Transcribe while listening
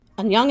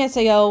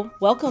Annyeonghaseyo,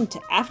 welcome to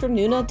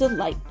Afternoona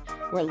Delight,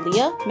 where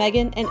Leah,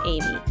 Megan, and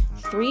Amy,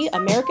 three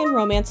American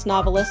romance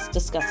novelists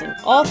discussing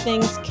all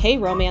things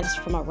K-romance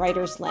from a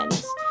writer's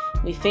lens.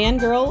 We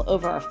fangirl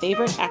over our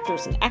favorite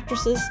actors and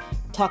actresses,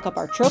 talk up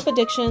our trope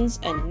addictions,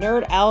 and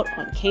nerd out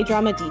on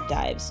K-drama deep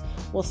dives.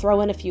 We'll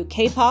throw in a few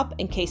K-pop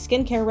and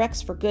K-skincare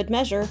recs for good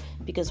measure,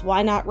 because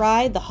why not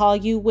ride the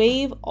Hallyu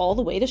wave all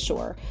the way to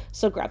shore?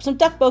 So grab some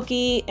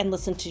tteokbokki and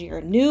listen to your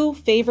new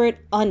favorite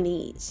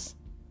unnies.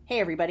 Hey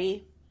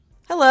everybody.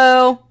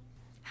 Hello.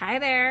 Hi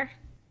there.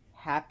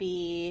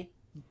 Happy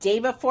day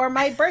before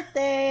my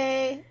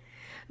birthday.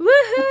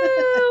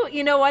 Woohoo!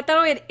 You know what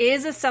though? It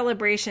is a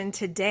celebration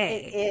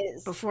today. It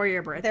is. Before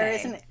your birthday. There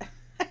isn't.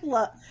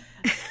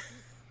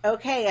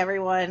 Okay,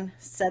 everyone,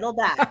 settle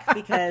back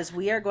because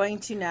we are going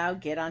to now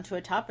get onto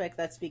a topic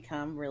that's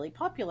become really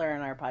popular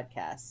in our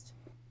podcast.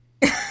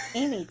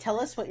 Amy, tell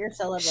us what you're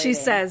celebrating. She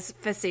says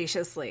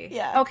facetiously.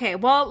 Yeah. Okay,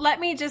 well,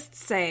 let me just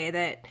say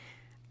that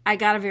I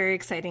got a very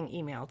exciting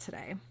email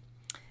today.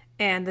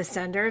 And the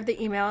sender of the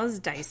email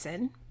is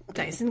Dyson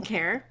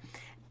Care.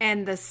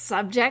 And the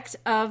subject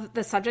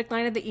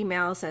line of the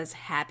email says,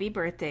 "Happy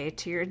birthday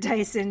to your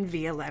Dyson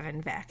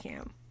V11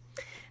 vacuum."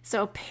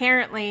 So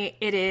apparently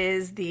it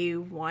is the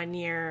 1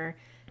 year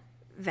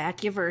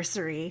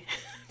vacuversary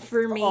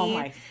for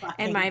me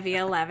and my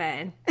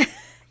V11.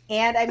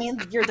 And I mean,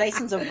 your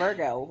Dyson's a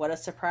Virgo. What a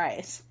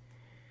surprise.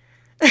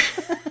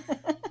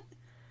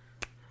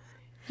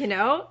 You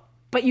know?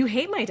 But you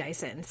hate my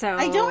Dyson, so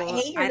I don't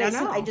hate your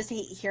Dyson. Know. I just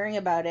hate hearing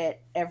about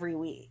it every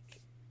week.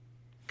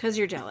 Because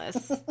you're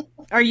jealous.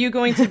 Are you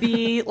going to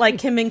be like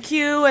Kim and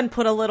Q and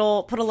put a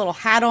little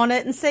hat on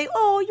it and say,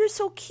 "Oh, you're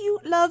so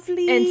cute,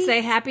 lovely," and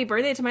say happy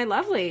birthday to my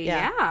lovely?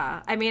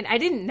 Yeah. I mean, I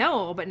didn't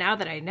know, but now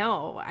that I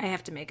know, I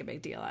have to make a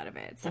big deal out of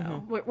it.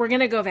 So we're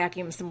gonna go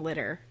vacuum some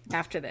litter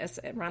after this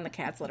and run the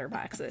cat's litter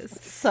boxes.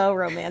 So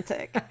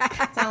romantic.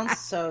 Sounds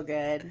so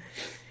good.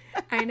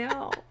 I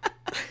know.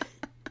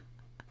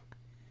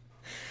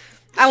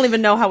 I don't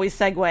even know how we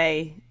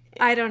segue.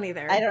 I don't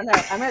either. I don't know.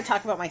 I'm going to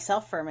talk about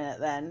myself for a minute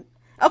then.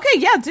 Okay,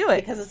 yeah, do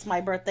it. Because it's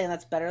my birthday and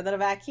that's better than a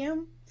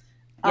vacuum.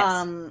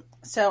 Yes.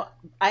 So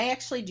I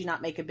actually do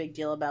not make a big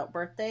deal about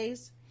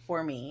birthdays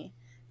for me.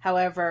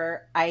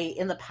 However, I,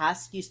 in the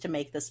past, used to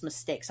make this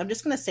mistake. So I'm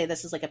just going to say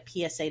this is like a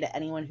PSA to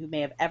anyone who may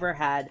have ever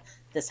had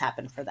this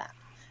happen for them.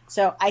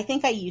 So I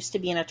think I used to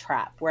be in a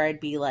trap where I'd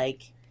be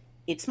like,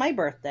 it's my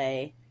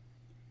birthday.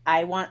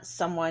 I want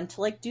someone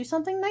to like do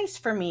something nice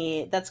for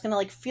me that's going to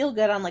like feel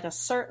good on like a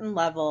certain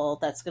level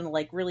that's going to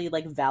like really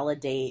like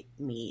validate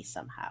me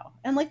somehow.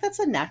 And like that's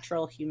a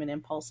natural human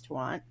impulse to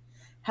want.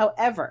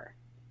 However,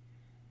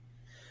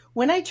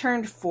 when I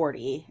turned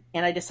 40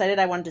 and I decided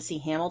I wanted to see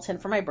Hamilton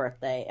for my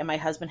birthday and my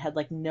husband had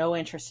like no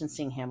interest in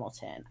seeing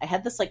Hamilton, I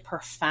had this like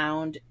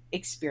profound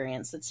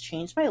experience that's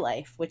changed my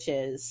life, which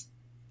is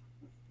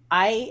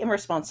I am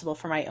responsible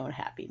for my own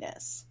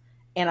happiness.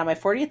 And on my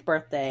 40th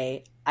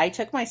birthday, I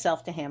took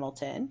myself to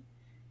Hamilton.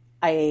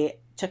 I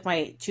took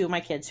two of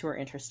my kids who were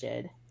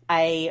interested.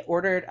 I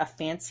ordered a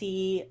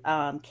fancy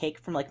cake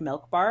from like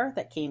Milk Bar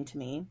that came to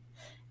me.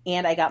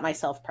 And I got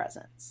myself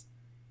presents.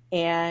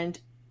 And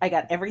I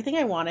got everything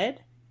I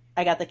wanted.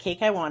 I got the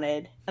cake I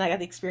wanted. And I got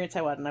the experience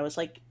I wanted. And I was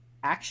like,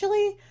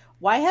 actually,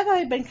 why have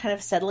I been kind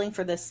of settling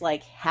for this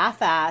like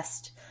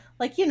half-assed,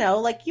 like, you know,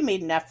 like you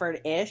made an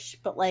effort-ish,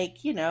 but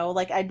like, you know,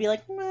 like I'd be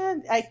like,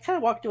 man, I kind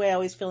of walked away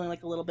always feeling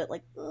like a little bit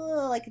like,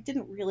 ugh, like it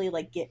didn't really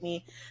like get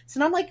me. So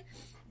now I'm like,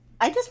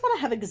 I just want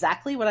to have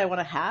exactly what I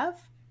want to have.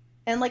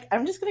 And like,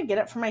 I'm just going to get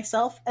it for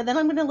myself. And then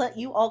I'm going to let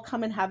you all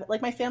come and have it.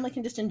 Like my family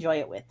can just enjoy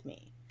it with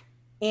me.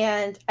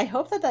 And I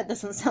hope that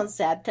doesn't sound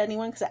sad to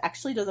anyone because it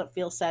actually doesn't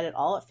feel sad at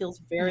all. It feels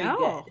very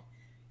good.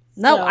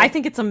 No, so, I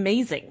think it's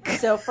amazing.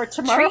 So for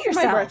tomorrow for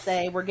my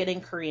birthday, we're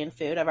getting Korean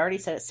food. I've already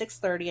said at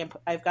 6:30, and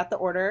I've got the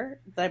order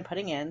that I'm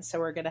putting in. So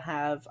we're going to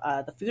have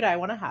the food I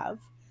want to have.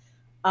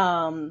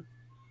 I'm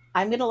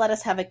going to let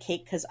us have a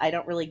cake because I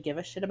don't really give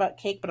a shit about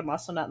cake, but I'm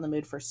also not in the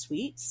mood for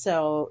sweets.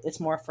 So it's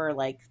more for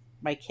like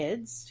my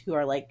kids who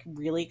are like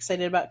really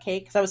excited about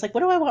cake. Because I was like,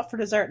 what do I want for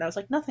dessert? And I was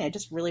like, nothing. I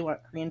just really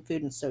want Korean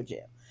food and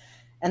soju.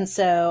 And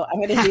so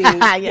I'm going to do,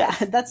 yeah,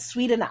 that's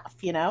sweet enough,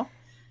 you know?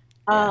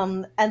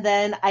 Yeah. And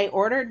then I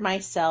ordered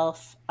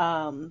myself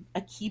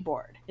a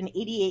keyboard, an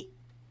 88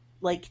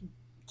 like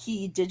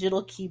key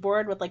digital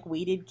keyboard with like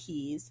weighted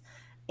keys.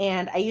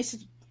 And I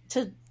used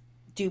to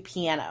do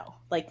piano.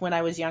 Like when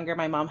I was younger,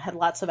 my mom had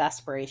lots of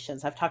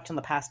aspirations. I've talked in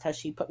the past how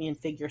she put me in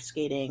figure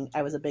skating.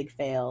 I was a big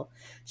fail.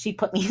 She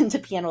put me into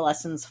piano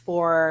lessons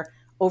for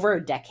over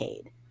a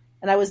decade.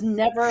 And I was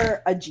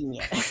never a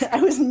genius.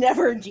 I was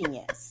never a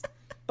genius.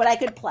 But I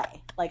could play.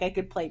 Like, I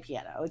could play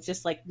piano. It's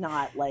just, like,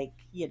 not, like,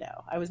 you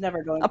know, I was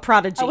never going... A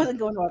prodigy. I wasn't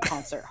going to a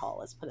concert hall,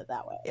 let's put it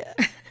that way. Yeah.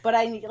 But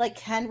I, like,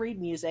 can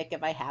read music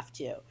if I have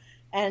to.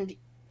 And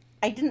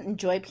I didn't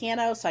enjoy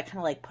piano, so I kind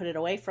of, like, put it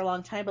away for a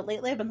long time. But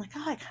lately I've been like,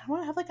 oh, I kind of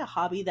want to have, like, a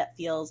hobby that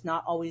feels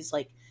not always,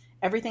 like,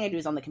 everything I do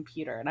is on the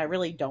computer. And I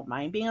really don't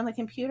mind being on the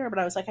computer. But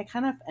I was like, I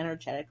kind of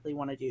energetically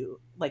want to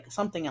do, like,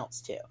 something else,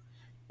 too.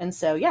 And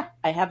so, yeah,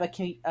 I have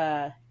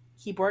a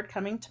keyboard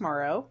coming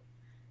tomorrow,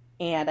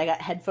 and I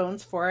got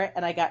headphones for it,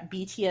 and I got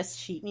BTS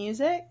sheet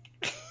music.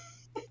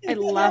 I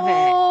love it.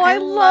 I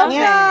love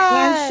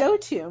and show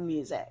tune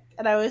music.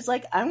 And I was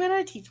like, I'm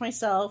gonna teach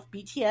myself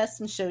BTS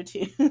and show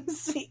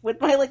tunes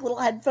with my like little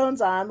headphones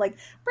on, like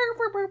boop,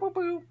 boop, boop, boop,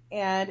 boop,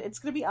 and it's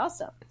gonna be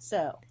awesome.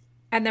 So,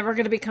 and then we're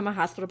gonna become a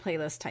hospital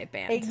playlist type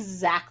band.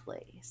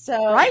 Exactly.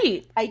 So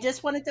right. I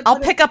just wanted to I'll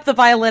pick up the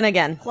violin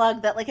again.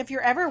 Plug that, like, if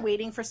you're ever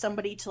waiting for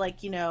somebody to,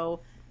 like, you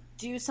know,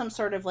 do some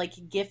sort of like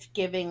gift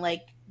giving,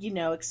 like, you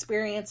know,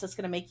 experience that's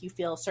gonna make you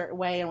feel a certain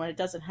way, and when it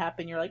doesn't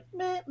happen, you're like,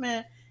 meh,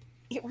 meh.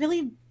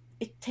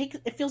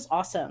 It feels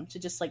awesome to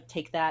just like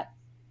take that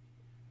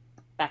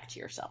back to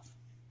yourself.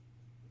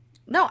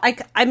 No,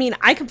 I mean,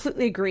 I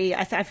completely agree.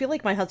 I feel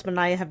like my husband and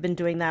I have been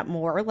doing that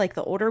more. Like,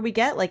 the older we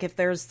get, like, if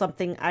there's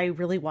something I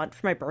really want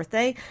for my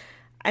birthday,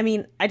 I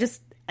mean, I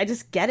just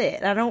get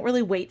it. I don't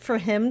really wait for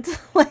him to,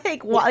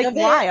 like,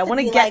 why? I want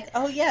to get... like,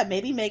 oh, yeah,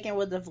 maybe Megan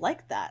would have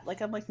liked that.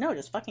 Like, I'm like, no,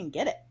 just fucking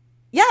get it.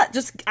 Yeah,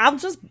 I'll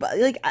just,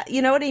 like,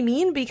 you know what I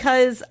mean?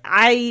 Because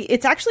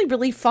it's actually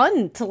really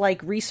fun to,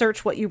 like,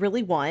 research what you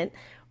really want,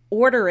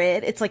 order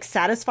it. It's like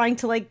satisfying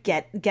to like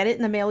get it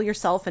in the mail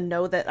yourself and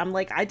know that I'm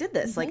like, I did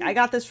this. Like, I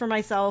got this for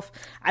myself.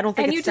 I don't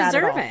think and it's you sad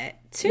at all. deserve it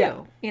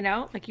too. You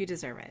know, like, you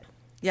deserve it.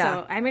 Yeah.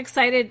 So I'm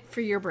excied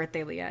for your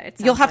birthday, Leah.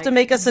 You'll have to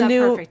make us a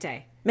new perfect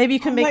day. Maybe you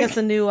can make us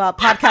a new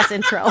podcast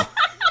intro.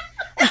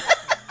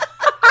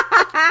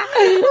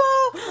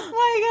 Oh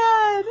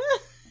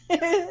my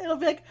god! It'll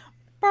be like.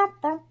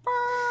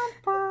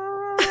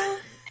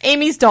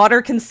 Amy's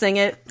daughter can sing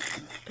it.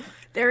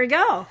 There we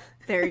go.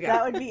 There you go.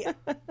 That would be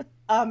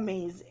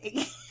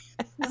amazing.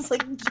 It's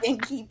like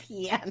janky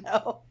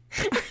piano.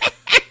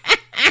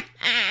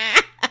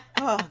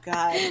 Oh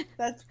god,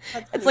 that's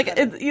it's like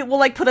we'll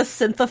like put a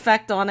synth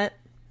effect on it.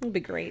 It'll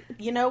be great.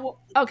 You know,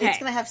 okay. It's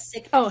gonna have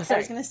sick. Oh, sorry. I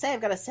was gonna say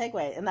I've got a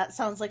segue, and that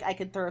sounds like I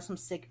could throw some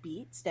sick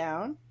beats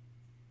down.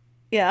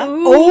 Yeah.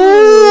 Ooh.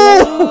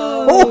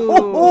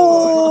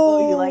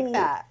 Oh, you like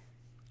that?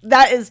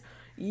 That is,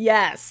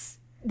 yes.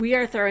 We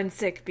are throwing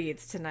sick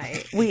beats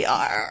tonight. We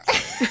are.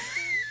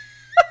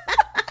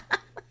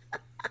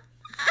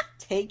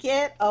 Take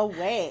it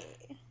away.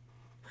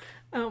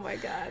 Oh my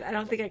god. I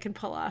don't think I can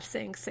pull off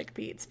saying sick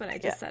beats, but I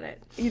just said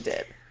it. You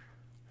did.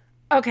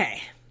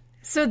 Okay.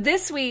 So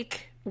this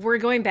week, we're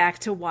going back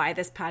to why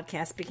this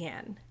podcast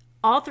began.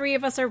 All three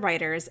of us are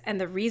writers, and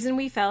the reason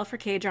we fell for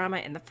K-drama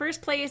in the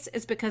first place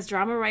is because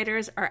drama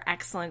writers are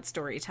excellent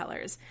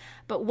storytellers.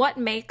 But what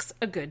makes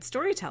a good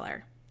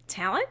storyteller?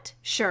 Talent?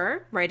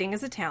 Sure, writing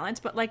is a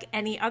talent, but like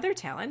any other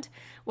talent,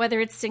 whether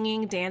it's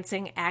singing,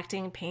 dancing,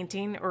 acting,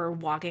 painting, or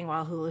walking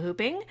while hula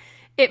hooping,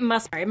 it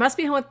must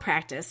be home with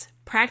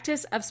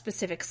practice of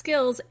specific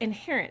skills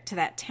inherent to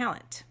that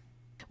talent.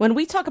 When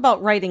we talk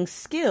about writing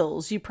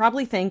skills, you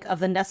probably think of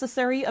the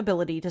necessary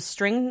ability to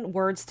string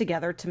words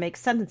together to make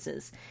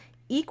sentences.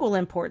 Equal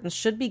importance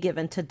should be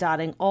given to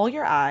dotting all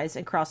your I's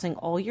and crossing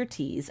all your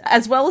T's,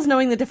 as well as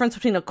knowing the difference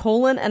between a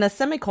colon and a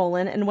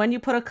semicolon, and when you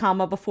put a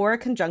comma before a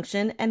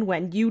conjunction and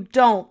when you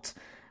don't.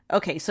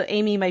 Okay, so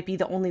Amy might be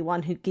the only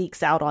one who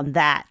geeks out on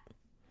that.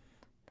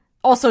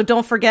 Also,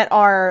 don't forget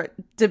our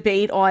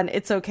debate on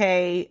it's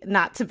okay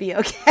not to be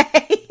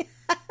okay.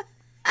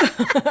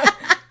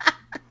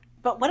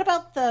 But what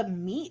about the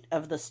meat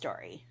of the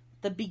story?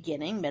 The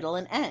beginning, middle,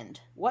 and end.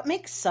 What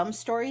makes some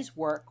stories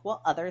work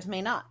while others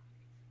may not?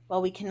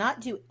 While we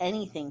cannot do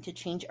anything to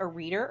change a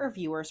reader or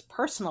viewer's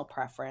personal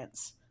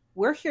preference,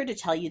 we're here to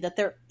tell you that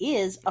there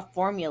is a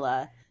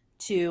formula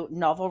to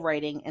novel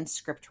writing and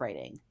script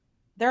writing.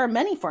 There are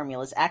many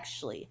formulas,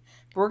 actually,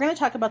 but we're going to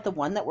talk about the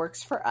one that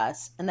works for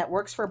us and that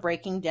works for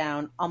breaking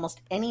down almost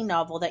any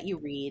novel that you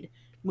read,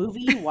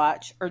 movie you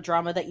watch, or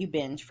drama that you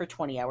binge for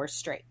 20 hours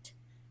straight.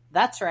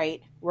 That's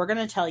right, we're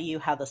going to tell you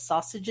how the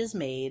sausage is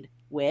made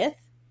with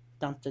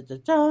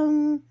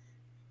dum-dum-dum-dum,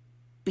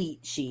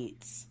 beat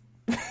sheets.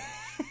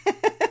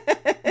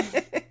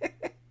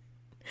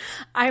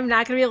 I'm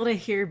not going to be able to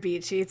hear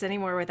beat sheets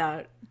anymore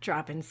without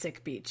dropping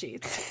sick beat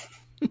sheets.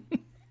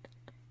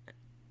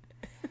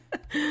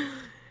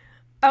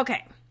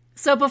 Okay,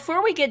 so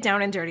before we get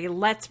down and dirty,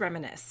 let's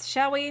reminisce,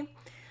 shall we?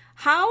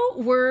 How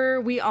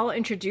were we all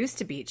introduced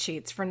to beat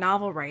sheets for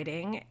novel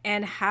writing,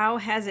 and how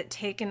has it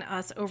taken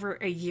us over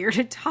a year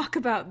to talk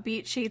about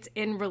beat sheets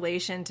in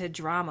relation to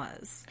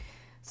dramas?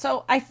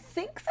 So I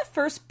think the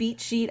first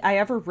beat sheet I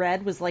ever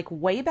read was like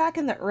way back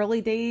in the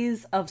early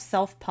days of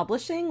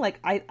self-publishing. Like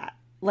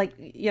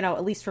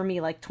at least for me,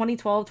 like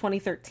 2012,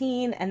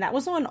 2013. And that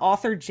was on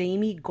author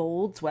Jamie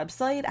Gold's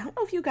website. I don't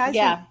know if you guys.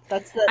 Yeah,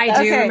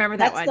 I do remember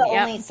that one. That's the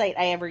only site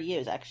I ever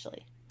use,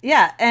 actually.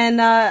 Yeah,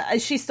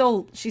 and she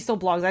still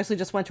blogs. I actually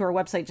just went to her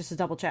website just to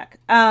double check.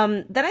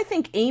 Then I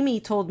think Amy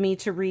told me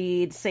to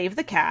read Save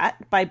the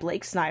Cat by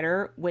Blake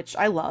Snyder, which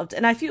I loved.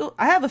 And I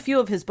have a few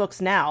of his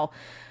books now.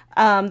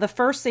 The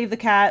first Save the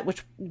Cat,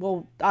 which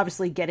we'll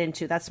obviously get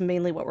into, that's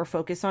mainly what we're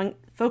focusing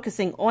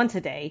on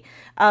today.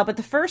 But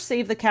the first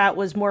Save the Cat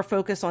was more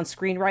focused on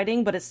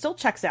screenwriting, but it still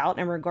checks out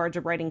in regard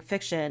to writing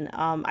fiction.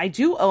 I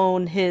do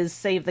own his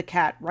Save the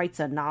Cat Writes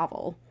a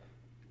Novel.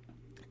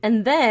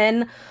 And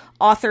then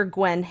author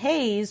Gwen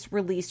Hayes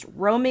released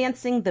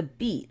Romancing the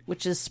Beat,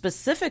 which is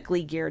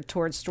specifically geared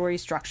towards story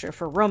structure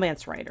for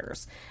romance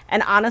writers.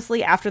 And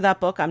honestly, after that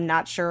book, I'm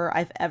not sure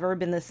I've ever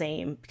been the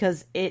same,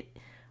 because it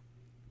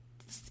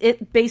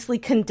basically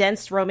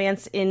condensed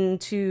romance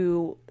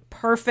into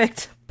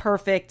perfect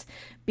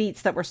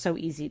beats that were so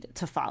easy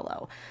to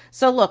follow.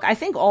 So look, I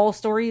think all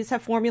stories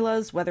have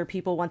formulas, whether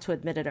people want to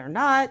admit it or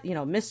not. You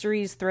know,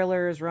 mysteries,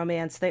 thrillers,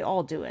 romance, they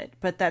all do it.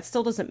 But that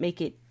still doesn't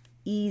make it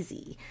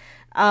easy.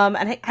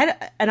 And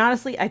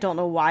honestly, I don't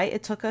know why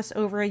it took us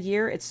over a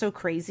year. It's so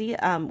crazy.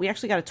 We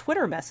actually got a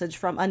Twitter message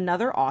from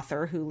another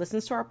author who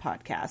listens to our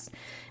podcast,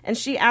 and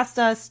she asked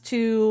us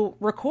to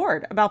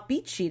record about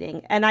beat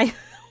sheeting. And I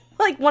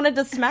like wanted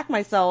to smack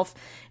myself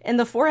in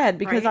the forehead,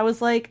 because I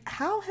was like,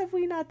 how have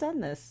we not done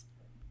this?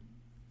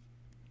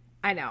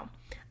 I know.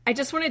 I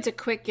just wanted to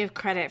quick give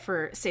credit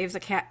for Save the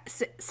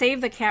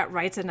Cat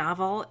Writes a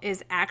Novel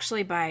is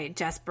actually by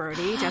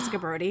Jessica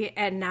Brody,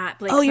 and not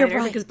Blake Snyder. You're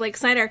right. Because Blake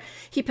Snyder,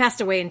 he passed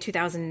away in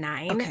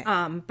 2009.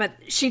 Okay. But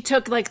she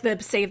took like the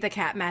Save the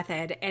Cat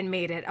method and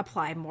made it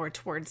apply more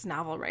towards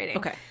novel writing.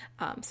 Okay.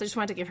 So I just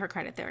wanted to give her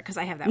credit there, because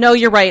I have that. No,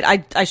 you're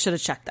right. I should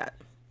have checked that.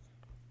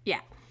 Yeah.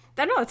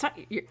 No, it's not,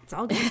 it's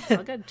all good. It's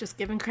all good. Just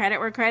giving credit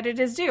where credit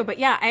is due. But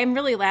yeah, I'm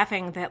really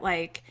laughing that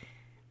like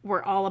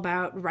we're all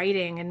about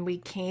writing, and we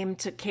came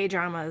to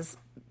K-dramas,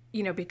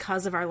 you know,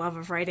 because of our love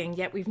of writing,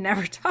 yet we've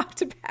never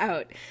talked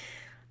about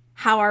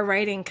how our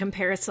writing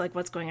compares to like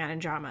what's going on in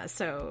drama.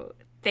 So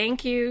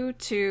thank you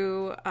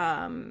to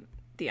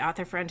the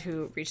author friend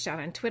who reached out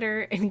on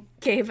Twitter and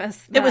gave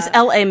us it was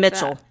L.A.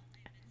 Mitchell.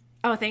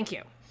 Thank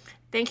you.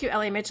 Thank you,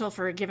 L.A. Mitchell,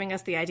 for giving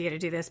us the idea to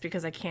do this,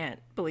 because I can't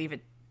believe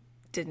it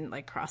didn't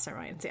like cross our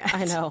minds yet.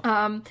 I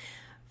know.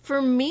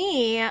 For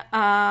me,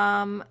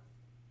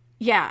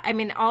 yeah, I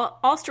mean,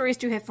 all stories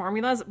do have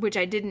formulas, which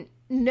I didn't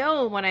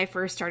know when I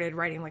first started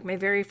writing. Like my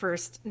very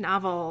first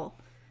novel,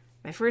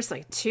 my first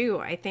like two,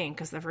 I think,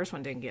 because the first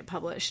one didn't get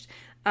published.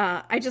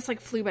 I just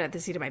like flew by at the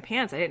seat of my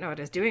pants. I didn't know what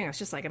I was doing. I was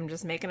just like, I'm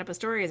just making up a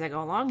story as I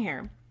go along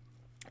here.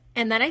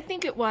 And then I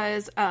think it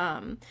was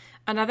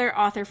another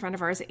author friend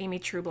of ours, Amy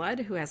Trueblood,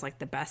 who has like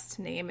the best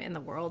name in the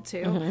world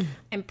too. Mm-hmm.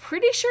 I'm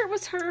pretty sure it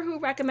was her who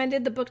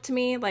recommended the book to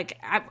me.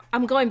 Like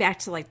I'm going back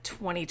to like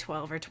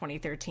 2012 or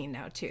 2013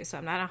 now too, so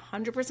I'm not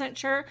 100%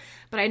 sure,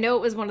 but I know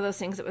it was one of those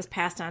things that was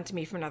passed on to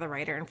me from another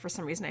writer, and for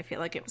some reason I feel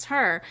like it was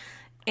her.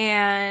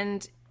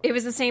 And it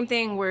was the same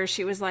thing where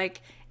she was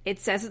like, it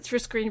says it's for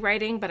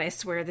screenwriting, but I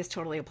swear this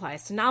totally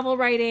applies to novel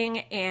writing,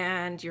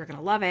 and you're going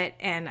to love it.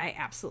 And I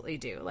absolutely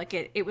do. Like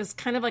it was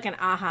kind of like an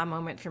aha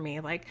moment for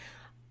me. Like,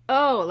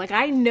 oh, like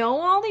I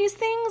know all these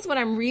things when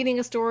I'm reading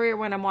a story or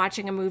when I'm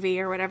watching a movie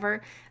or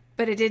whatever,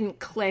 but it didn't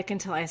click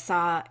until I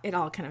saw it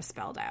all kind of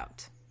spelled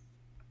out.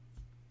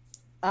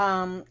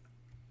 And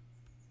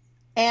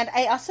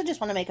I also just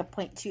want to make a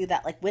point too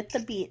that like with the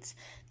beats,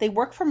 they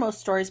work for most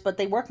stories, but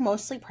they work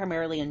mostly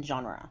primarily in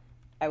genre,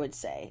 I would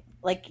say.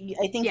 Like,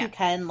 I think you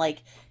can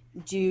like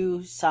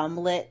do some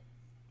lit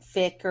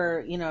fic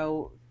or, you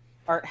know,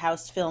 art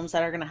house films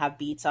that are going to have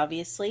beats,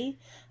 obviously.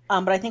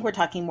 But I think we're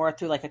talking more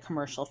through like a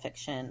commercial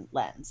fiction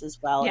lens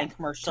as well, and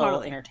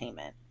commercial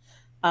entertainment.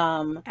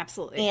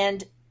 Absolutely.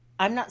 And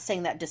I'm not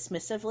saying that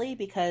dismissively,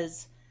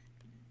 because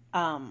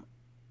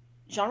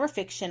genre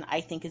fiction, I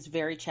think, is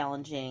very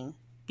challenging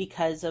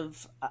because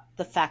of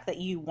the fact that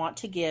you want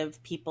to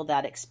give people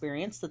that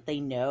experience that they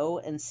know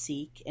and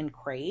seek and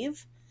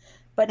crave,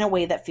 but in a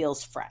way that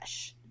feels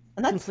fresh.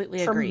 And that's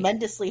completely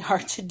tremendously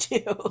hard to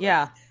do.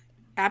 Yeah,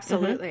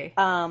 absolutely.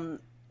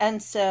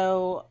 And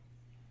so,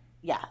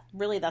 yeah,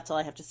 really that's all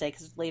I have to say,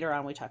 because later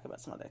on we talk about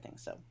some other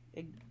things. So,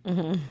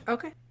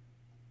 okay.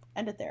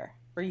 End it there.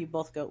 Or you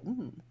both go,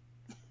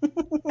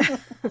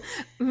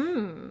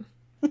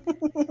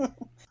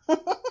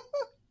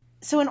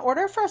 So in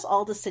order for us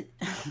all to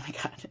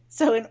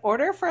in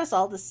order for us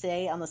all to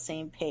stay on the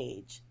same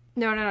page.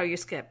 No, you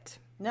skipped.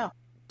 No.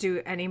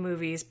 Do any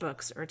movies,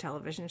 books, or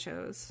television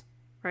shows,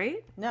 right?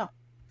 No.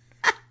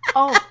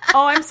 Oh,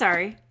 I'm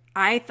sorry.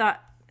 I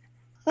thought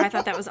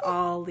that was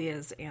all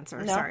Leah's answer.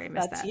 No, sorry, I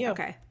missed that's that. You.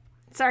 Okay.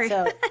 Sorry.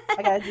 So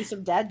I got to do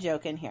some dad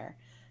joke in here.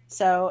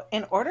 So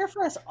in order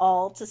for us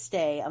all to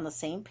stay on the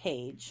same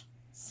page,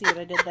 see what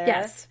I did there?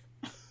 Yes.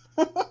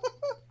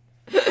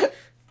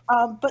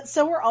 But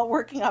so we're all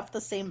working off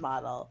the same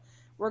model.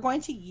 We're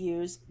going to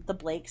use the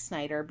Blake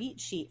Snyder beat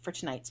sheet for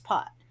tonight's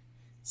pod.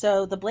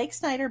 So the Blake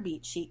Snyder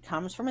beat sheet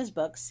comes from his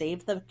book,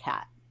 Save the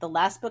Cat, the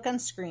last book on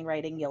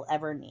screenwriting you'll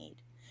ever need.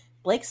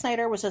 Blake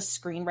Snyder was a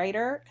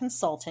screenwriter,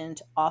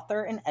 consultant,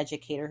 author, and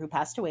educator who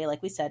passed away,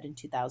 like we said, in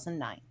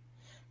 2009.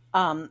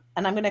 And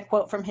I'm going to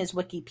quote from his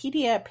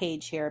Wikipedia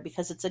page here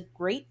because it's a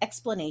great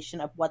explanation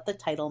of what the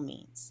title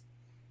means.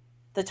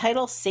 The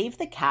title Save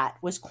the Cat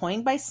was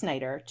coined by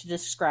Snyder to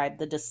describe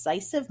the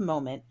decisive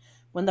moment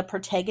when the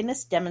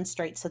protagonist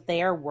demonstrates that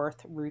they are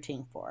worth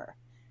rooting for.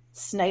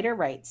 Snyder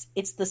writes,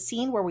 it's the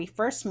scene where we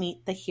first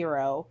meet the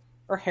hero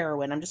or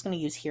heroine, I'm just going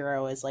to use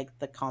hero as like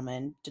the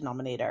common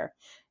denominator,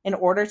 in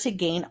order to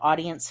gain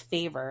audience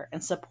favor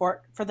and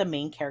support for the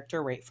main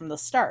character right from the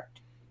start.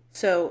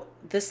 So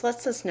this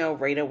lets us know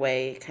right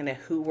away kind of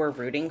who we're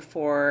rooting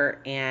for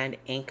and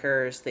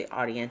anchors the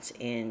audience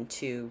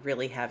into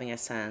really having a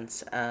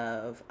sense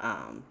of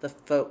the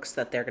folks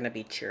that they're going to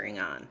be cheering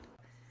on.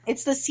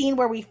 It's the scene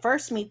where we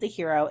first meet the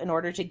hero in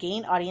order to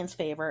gain audience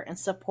favor and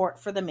support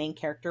for the main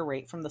character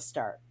right from the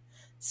start.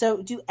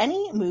 So do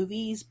any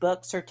movies,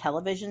 books, or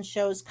television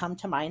shows come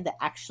to mind that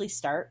actually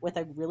start with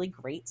a really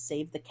great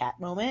save the cat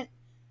moment?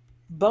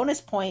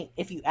 Bonus point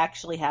if you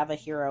actually have a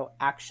hero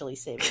actually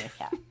saving a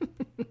cat.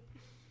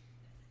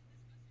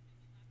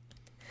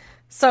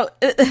 So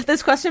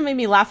this question made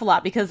me laugh a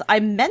lot because I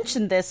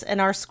mentioned this in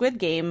our Squid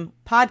Game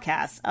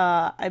podcast.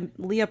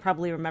 Leah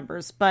probably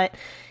remembers, but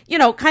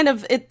kind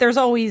of there's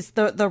always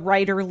the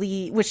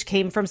writerly, which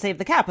came from Save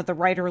the Cat, but the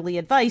writerly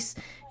advice.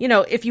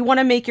 If you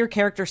want to make your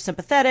character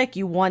sympathetic,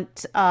 you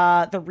want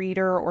the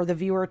reader or the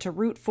viewer to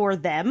root for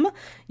them,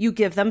 you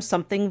give them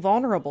something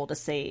vulnerable to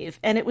save.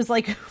 And it was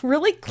like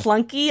really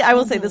clunky. I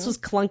will say this was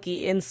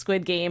clunky in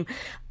Squid Game.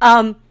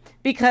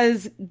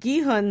 Because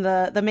Gi-hun,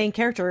 the main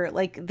character,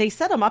 like, they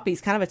set him up,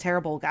 he's kind of a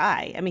terrible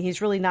guy. I mean, he's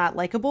really not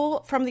likable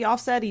from the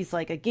offset. He's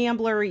like a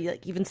gambler. He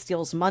even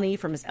steals money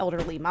from his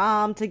elderly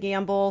mom to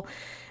gamble.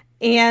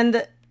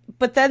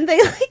 But then they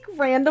like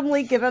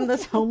randomly give him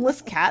this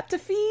homeless cat to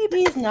feed.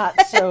 He's not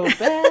so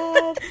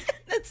bad.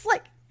 It's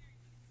like,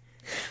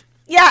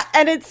 yeah,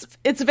 and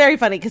it's very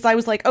funny because I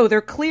was like, oh,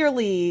 they're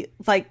clearly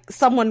like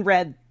someone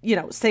read,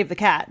 Save the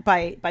Cat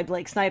by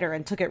Blake Snyder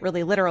and took it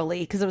really literally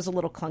because it was a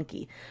little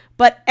clunky.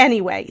 But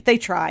anyway, they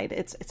tried.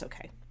 It's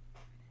okay.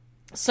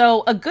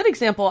 So a good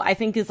example, I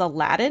think, is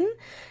Aladdin.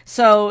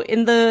 So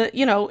in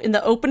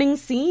the opening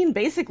scene,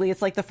 basically,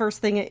 it's like the first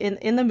thing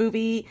in the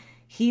movie.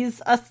 He's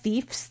a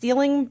thief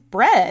stealing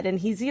bread, and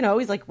he's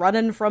like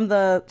running from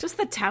the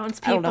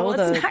townspeople.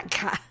 It's not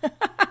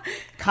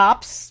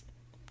cops.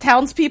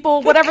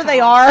 Townspeople, whatever they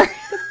are.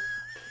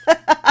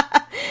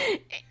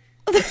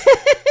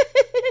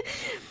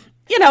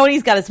 And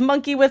he's got his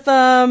monkey with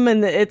him,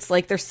 and it's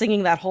like they're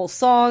singing that whole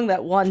song,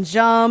 that one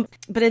jump.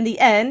 But in the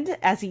end,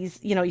 as he's,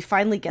 he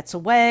finally gets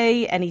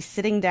away and he's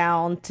sitting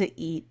down to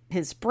eat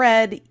his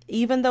bread,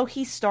 even though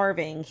he's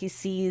starving, he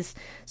sees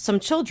some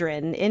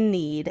children in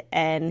need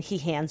and he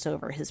hands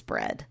over his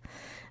bread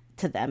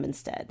to them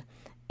instead.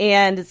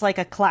 And it's like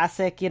a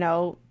classic,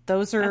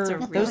 those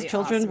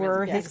children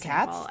were his example.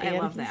 cats, and I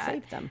love he that.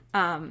 saved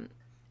them.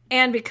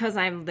 And because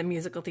I'm the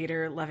musical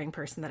theater loving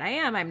person that I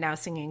am, I'm now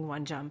singing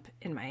One Jump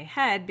in my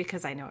head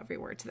because I know every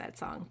word to that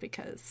song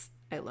because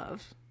I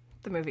love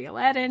the movie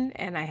Aladdin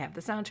and I have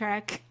the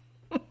soundtrack.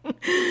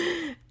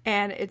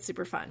 And it's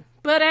super fun.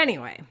 But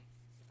anyway,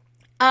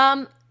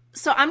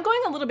 so I'm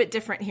going a little bit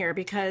different here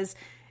because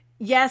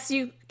yes,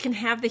 you can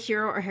have the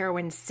hero or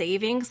heroine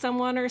saving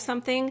someone or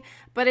something,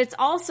 but it's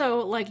also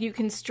like you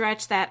can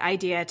stretch that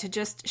idea to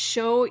just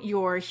show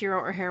your hero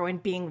or heroine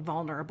being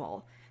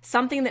vulnerable,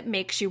 something that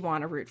makes you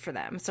want to root for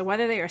them. So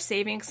whether they are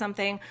saving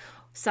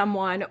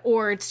someone,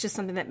 or it's just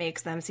something that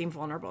makes them seem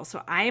vulnerable.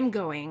 So I am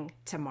going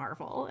to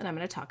Marvel, and I'm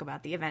going to talk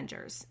about the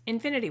Avengers,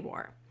 Infinity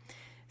War.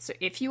 So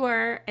if you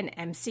are an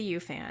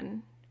MCU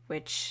fan,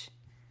 which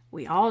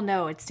we all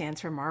know it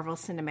stands for Marvel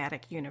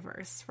Cinematic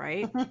Universe,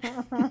 right?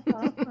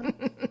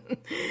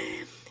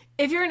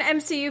 If you're an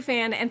MCU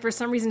fan and for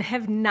some reason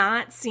have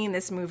not seen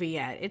this movie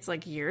yet, it's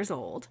like years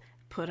old,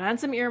 put on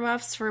some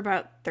earmuffs for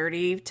about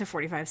 30 to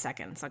 45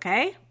 seconds,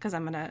 okay? Because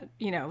I'm going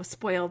to,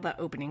 spoil the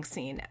opening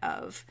scene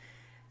of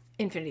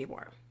Infinity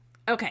War.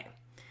 Okay.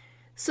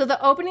 So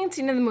the opening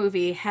scene of the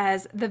movie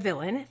has the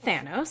villain,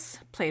 Thanos,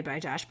 played by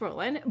Josh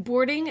Brolin,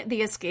 boarding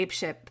the escape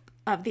ship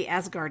of the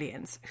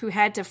Asgardians, who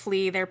had to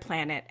flee their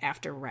planet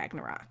after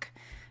Ragnarok,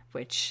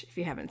 which, if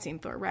you haven't seen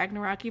Thor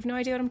Ragnarok, you have no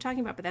idea what I'm talking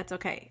about, but that's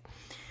okay.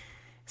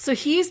 So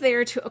he's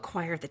there to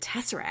acquire the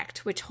Tesseract,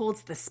 which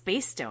holds the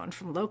Space Stone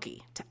from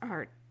Loki, to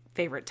our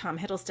favorite Tom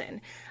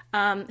Hiddleston,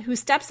 who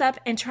steps up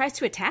and tries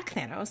to attack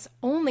Thanos,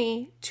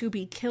 only to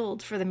be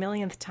killed for the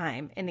millionth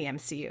time in the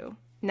MCU.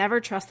 Never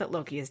trust that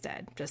Loki is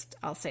dead.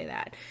 I'll say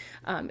that.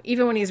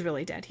 Even when he's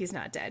really dead, he's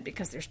not dead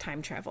because there's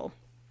time travel.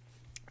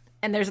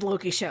 And there's a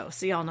Loki show,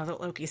 so y'all know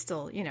that Loki's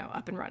still,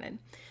 up and running.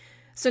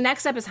 So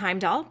next up is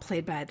Heimdall,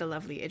 played by the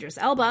lovely Idris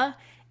Elba,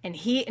 and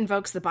he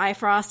invokes the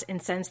Bifrost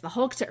and sends the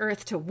Hulk to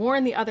Earth to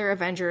warn the other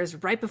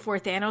Avengers right before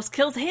Thanos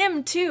kills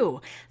him, too.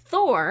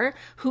 Thor,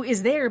 who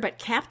is there but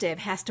captive,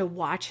 has to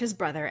watch his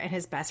brother and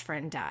his best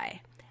friend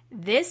die.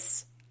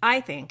 This,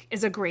 I think,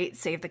 is a great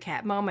Save the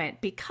Cat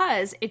moment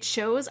because it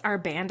shows our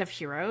band of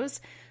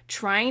heroes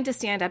trying to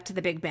stand up to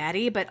the big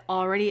baddie, but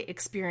already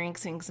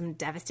experiencing some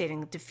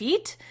devastating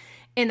defeat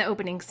in the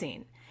opening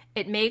scene.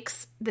 It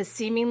makes the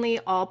seemingly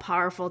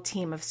all-powerful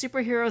team of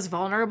superheroes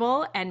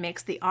vulnerable and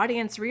makes the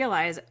audience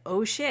realize,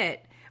 oh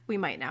shit, we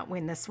might not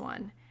win this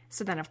one.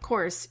 So then, of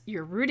course,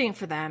 you're rooting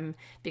for them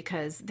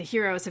because the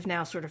heroes have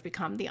now sort of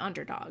become the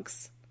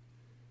underdogs.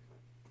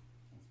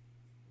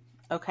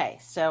 Okay,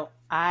 so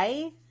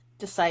I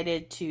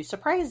decided to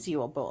surprise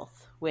you all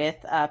both with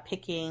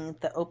picking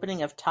the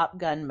opening of Top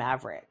Gun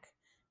Maverick,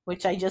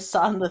 which I just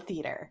saw in the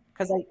theater.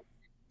 Because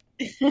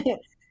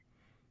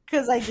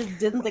because I just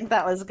didn't think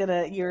that was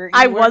gonna.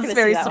 I was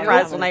very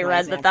surprised when I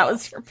read that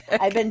was your pick.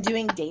 I've been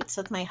doing dates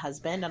with my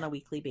husband on a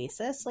weekly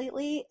basis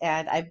lately,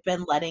 and I've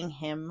been letting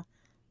him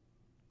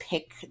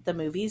pick the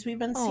movies we've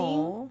been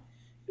seeing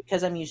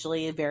because I'm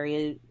usually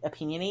very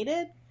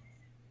opinionated,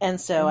 and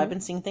so I've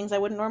been seeing things I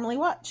wouldn't normally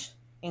watch,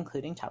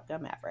 including Top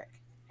Gun Maverick.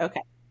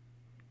 Okay.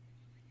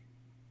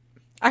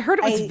 I heard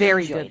it was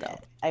very good, though.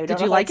 Did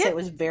you like it? It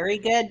was very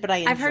good, but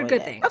I've heard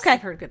good things. Okay.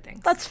 I've heard good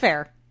things. That's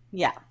fair.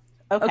 Yeah.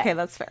 Okay,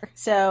 that's fair.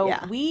 So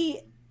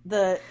in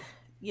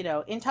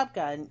Top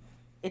Gun,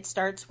 it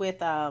starts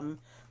with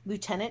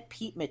Lieutenant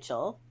Pete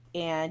Mitchell,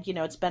 and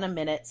it's been a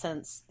minute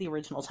since the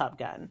original Top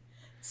Gun.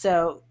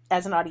 So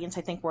as an audience,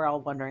 I think we're all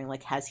wondering,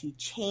 like, has he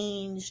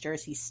changed, or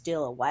is he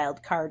still a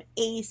wild card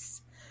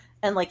ace?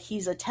 And like,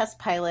 he's a test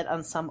pilot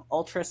on some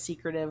ultra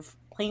secretive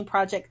plane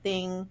project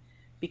thing.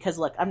 Because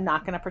look, I'm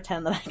not going to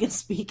pretend that I can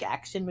speak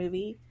action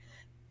movie.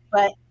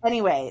 But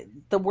anyway,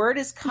 the word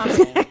is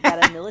coming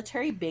that a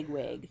military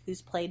bigwig,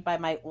 who's played by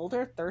my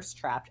older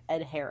thirst-trapped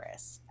Ed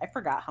Harris. I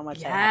forgot how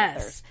much I had a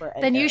thirst for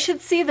Ed Then Harris. you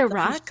should see The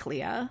Rock,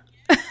 Leah.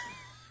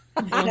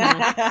 Okay.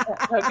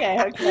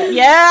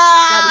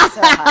 Yeah,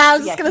 So I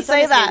was just going to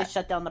say that. To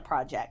shut down the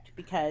project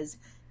because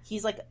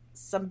he's like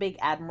some big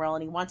admiral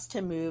and he wants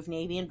to move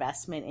Navy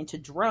investment into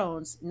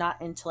drones,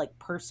 not into like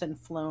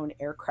person-flown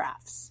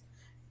aircrafts.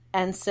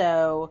 And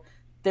so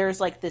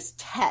there's like this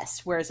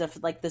test, whereas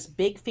if like this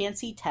big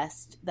fancy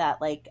test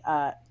that like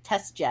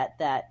test jet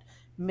that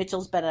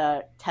Mitchell's been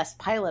a test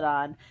pilot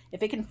on,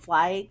 if it can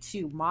fly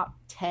to Mach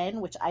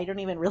 10, which I don't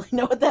even really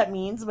know what that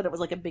means, but it was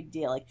like a big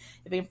deal. Like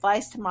if it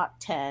flies to Mach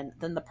 10,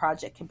 then the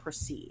project can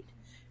proceed.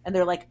 And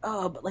they're like,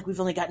 oh, but like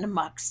we've only gotten to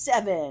Mach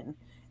 7.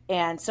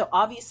 And so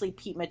obviously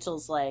Pete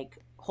Mitchell's like,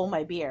 hold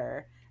my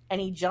beer. And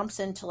he jumps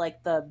into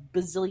like the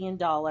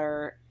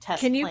bazillion-dollar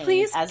test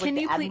plane.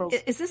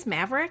 Is this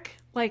Maverick?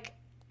 Like,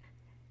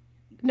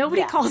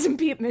 nobody calls him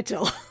Pete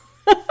Mitchell.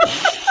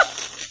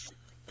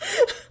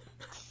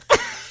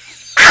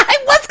 I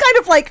was kind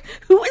of like,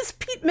 who is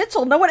Pete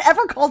Mitchell? No one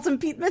ever calls him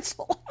Pete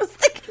Mitchell. I was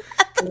thinking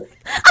that. I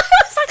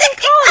was fucking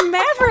call him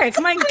Maverick.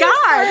 My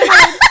God.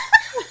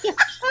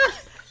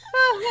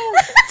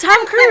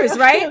 Tom Cruise,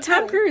 right?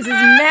 Tom Cruise is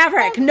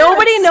Maverick.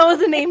 Nobody knows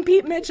the name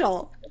Pete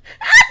Mitchell.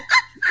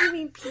 You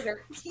mean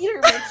Peter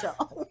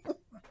Mitchell.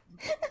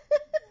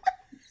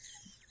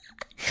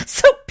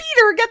 So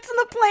Peter gets in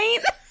the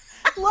plane.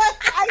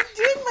 Look, I'm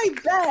doing my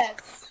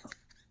best.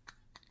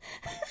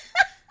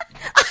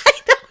 I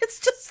know, it's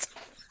just...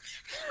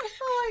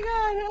 Oh my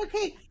God,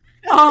 okay.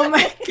 Oh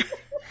my God.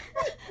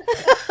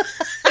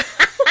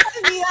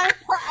 I mean,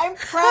 I'm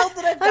proud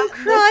that I'm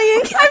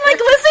crying. I'm like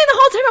listening the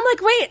whole time. I'm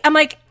like, wait. I'm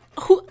like,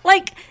 who?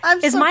 Like,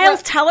 is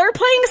Miles Teller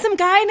playing some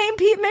guy named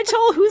Pete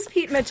Mitchell? Who's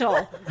Pete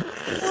Mitchell?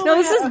 No,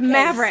 this is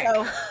Maverick.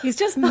 So, he's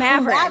just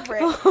Maverick.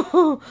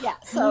 Yeah,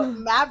 so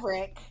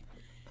Maverick.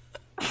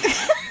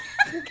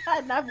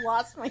 God, and I've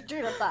lost my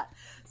train of thought.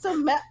 So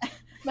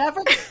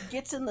Maverick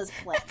gets in this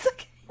plane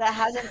that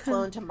hasn't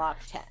flown to Mach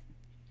 10.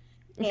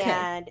 Okay.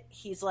 And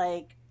he's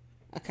like,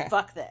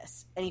 fuck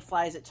this. And he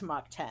flies it to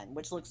Mach 10,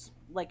 which looks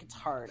like it's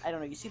hard. I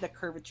don't know. You see the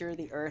curvature of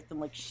the earth and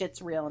like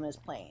shit's real in his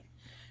plane.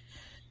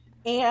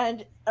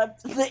 And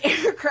the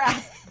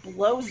aircraft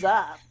blows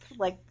up,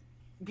 like,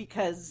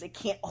 because it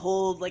can't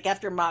hold, like,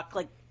 after Mach,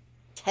 like,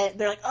 10.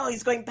 They're like, oh,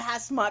 he's going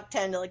past Mach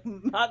 10 to, like,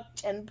 Mach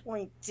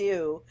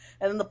 10.2.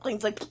 And then the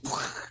plane's, like,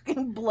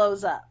 and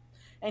blows up.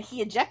 And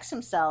he ejects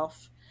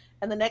himself.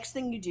 And the next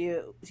thing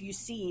you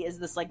see is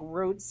this, like,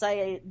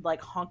 roadside,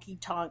 like,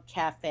 honky-tonk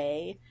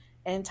cafe.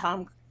 And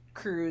Tom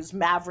Cruise,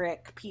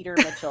 Maverick, Peter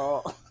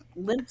Mitchell,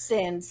 limps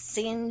in,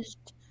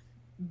 singed,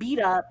 beat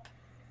up,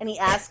 and he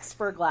asks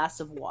for a glass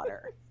of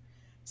water.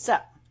 So,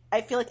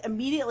 I feel like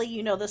immediately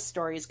you know this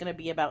story is going to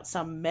be about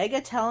some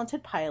mega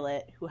talented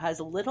pilot who has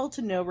little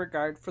to no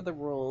regard for the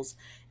rules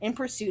in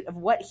pursuit of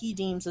what he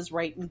deems as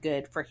right and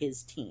good for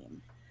his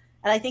team.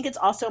 And I think it's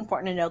also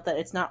important to note that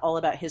it's not all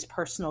about his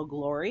personal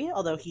glory,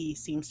 although he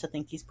seems to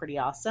think he's pretty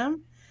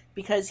awesome,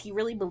 because he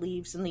really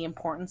believes in the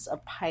importance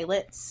of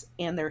pilots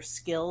and their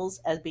skills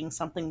as being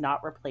something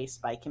not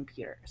replaced by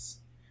computers.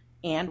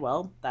 And,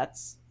 well,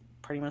 that's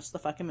pretty much the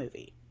fucking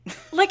movie.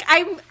 Like,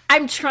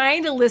 I'm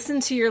trying to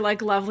listen to your,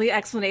 like, lovely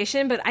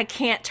explanation, but I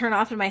can't turn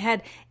off in my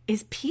head.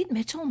 Is Pete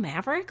Mitchell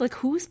Maverick? Like,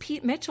 who's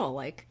Pete Mitchell?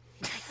 Like,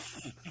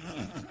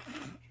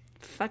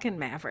 fucking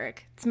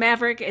Maverick. It's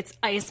Maverick, it's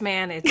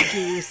Iceman, it's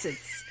Goose,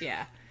 it's,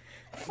 yeah.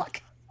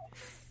 Fucking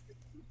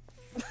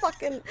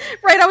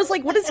right. I was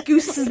like, what is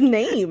Goose's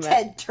name?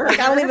 Ted Turner.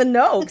 Like, I don't even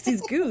know because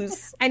he's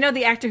Goose. I know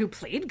the actor who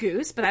played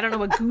Goose, but I don't know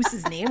what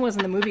Goose's name was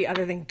in the movie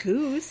other than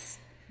Goose.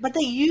 But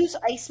they use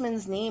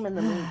Iceman's name in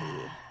the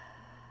movie.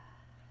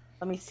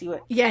 Let me see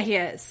what. Yeah, he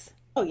is.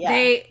 Oh yeah,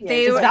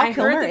 I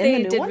heard that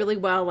they did really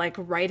well, like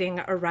writing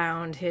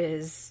around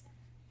his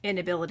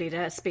inability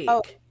to speak.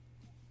 Oh,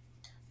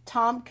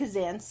 Tom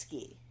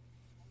Kazansky.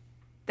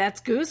 That's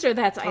Goose, or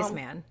that's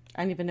Iceman?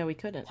 I didn't even know he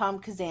couldn't. Tom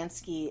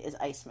Kazansky is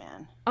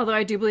Iceman. Although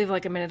I do believe,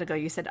 like a minute ago,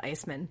 you said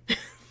Iceman.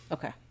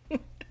 Okay.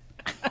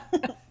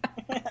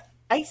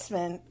 I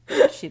Iceman.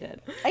 She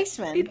did.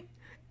 Iceman.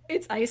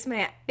 It's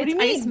Iceman. do It's you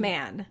mean?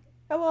 Iceman.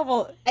 I love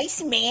all.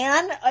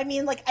 Iceman? I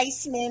mean, like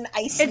Iceman.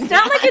 It's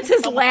not like it's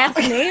his last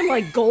name,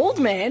 like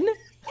Goldman.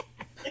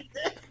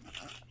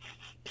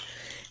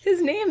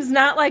 His name's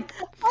not like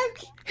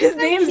his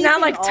name's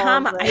not like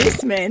Tom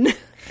Iceman.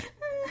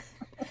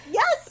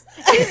 Yes.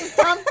 It's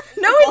Tom.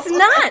 No, it's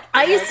not.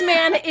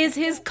 Iceman is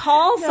his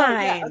call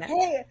sign.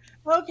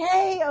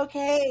 Yeah,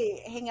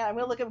 okay. Hang on. I'm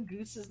going to look up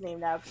Goose's name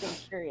now because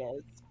I'm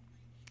curious.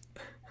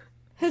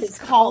 His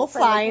call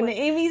sign.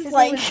 Amy's His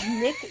like name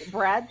is Nick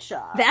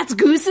Bradshaw. That's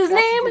Goose's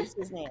name?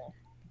 Goose's name.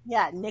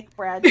 Yeah, Nick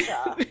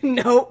Bradshaw.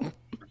 Nope.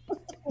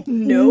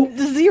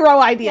 zero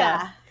idea.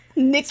 Yeah.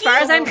 Nikki. As far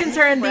as I'm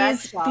concerned,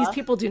 Bradshaw. these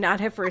people do not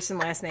have first and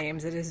last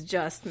names. It is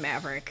just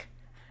Maverick.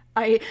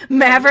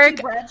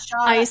 Maverick, Bradshaw.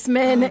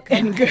 Iceman,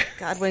 and Goose.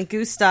 God, when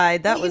Goose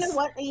died, that You was. know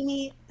what,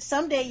 Amy?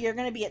 Someday you're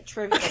going to be at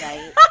trivia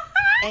night,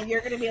 and you're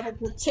going to be able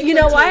to. You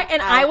know what? ticker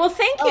And tape I out- will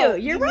thank you. Oh,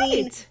 You're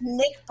mean right.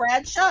 Nick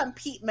Bradshaw and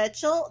Pete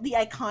Mitchell, the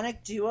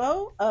iconic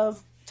duo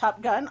of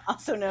Top Gun,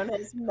 also known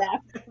as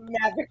Maverick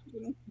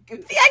and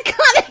Goose. The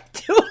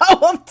iconic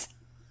duo of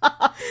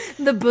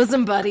The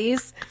bosom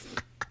buddies.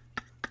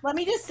 Let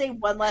me just say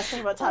one last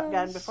thing about Top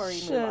Gun before we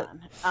shit. move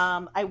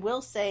on. I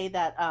will say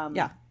that.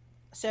 Yeah.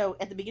 So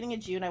at the beginning of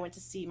June, I went to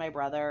see my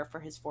brother for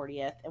his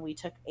 40th, and we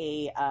took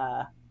a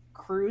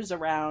cruise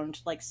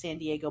around like San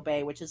Diego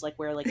Bay, which is like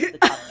where like the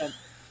Top Gun.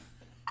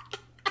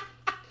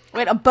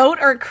 Wait, a boat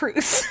or a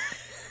cruise?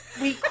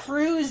 We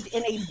cruised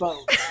in a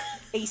boat,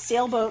 a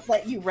sailboat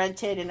that you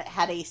rented, and it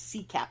had a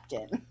sea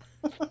captain.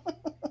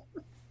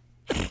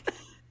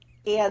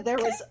 And there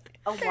was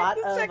a lot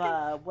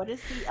of what is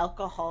the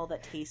alcohol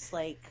that tastes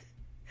like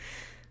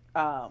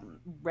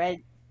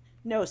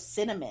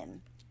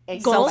cinnamon.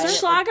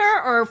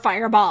 Goldschlager or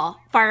Fireball?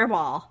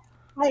 Fireball.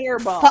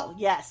 Fireball.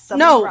 Yes.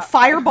 Someone No, brought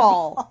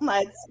Fireball.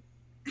 nuts.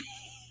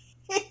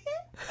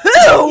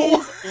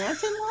 Who? His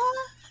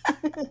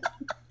aunt-in-law?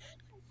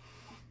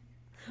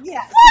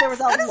 Yeah, so there was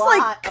a That is lot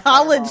like of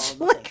college,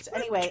 Fireball like- mix.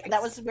 Anyway,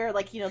 that was where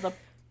like the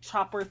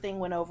chopper thing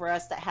went over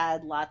us that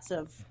had lots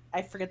of,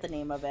 I forget the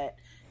name of it,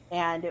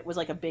 and it was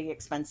like a big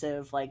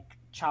expensive like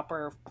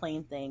chopper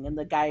plane thing, and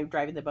the guy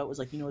driving the boat was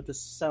like, you know what this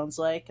sounds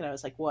like? And I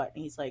was like, what?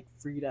 And he's like,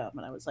 freedom.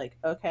 And I was like,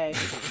 okay,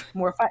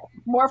 more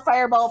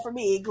Fireball for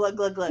me, glug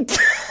glug glug.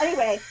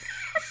 Anyway,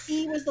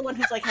 he was the one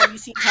who's like, have you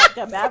seen Top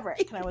Gun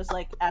Maverick? And I was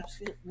like,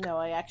 absolutely no,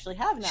 I actually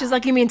have not. She's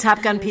like, you mean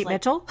Top Gun And he Pete was like-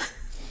 Mitchell?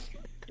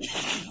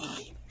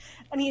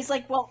 And he's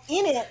like, well,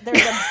 in it, there's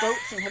a boat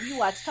scene. Have you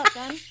watched Top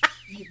Gun?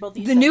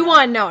 The new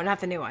one? No, not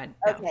the new one.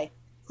 No. Okay.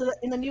 So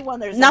in the new one,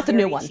 there's Not a the new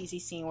very one. cheesy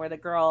scene where the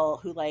girl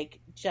who, like,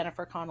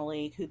 Jennifer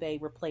Connelly, who they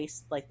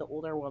replaced, like, the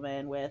older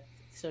woman with,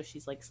 so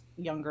she's, like,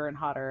 younger and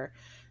hotter.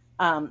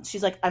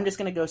 She's like, I'm just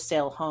going to go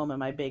sail home in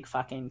my big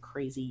fucking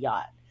crazy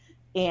yacht.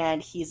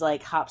 And he's,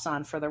 like, hops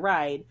on for the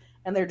ride,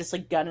 and they're just,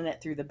 like, gunning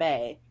it through the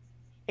bay.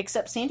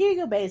 Except San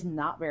Diego Bay is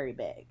not very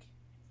big.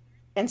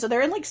 And so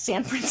they're in like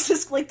San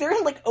Francisco, like they're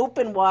in like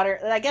open water.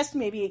 And I guess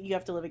maybe you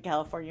have to live in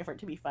California for it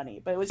to be funny,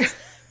 but it was just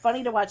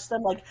funny to watch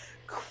them like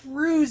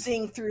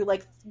cruising through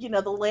like, the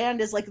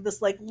land is like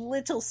this like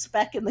little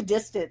speck in the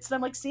distance. And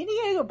I'm like, San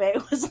Diego Bay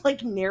was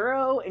like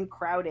narrow and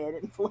crowded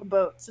and full of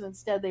boats. And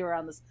instead they were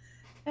on this,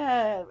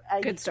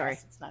 Good story.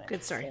 It's not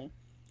Good story.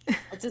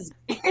 interesting.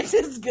 It's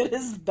as good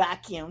as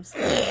vacuums.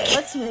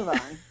 Let's move on.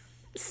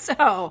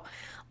 So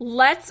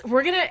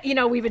we're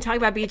gonna, we've been talking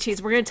about beat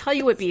sheets. We're gonna tell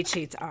you what beat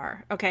sheets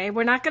are. Okay.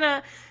 We're not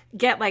gonna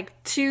get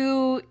like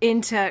too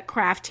into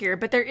craft here,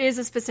 but there is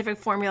a specific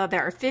formula.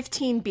 There are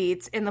 15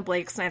 beats in the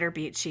Blake Snyder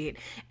beat sheet.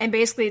 And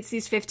basically it's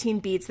these 15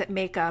 beats that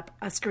make up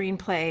a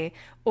screenplay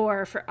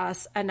or for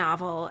us, a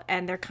novel,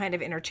 and they're kind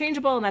of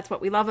interchangeable. And that's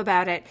what we love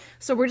about it.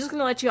 So we're just going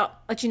to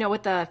let you know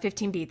what the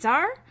 15 beats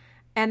are.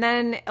 And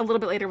then a little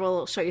bit later,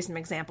 we'll show you some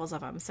examples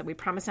of them. So we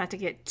promise not to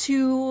get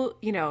too,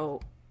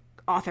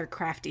 author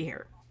crafty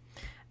here.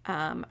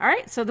 All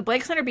right, so the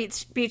Blake Snyder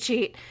beat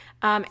sheet,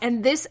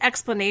 and this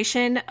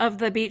explanation of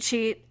the beat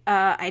sheet,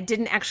 I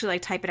didn't actually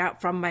type it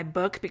out from my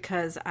book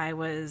because I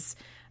was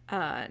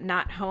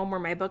not home where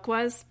my book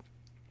was.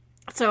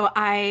 So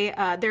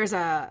there's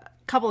a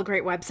couple of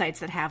great websites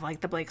that have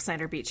like the Blake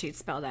Snyder beat sheet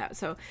spelled out.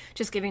 So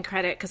just giving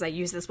credit because I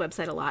use this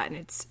website a lot, and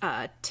it's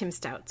Tim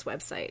Stout's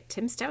website,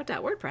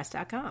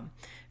 timstout.wordpress.com,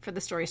 for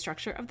the story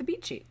structure of the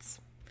beat sheets.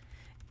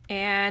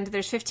 And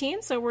there's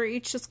 15, so we're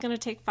each just going to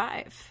take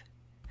 5.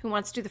 Who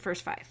wants to do the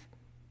first 5?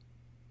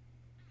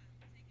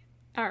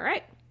 All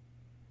right.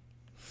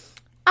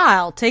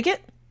 I'll take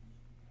it.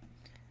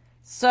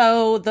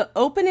 So the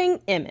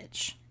opening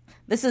image.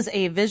 This is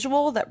a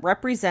visual that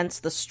represents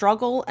the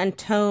struggle and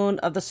tone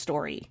of the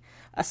story.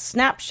 A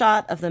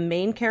snapshot of the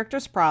main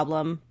character's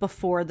problem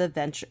before the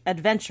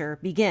adventure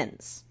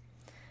begins.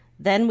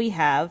 Then we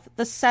have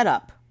the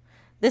setup.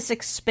 This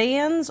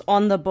expands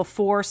on the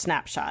before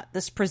snapshot.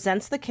 This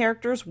presents the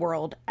character's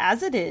world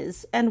as it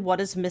is and what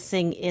is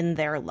missing in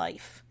their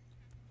life.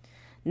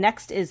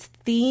 Next is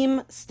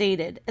theme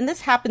stated, and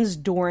this happens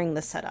during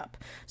the setup.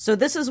 So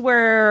this is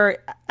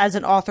where, as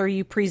an author,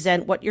 you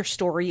present what your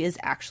story is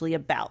actually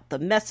about, the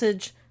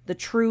message, the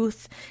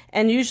truth,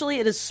 and usually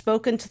it is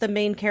spoken to the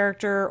main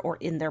character or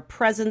in their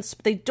presence,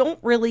 but they don't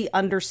really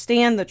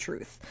understand the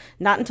truth,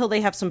 not until they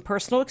have some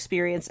personal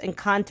experience and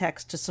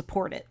context to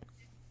support it.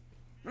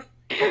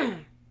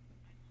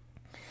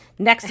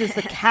 Next is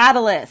the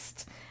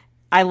catalyst.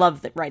 I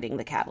love writing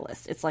the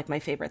catalyst. It's like my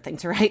favorite thing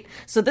to write.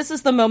 So this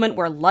is the moment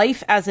where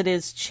life as it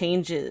is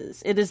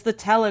changes. It is the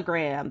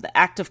telegram, the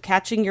act of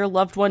catching your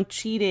loved one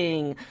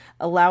cheating,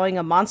 allowing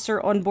a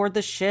monster on board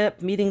the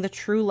ship, meeting the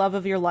true love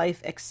of your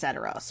life,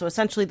 etc. So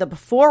essentially the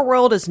before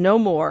world is no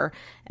more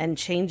and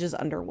change is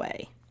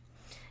underway.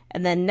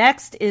 And then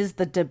next is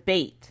the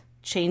debate.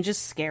 Change is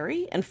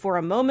scary, and for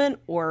a moment,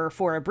 or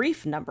for a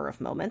brief number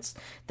of moments,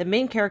 the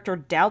main character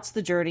doubts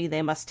the journey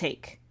they must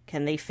take.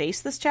 Can they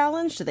face this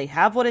challenge? Do they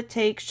have what it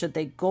takes? Should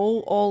they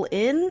go all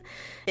in?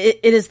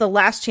 It is the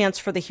last chance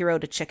for the hero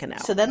to chicken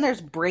out. So then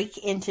there's break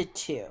into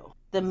two.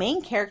 The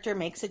main character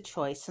makes a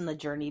choice and the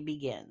journey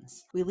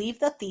begins. We leave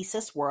the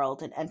thesis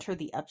world and enter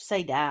the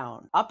upside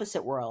down,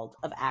 opposite world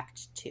of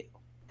Act 2.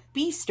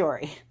 B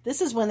story. This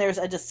is when there's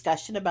a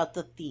discussion about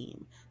the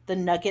theme, the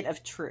nugget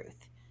of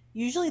truth.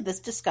 Usually this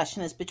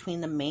discussion is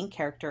between the main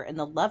character and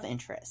the love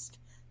interest.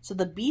 So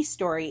the B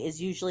story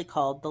is usually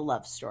called the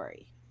love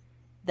story.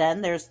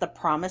 Then there's the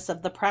promise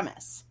of the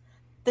premise.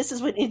 This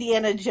is when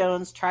Indiana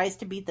Jones tries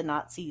to beat the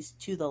Nazis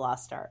to the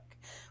Lost Ark,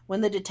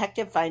 when the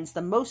detective finds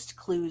the most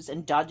clues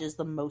and dodges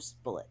the most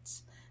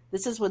bullets.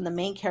 This is when the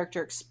main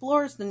character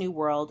explores the new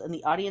world and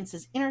the audience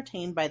is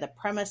entertained by the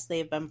premise they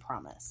have been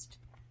promised.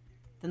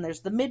 Then there's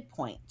the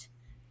midpoint.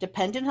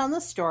 Dependent on the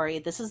story,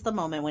 this is the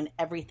moment when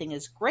everything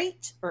is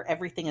great or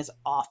everything is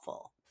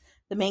awful.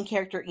 The main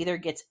character either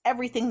gets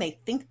everything they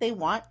think they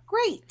want,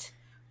 great,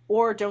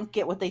 or don't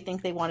get what they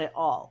think they want at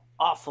all,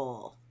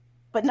 awful.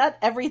 But not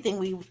everything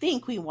we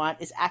think we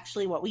want is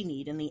actually what we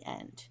need in the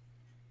end.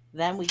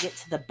 Then we get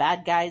to the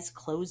bad guys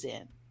close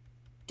in.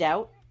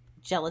 Doubt,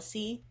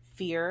 jealousy,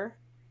 fear,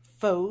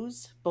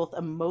 foes, both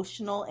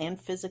emotional and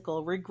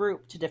physical,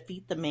 regroup to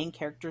defeat the main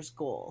character's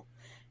goal.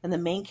 And the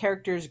main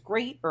character's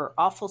great or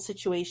awful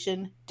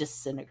situation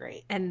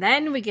disintegrate. And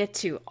then we get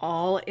to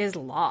all is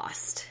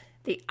lost.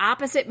 The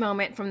opposite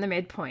moment from the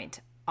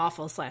midpoint,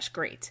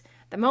 awful/great.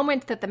 The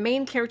moment that the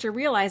main character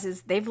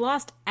realizes they've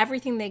lost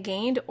everything they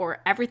gained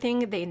or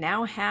everything they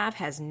now have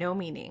has no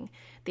meaning.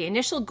 The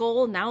initial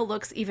goal now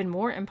looks even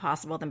more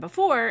impossible than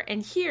before,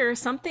 and here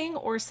something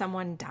or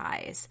someone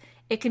dies.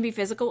 It can be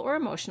physical or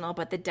emotional,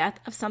 but the death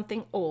of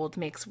something old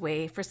makes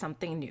way for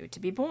something new to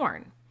be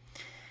born.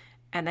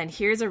 And then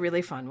here's a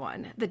really fun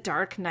one, the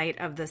dark night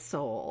of the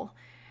soul.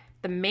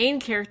 The main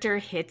character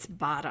hits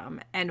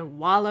bottom and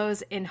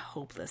wallows in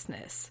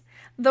hopelessness.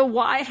 The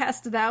why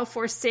hast thou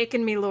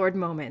forsaken me, Lord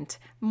moment,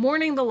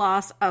 mourning the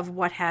loss of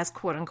what has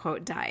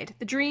quote-unquote died.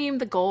 The dream,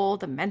 the goal,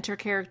 the mentor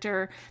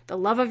character, the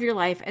love of your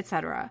life,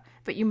 etc.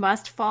 But you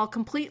must fall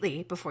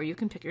completely before you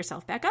can pick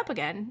yourself back up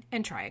again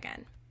and try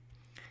again.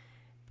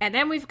 And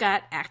then we've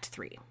got Act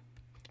 3,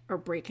 or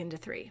break into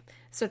 3.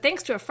 So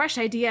thanks to a fresh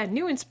idea,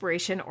 new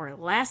inspiration, or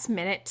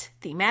last-minute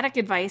thematic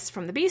advice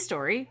from the B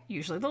story,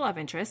 usually the love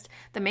interest,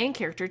 the main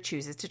character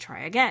chooses to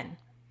try again.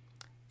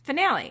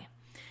 Finale.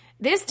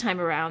 This time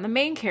around, the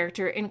main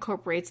character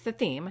incorporates the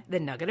theme, the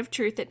nugget of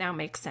truth that now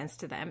makes sense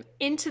to them,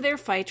 into their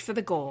fight for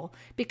the goal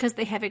because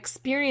they have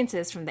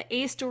experiences from the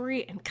A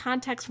story and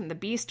context from the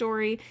B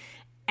story.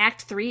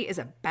 Act 3 is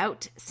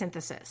about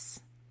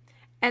synthesis.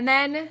 And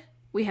then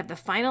we have the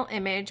final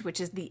image, which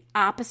is the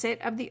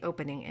opposite of the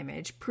opening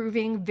image,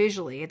 proving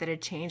visually that a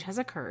change has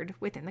occurred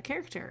within the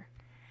character.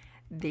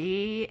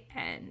 The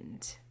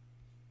end.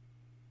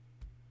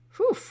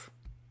 Whew.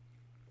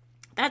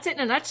 That's it in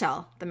a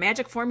nutshell. The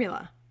magic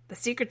formula. The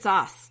secret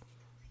sauce.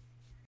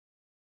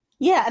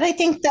 Yeah, and I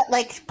think that,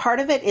 like, part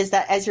of it is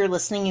that as you're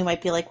listening, you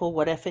might be like, well,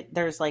 what if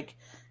there's, like,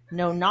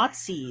 no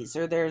Nazis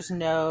or there's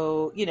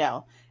no,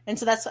 and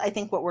so that's, I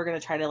think, what we're going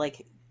to try to,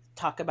 like,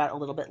 talk about a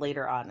little bit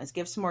later on is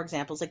give some more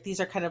examples. Like,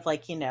 these are kind of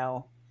like,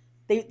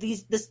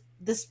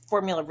 this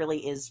formula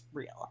really is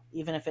real,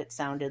 even if it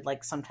sounded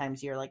like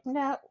sometimes you're like,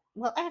 no,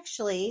 well,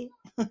 actually.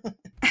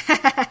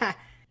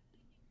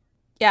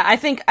 Yeah, I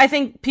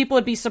think people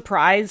would be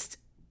surprised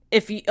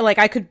if you, like,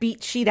 I could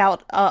cheat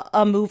out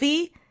a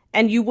movie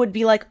and you would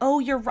be like, oh,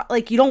 you're right.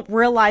 Like, you don't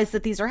realize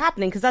that these are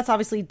happening, because that's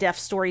obviously deft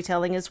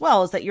storytelling as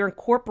well, is that you're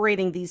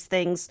incorporating these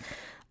things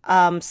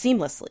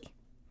seamlessly.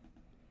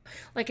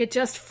 Like it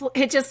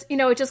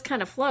just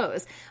kind of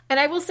flows. And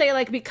I will say,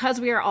 like, because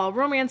we are all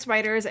romance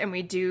writers and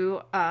we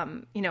do,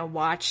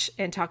 watch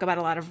and talk about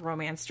a lot of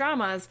romance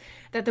dramas,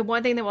 that the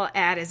one thing that we'll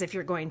add is if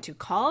you're going to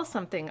call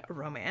something a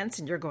romance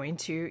and you're going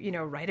to,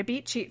 write a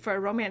beat sheet for a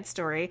romance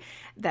story,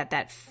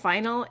 that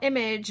final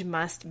image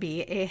must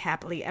be a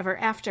happily ever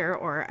after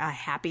or a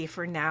happy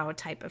for now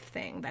type of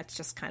thing. That's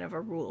just kind of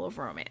a rule of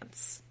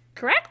romance.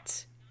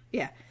 Correct?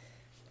 Yeah.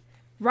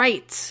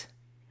 Right.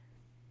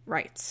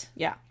 Right.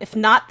 Yeah. If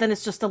not, then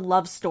it's just a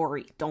love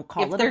story. Don't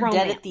call If it a they're romance.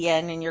 dead at the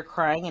end and you're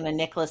crying in a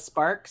Nicholas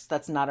Sparks,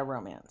 that's not a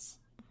romance.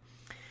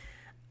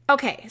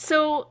 Okay,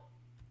 so,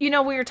 we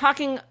were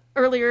talking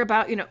earlier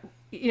about,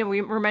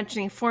 we were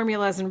mentioning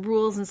formulas and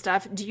rules and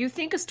stuff. Do you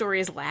think a story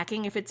is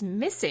lacking if it's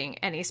missing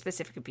any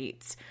specific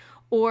beats?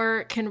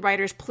 Or can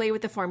writers play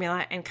with the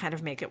formula and kind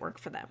of make it work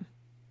for them?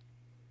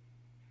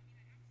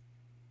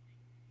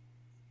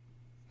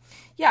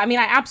 Yeah, I mean,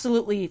 I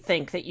absolutely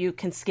think that you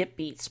can skip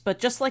beats, but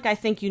just like I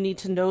think you need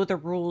to know the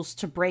rules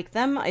to break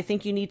them, I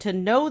think you need to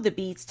know the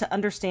beats to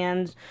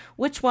understand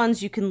which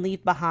ones you can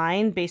leave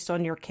behind based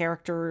on your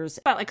characters.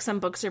 About like some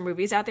books or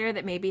movies out there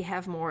that maybe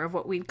have more of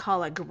what we'd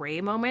call a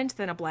gray moment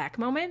than a black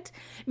moment,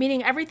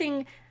 meaning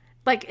everything,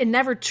 like, it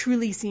never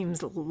truly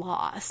seems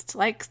lost.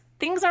 Like,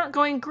 things aren't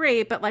going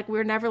great, but like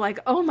we're never like,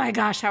 oh my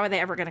gosh, how are they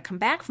ever going to come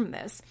back from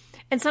this?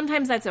 And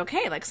sometimes that's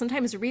okay. Like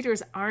sometimes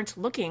readers aren't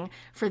looking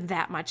for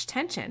that much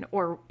tension,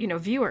 or,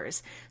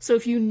 viewers. So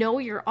if you know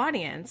your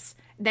audience,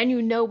 then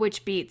you know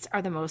which beats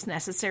are the most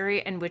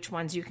necessary and which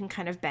ones you can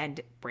kind of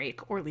bend,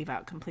 break, or leave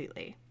out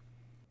completely.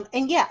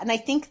 And yeah, and I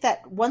think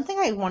that one thing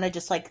I want to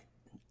just like,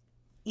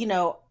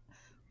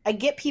 I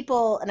get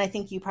people, and I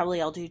think you probably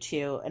all do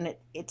too, and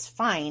it's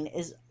fine,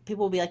 is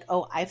people will be like,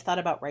 oh, I've thought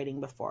about writing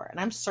before. And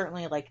I'm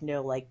certainly like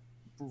no like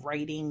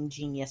writing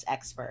genius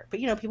expert. But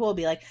people will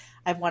be like,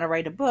 I want to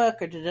write a book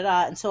or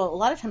da-da-da. And so a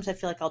lot of times I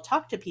feel like I'll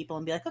talk to people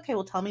and be like, okay,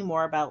 well, tell me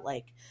more about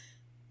like,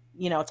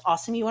 it's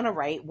awesome you want to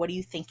write. What are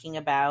you thinking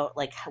about?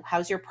 Like,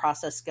 how's your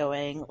process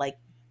going? Like,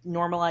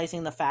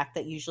 normalizing the fact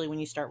that usually when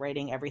you start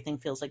writing, everything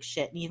feels like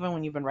shit. And even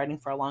when you've been writing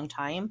for a long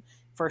time,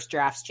 first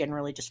drafts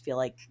generally just feel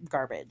like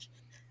garbage.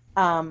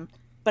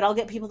 But I'll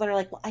get people that are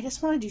like, well, I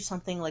just want to do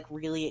something like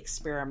really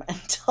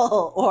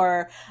experimental,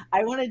 or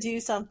I want to do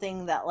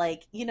something that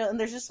like, and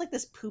there's just like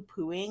this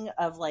poo-pooing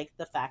of like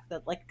the fact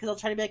that like, because I'll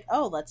try to be like,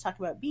 oh, let's talk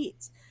about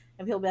beats.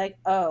 And people will be like,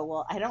 oh,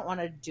 well, I don't want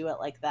to do it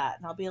like that.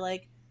 And I'll be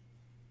like,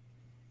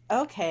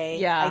 okay,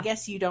 yeah, I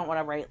guess you don't want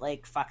to write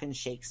like fucking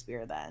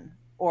Shakespeare then.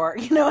 Or,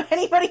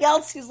 anybody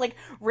else who's like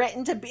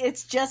written to be,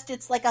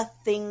 it's like a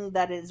thing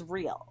that is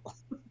real.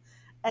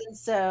 And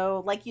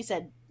so, like you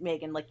said,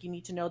 Megan, like you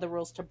need to know the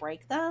rules to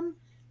break them.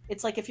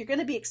 It's like if you're going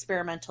to be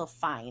experimental,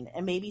 fine.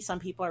 And maybe some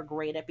people are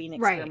great at being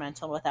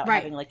experimental without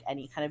having like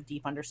any kind of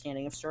deep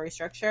understanding of story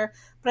structure.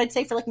 But I'd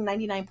say for like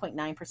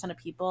 99.9% of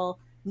people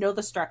know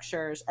the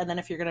structures. And then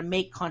if you're going to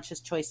make conscious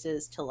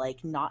choices to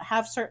like not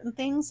have certain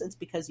things, it's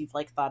because you've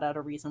like thought out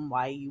a reason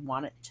why you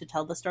want it to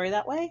tell the story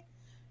that way.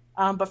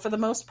 But for the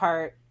most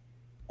part,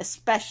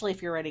 especially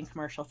if you're writing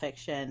commercial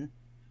fiction,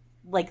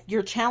 like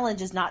your challenge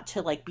is not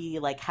to like be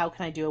like, how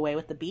can I do away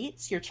with the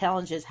beats? Your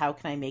challenge is how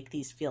can I make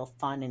these feel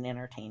fun and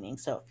entertaining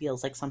so it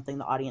feels like something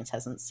the audience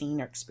hasn't seen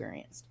or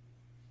experienced.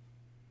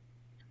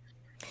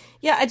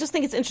 Yeah, I just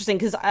think it's interesting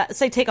because,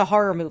 say, take a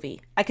horror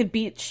movie. I could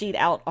beat sheet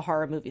out a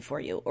horror movie for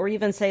you. Or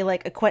even, say,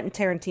 like a Quentin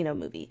Tarantino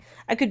movie.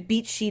 I could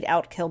beat sheet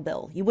out Kill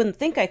Bill. You wouldn't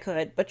think I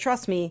could, but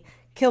trust me,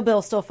 Kill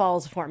Bill still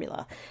follows a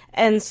formula.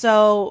 And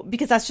so,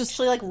 because that's just...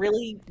 actually, like,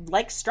 really,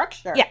 like,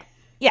 structure. Yeah,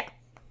 yeah.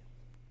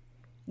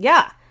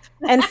 Yeah,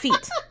 and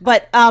feet.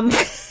 But,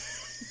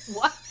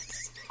 What?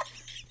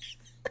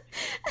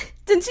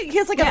 Didn't she? He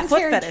has like a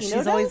foot fetish.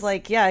 He's always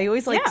like, he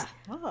always like. Yeah.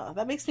 Oh,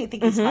 that makes me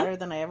think he's hotter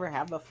than I ever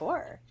have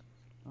before.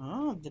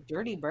 Oh, the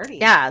dirty birdie.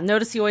 Yeah,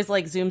 notice he always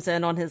like zooms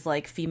in on his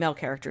like female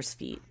character's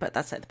feet, but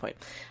that's not the point.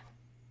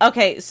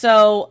 Okay,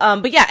 so,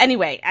 but yeah,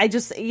 anyway, I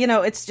just,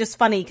 it's just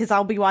funny because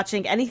I'll be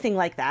watching anything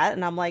like that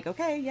and I'm like,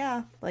 okay,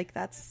 yeah, like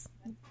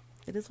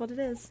it is what it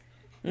is.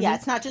 Mm-hmm. Yeah,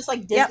 it's not just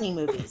like Disney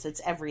movies; it's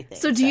everything.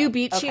 So, do you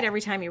beat sheet every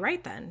time you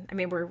write? Then, I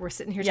mean, we're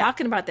sitting here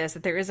talking about this.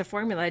 That there is a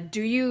formula.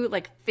 Do you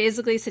like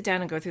physically sit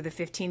down and go through the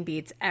 15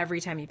 beats every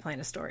time you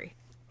plan a story?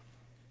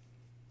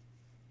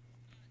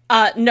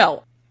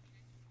 No,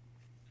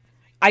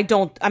 I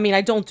don't. I mean,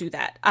 I don't do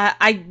that.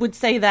 I would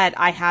say that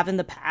I have in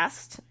the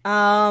past.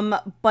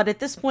 But at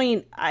this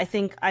point, I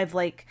think I've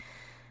like.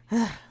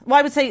 Well,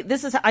 I would say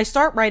this is. I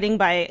start writing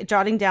by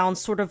jotting down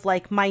sort of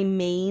like my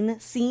main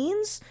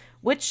scenes,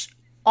 which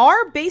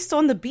are based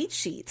on the beat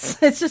sheets.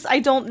 It's just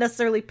I don't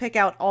necessarily pick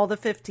out all the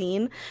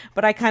 15,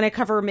 but I kind of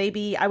cover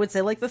maybe I would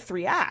say like the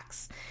 3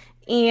 acts.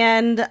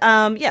 And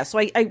so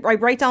I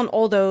write down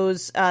all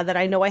those that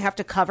I know I have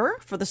to cover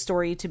for the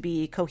story to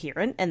be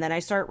coherent, and then I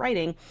start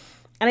writing.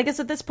 And I guess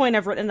at this point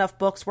I've written enough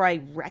books where I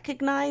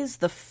recognize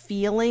the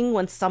feeling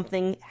when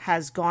something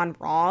has gone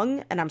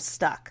wrong and I'm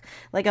stuck.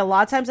 Like a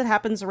lot of times it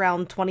happens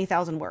around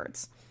 20,000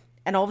 words.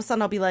 And all of a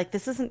sudden I'll be like,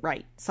 this isn't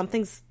right.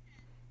 Something's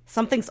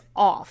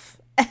off.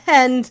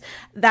 And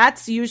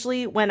that's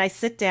usually when I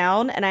sit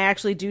down and I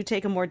actually do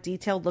take a more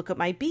detailed look at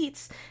my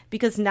beats,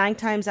 because 9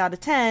 times out of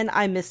 10,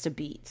 I missed a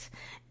beat.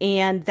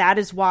 And that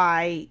is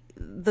why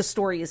the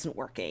story isn't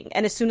working.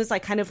 And as soon as I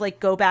kind of like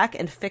go back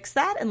and fix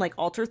that and like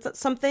alter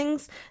some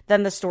things,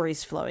 then the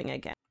story's flowing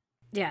again.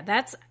 Yeah,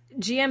 that's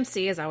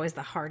GMC is always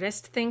the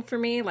hardest thing for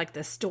me. Like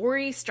the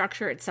story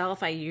structure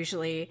itself, I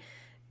usually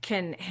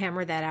can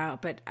hammer that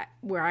out. But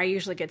where I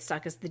usually get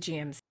stuck is the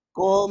GMC.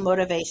 Goal,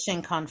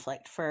 motivation,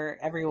 conflict for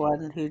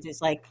everyone who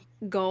just like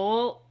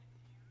Goal,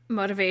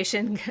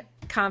 motivation,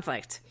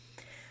 conflict.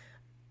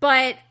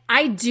 But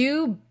I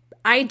do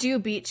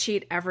beat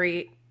sheet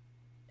every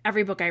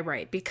book I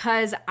write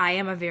because I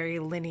am a very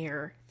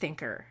linear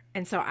thinker.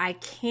 And so I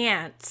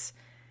can't,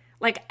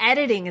 like,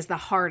 editing is the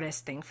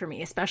hardest thing for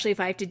me, especially if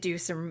I have to do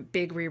some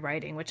big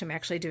rewriting, which I'm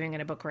actually doing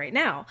in a book right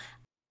now.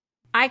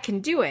 I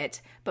can do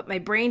it, but my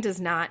brain does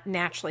not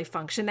naturally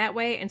function that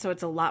way. And so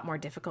it's a lot more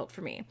difficult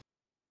for me.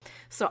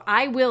 So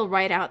I will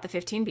write out the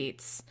 15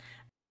 beats,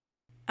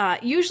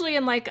 usually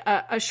in like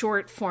a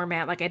short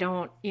format. Like I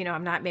don't,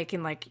 I'm not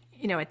making like,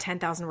 a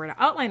 10,000 word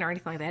outline or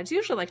anything like that. It's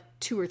usually like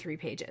 2 or 3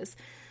 pages.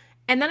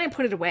 And then I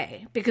put it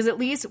away because at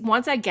least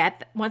once I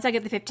get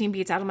the 15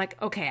 beats out, I'm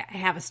like, okay, I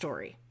have a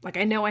story. Like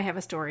I know I have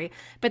a story,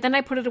 but then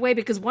I put it away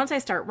because once I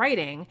start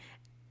writing,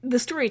 the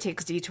story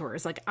takes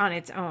detours like on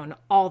its own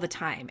all the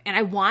time. And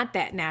I want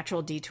that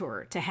natural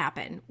detour to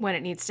happen when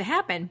it needs to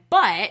happen.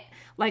 But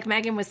like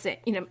Megan was saying,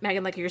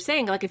 Megan, like you're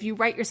saying, like if you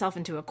write yourself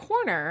into a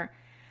corner,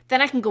 then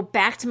I can go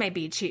back to my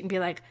beat sheet and be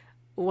like,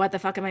 what the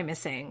fuck am I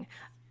missing?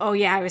 Oh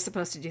yeah, I was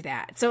supposed to do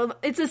that. So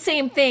it's the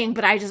same thing,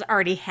 but I just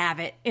already have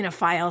it in a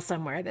file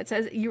somewhere that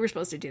says you were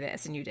supposed to do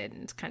this and you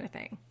didn't, kind of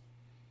thing.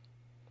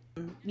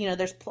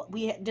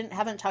 We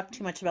haven't talked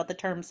too much about the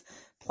terms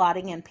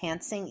plotting and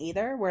pantsing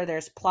either, where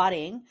there's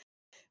plotting,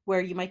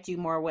 where you might do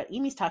more what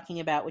Amy's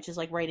talking about, which is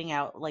like writing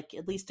out like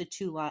at least a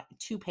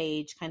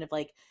 2-page kind of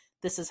like,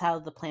 this is how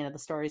the plan of the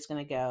story is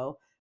going to go,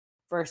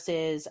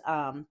 versus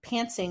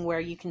pantsing, where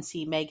you can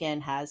see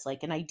Megan has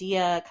like an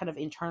idea kind of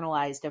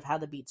internalized of how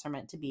the beats are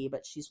meant to be,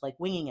 but she's like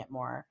winging it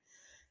more.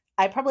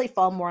 I probably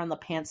fall more on the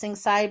pantsing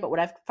side, but what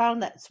I've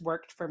found that's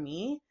worked for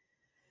me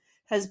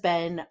has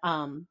been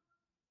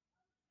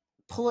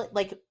pull it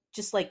like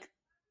just like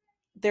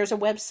there's a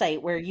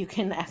website where you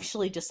can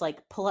actually just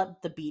like pull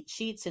up the beat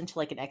sheets into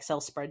like an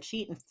Excel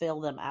spreadsheet and fill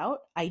them out.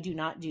 I do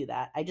not do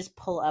that. I just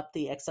pull up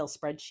the Excel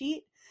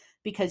spreadsheet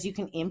because you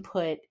can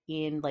input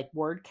in like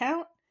word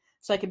count.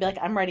 So I could be like,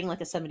 I'm writing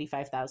like a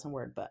 75,000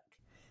 word book.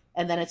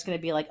 And then it's going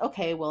to be like,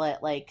 okay, well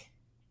at like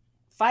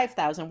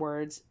 5,000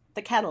 words,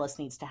 the catalyst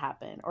needs to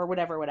happen or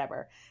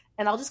whatever.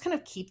 And I'll just kind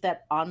of keep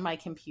that on my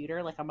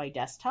computer, like on my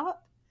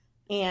desktop.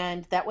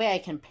 And that way I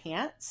can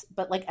pants,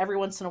 but like every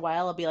once in a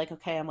while I'll be like,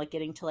 okay, I'm like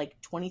getting to like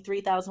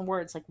 23,000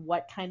 words. Like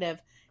what kind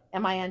of,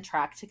 am I on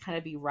track to kind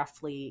of be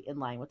roughly in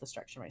line with the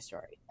structure of my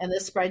story? And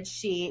this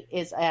spreadsheet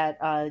is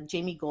at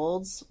Jamie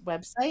Gold's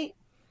website.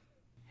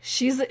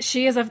 She is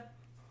a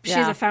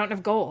fountain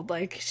of gold.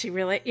 Like she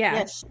really,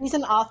 yeah, she's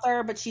an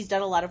author, but she's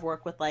done a lot of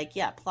work with like,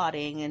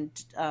 plotting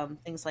and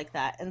things like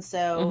that. And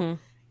so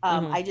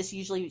I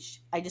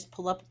just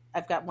pull up,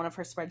 I've got one of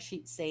her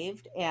spreadsheets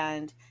saved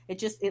and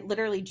it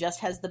literally just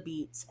has the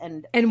beats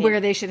and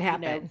where they should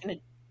happen.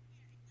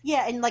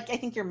 And like, I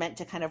think you're meant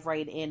to kind of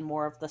write in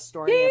more of the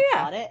story and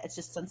plot it. It's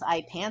just since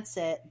I pants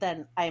it,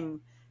 then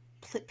I'm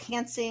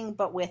pantsing,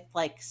 but with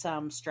like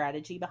some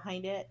strategy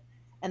behind it.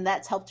 And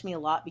that's helped me a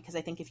lot because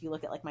I think if you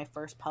look at like my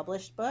first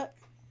published book,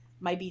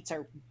 my beats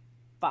are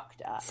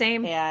fucked up.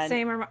 Same,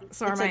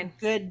 so are mine. A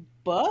good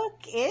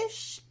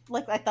book-ish.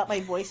 Like I thought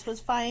my voice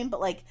was fine,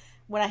 but like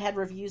when I had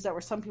reviews that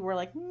were, some people were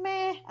like,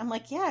 meh. I'm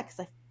like, yeah,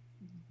 because I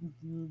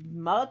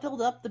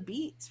muddled up the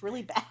beats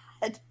really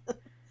bad.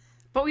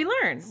 But we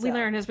learn. We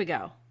learn as we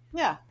go.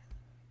 Yeah.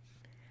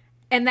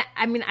 And that,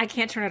 I mean, I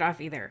can't turn it off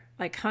either.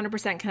 Like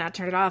 100% cannot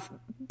turn it off.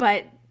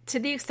 But to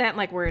the extent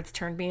like where it's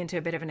turned me into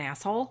a bit of an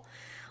asshole,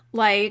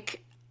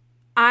 like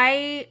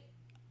I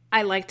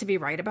like to be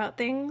right about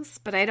things,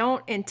 but I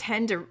don't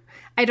intend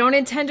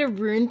to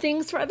ruin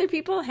things for other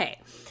people. Hey.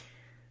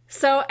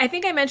 So I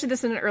think I mentioned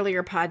this in an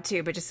earlier pod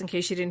too, but just in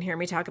case you didn't hear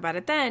me talk about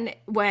it then,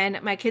 when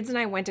my kids and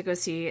I went to go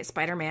see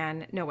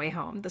Spider-Man No Way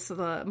Home, this is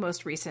the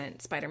most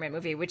recent Spider-Man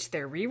movie, which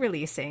they're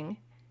re-releasing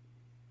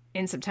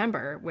in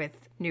September with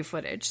new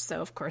footage.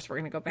 So of course we're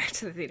going to go back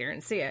to the theater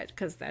and see it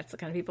because that's the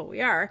kind of people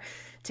we are.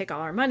 Take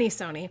all our money,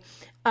 Sony.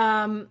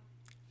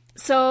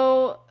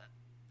 So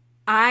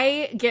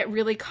I get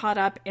really caught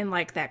up in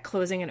like that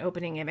closing and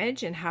opening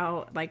image and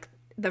how like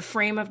the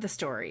frame of the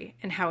story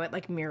and how it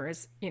like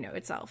mirrors,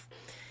 itself.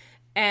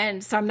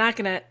 And so I'm not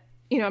going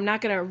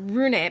to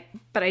ruin it,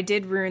 but I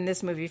did ruin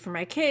this movie for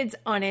my kids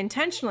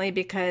unintentionally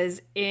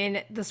because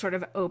in the sort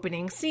of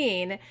opening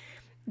scene,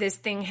 this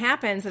thing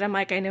happens that I'm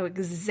like, I know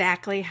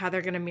exactly how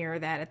they're going to mirror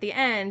that at the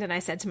end. And I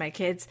said to my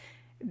kids,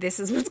 this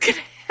is what's going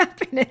to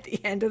happen at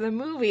the end of the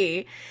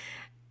movie.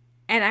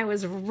 And I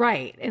was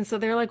right. And so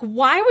they're like,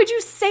 why would you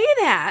say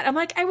that? I'm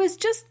like, I was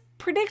just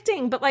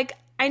predicting, but like,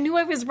 I knew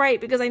I was right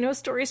because I know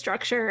story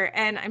structure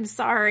and I'm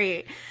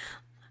sorry.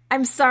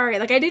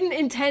 Like I didn't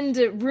intend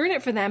to ruin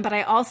it for them, but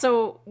I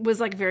also was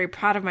like very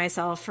proud of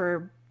myself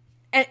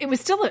it was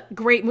still a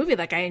great movie.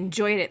 Like I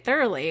enjoyed it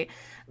thoroughly,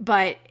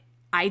 but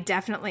I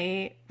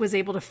definitely was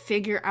able to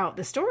figure out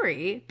the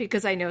story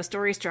because I know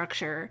story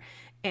structure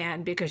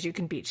and because you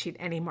can beat sheet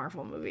any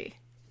Marvel movie.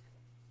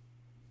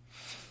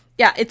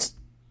 Yeah, it's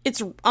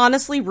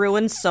honestly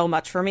ruined so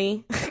much for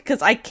me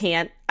because I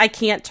can't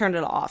turn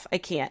it off. I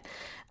can't.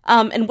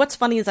 And what's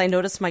funny is I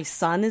noticed my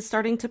son is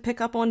starting to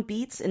pick up on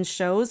beats in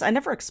shows. I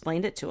never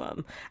explained it to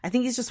him. I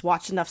think he's just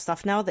watched enough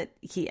stuff now that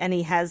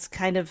he has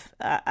kind of,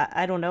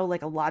 I don't know,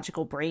 like a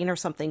logical brain or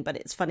something, but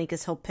it's funny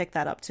because he'll pick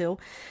that up too.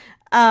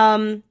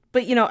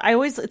 But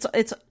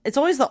it's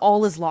always the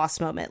all is lost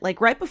moment,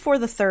 like right before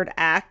the third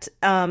act.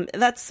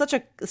 That's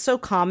so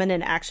common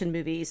in action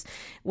movies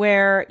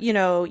where,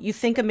 you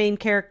think a main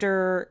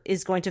character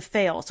is going to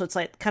fail. So it's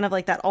like kind of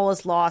like that all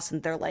is lost,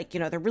 and they're like,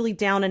 they're really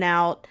down and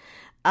out.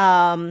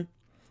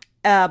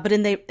 But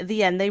in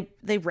the end,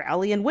 they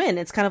rally and win.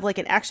 It's kind of like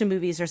in action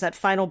movies. There's that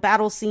final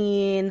battle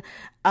scene,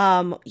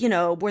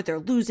 where they're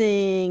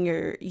losing,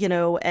 or,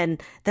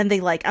 and then they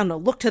like, I don't know,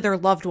 look to their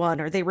loved one,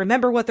 or they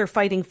remember what they're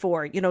fighting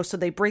for, so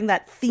they bring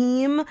that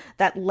theme,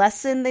 that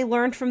lesson they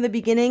learned from the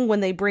beginning, when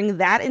they bring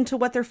that into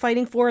what they're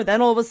fighting for,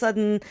 then all of a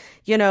sudden,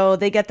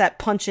 they get that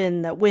punch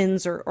in that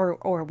wins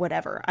or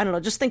whatever. I don't know.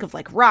 Just think of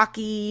like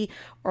Rocky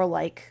or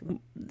like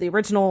the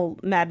original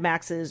Mad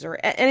Maxes or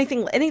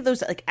anything, any of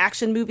those like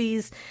action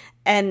movies.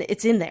 And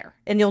it's in there,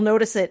 and you'll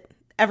notice it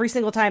every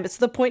single time. It's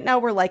the point now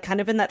where like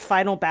kind of in that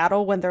final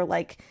battle when they're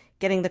like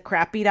getting the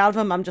crap beat out of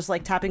them, I'm just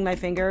like tapping my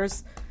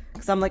fingers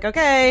because I'm like,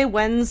 okay,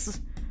 when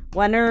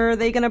are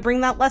they going to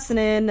bring that lesson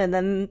in? And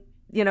then,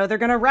 they're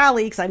going to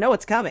rally because I know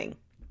it's coming.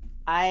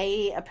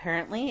 I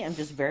apparently am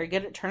just very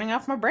good at turning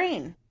off my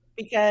brain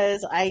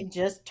because I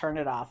just turn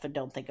it off and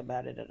don't think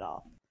about it at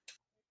all.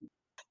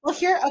 Well,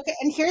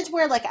 here's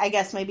where like, I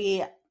guess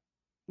maybe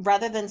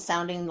rather than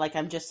sounding like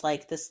I'm just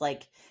like this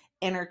like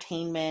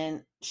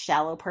entertainment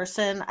shallow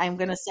person, I'm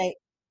gonna say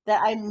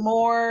that I'm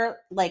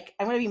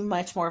gonna be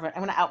much more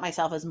I'm gonna out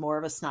myself as more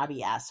of a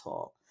snobby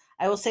asshole.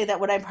 I will say that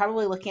what I'm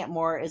probably looking at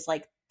more is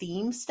like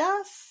theme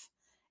stuff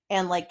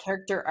and like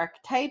character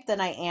archetype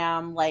than I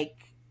am like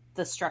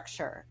the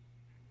structure.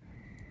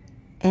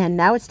 And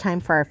now it's time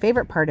for our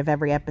favorite part of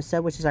every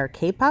episode, which is our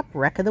K-pop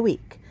Rec of the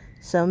Week.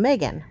 So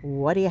Megan,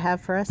 what do you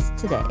have for us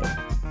today?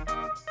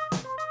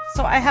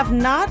 So I have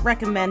not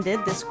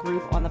recommended this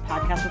group on the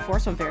podcast before,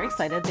 so I'm very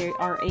excited. They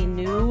are a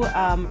new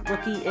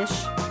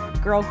rookie-ish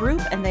girl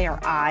group, and they are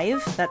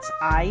IVE. That's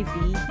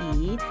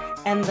I-V-E.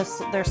 And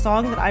their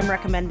song that I'm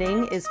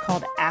recommending is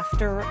called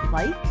After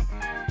Like.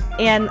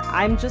 And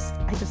I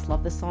just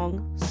love this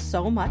song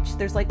so much.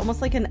 There's like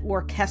almost like an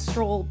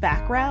orchestral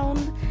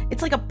background.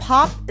 It's like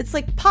it's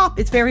like pop.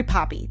 It's very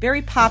poppy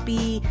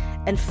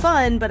and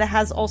fun, but it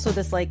has also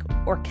this like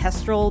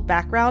orchestral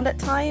background at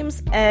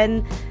times.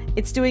 And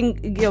it's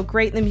doing,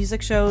 great in the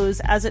music shows,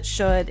 as it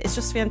should. It's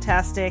just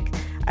fantastic.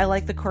 I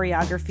like the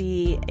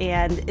choreography,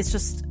 and it's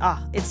just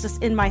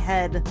in my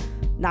head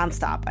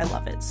nonstop. I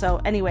love it. So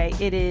anyway,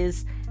 it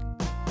is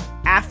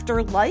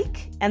After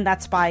Like, and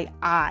that's by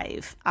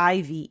IVE,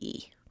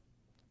 I-V-E.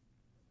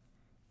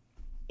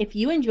 If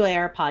you enjoy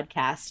our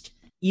podcast,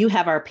 you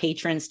have our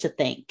patrons to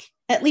thank,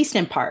 at least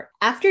in part.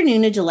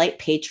 Afternoon of Delight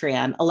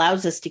Patreon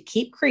allows us to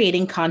keep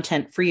creating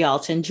content for y'all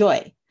to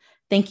enjoy.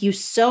 Thank you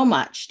so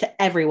much to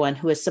everyone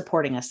who is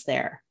supporting us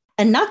there.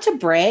 And not to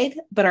brag,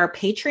 but our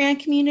Patreon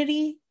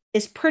community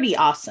is pretty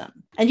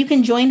awesome. And you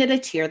can join at a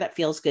tier that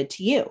feels good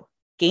to you.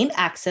 Gain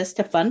access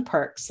to fun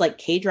perks like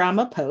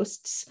K-drama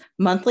posts,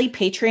 monthly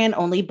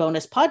Patreon-only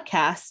bonus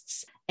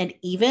podcasts, and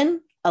even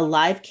a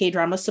live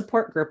K-drama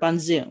support group on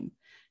Zoom.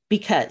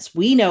 Because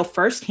we know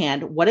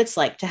firsthand what it's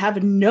like to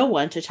have no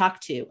one to talk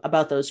to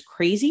about those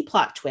crazy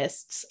plot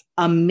twists,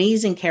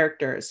 amazing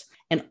characters,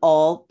 and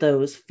all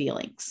those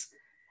feelings.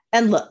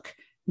 And look,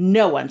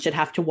 no one should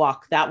have to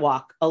walk that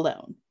walk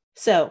alone.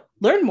 So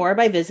learn more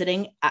by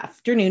visiting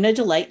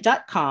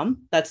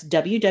afternoonadelight.com. That's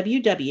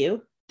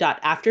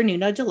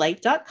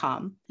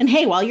www.afternoonadelight.com. And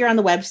hey, while you're on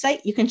the website,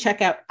 you can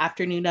check out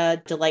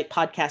Afternoon Delight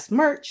podcast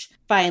merch,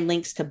 find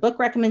links to book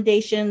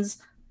recommendations,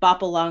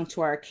 bop along to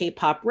our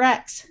K-pop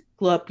Recs,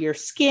 glow up your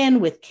skin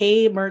with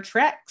K-merch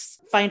Recs,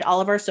 find all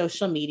of our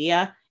social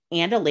media,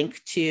 and a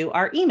link to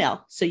our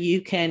email so you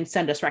can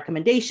send us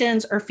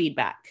recommendations or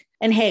feedback.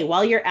 And hey,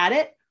 while you're at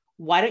it,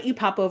 why don't you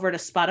pop over to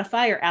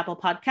Spotify or Apple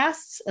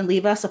Podcasts and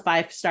leave us a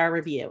 5-star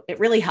review? It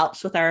really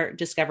helps with our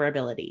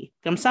discoverability.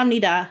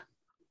 감사합니다.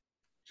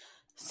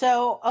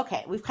 So,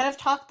 okay, we've kind of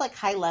talked like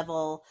high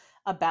level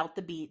about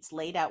the beats,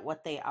 laid out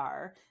what they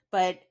are,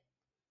 but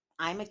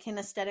I'm a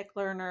kinesthetic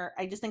learner.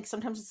 I just think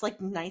sometimes it's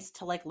like nice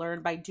to like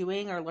learn by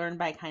doing or learn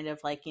by kind of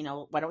like,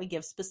 why don't we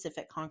give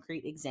specific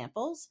concrete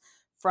examples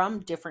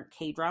from different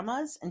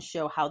K-dramas and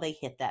show how they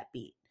hit that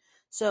beat.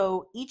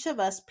 So each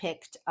of us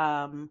picked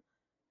 5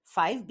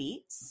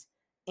 beats,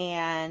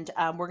 and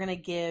we're going to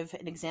give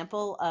an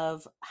example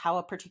of how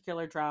a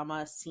particular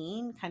drama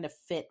scene kind of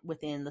fit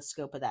within the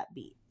scope of that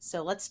beat.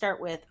 So let's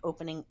start with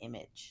opening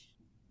image.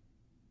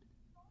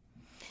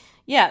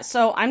 Yeah,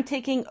 so I'm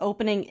taking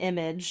opening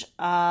image,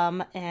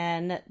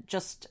 and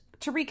just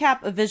to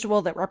recap, a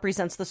visual that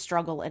represents the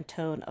struggle and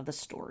tone of the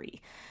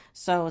story.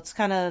 So it's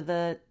kind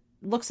of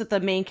looks at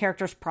the main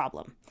character's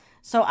problem.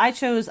 So I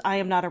chose I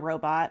Am Not a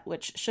Robot,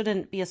 which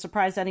shouldn't be a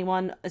surprise to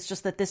anyone. It's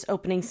just that this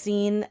opening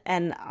scene,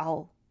 and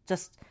I'll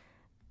just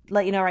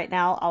let you know right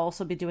now, I'll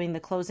also be doing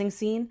the closing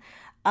scene,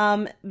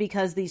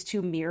 because these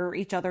two mirror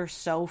each other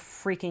so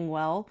freaking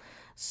well.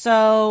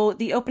 So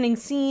the opening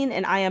scene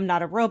in I Am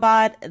Not a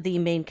Robot, the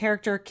main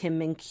character, Kim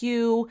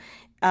Min-kyu,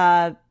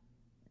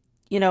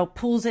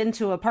 pulls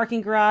into a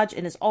parking garage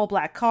in his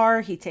all-black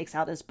car. He takes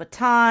out his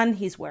baton.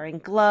 He's wearing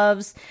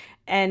gloves.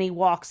 And he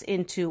walks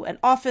into an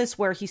office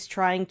where he's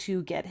trying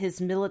to get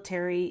his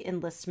military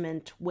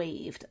enlistment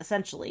waived,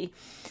 essentially.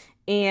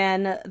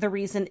 And the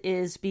reason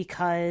is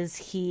because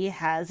he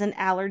has an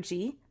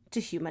allergy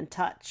to human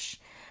touch.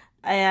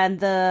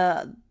 And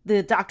the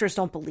doctors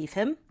don't believe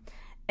him.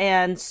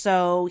 And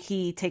so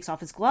he takes off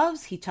his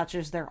gloves, he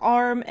touches their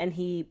arm, and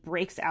he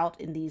breaks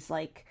out in these,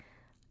 like,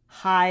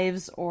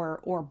 hives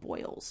or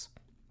boils.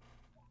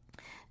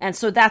 And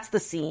so that's the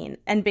scene.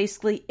 And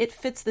basically, it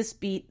fits this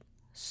beat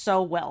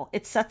so well.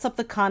 It sets up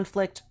the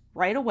conflict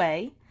right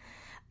away.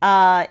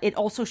 It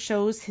also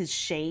shows his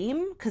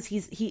shame, because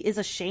he is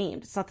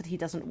ashamed. It's not that he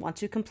doesn't want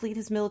to complete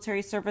his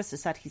military service,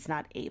 it's that he's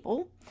not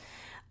able.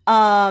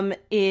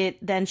 It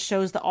then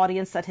shows the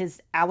audience that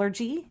his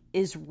allergy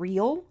is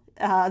real.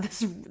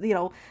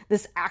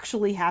 This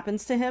actually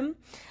happens to him.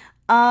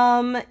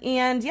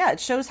 And yeah, it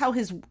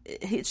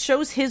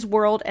shows his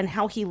world and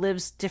how he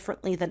lives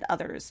differently than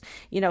others.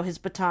 His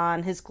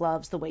baton, his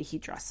gloves, the way he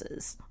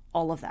dresses,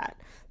 all of that.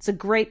 It's a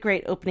great,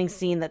 great opening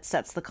scene that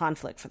sets the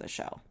conflict for the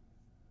show.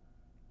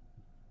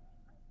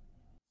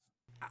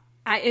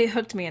 It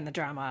hooked me in the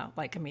drama,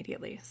 like,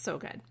 immediately. So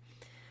good.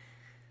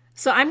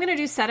 So I'm going to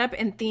do setup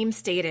and theme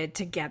stated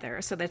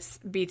together. So that's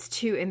beats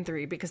 2 and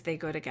 3 because they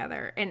go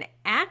together. And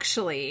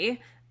actually,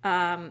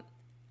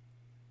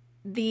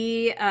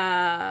 the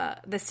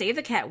Save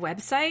the Cat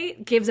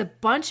website gives a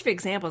bunch of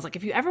examples. Like,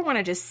 if you ever want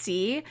to just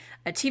see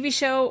a TV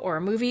show or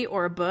a movie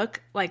or a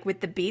book, like, with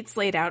the beats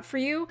laid out for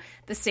you,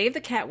 the Save the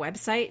Cat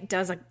website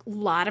does a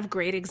lot of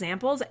great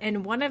examples.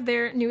 And one of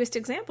their newest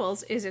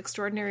examples is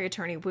Extraordinary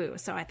Attorney Woo.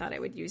 So I thought I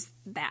would use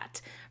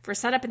that for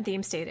setup and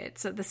theme stated.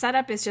 So the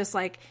setup is just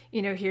like,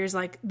 here's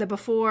like the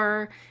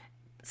before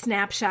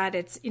snapshot.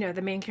 It's,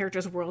 the main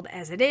character's world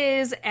as it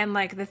is. And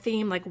like the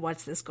theme, like,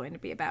 what's this going to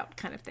be about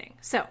kind of thing.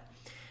 So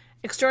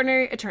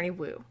Extraordinary Attorney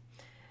Woo.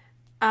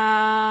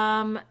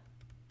 Okay.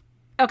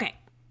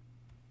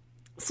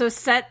 So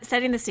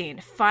setting the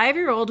scene.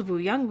 5-year-old Woo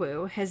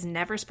Young-woo has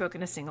never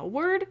spoken a single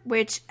word,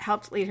 which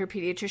helped lead her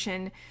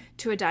pediatrician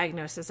to a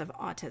diagnosis of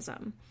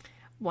autism.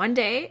 One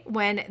day,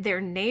 when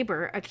their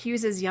neighbor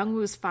accuses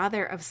Young-woo's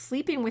father of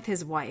sleeping with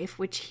his wife,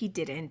 which he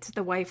didn't,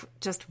 the wife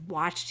just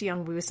watched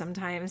Young-woo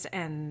sometimes,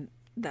 and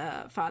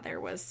the father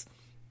was,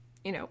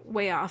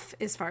 way off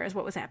as far as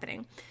what was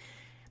happening.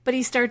 But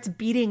he starts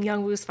beating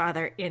Young-woo's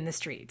father in the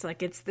streets.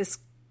 Like, it's this,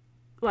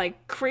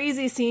 like,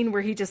 crazy scene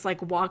where he just,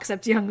 like, walks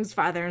up to Young-woo's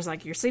father and is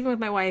like, "You're sleeping with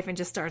my wife," and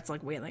just starts,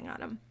 like, wailing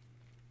on him.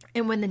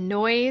 And when the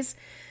noise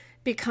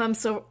becomes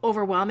so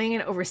overwhelming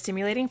and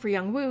overstimulating for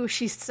Young-woo,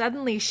 she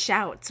suddenly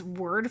shouts,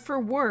 word for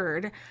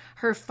word,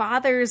 her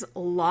father's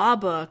law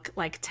book,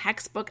 like,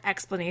 textbook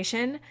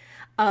explanation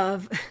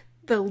of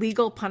the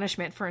legal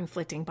punishment for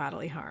inflicting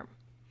bodily harm.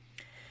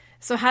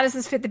 So how does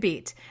this fit the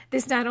beat?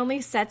 This not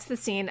only sets the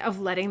scene of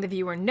letting the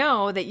viewer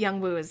know that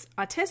Young-woo is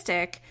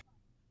autistic,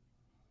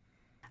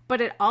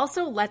 but it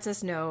also lets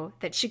us know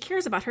that she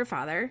cares about her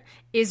father,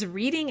 is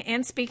reading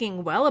and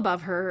speaking well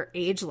above her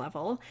age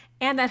level,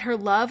 and that her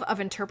love of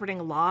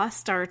interpreting law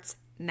starts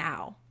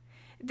now.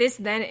 This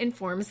then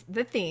informs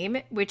the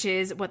theme, which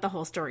is what the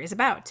whole story is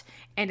about.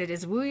 And it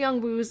is Woo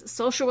Young-woo's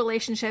social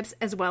relationships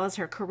as well as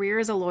her career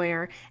as a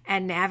lawyer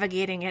and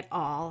navigating it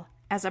all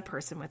as a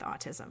person with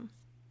autism.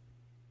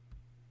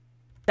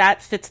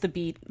 That fits the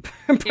beat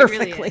perfectly. It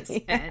really is.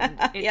 And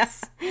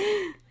it's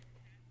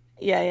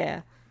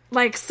yeah.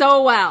 Like,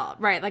 so well,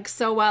 right? Like,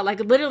 so well. Like,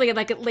 literally,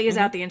 like, it lays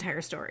out the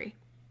entire story.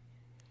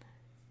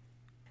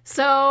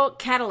 So,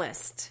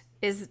 Catalyst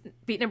is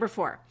beat number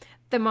 4.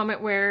 The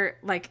moment where,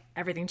 like,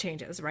 everything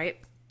changes, right?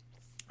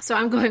 So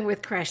I'm going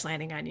with Crash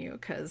Landing on You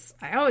because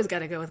I always got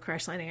to go with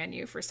Crash Landing on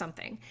You for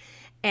something.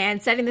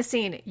 And setting the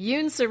scene,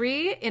 Yoon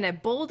Suri, in a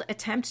bold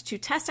attempt to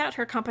test out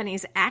her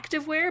company's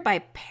activewear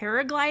by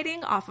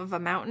paragliding off of a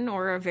mountain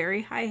or a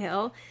very high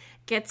hill,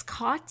 gets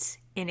caught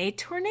in a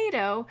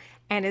tornado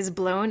and is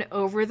blown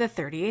over the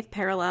 38th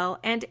parallel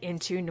and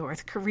into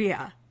North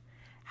Korea.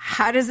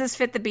 How does this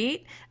fit the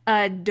beat?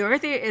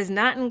 Dorothy is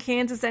not in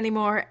Kansas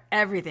anymore.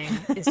 Everything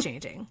is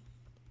changing.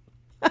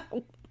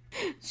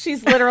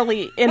 She's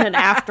literally in an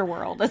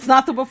afterworld. It's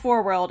not the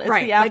before world. It's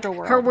right. The afterworld.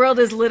 Like, her world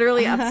is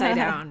literally upside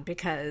down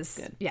because,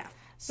 yeah.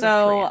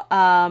 So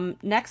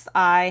next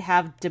I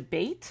have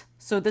debate.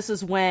 So this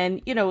is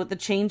when, the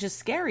change is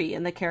scary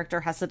and the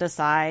character has to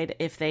decide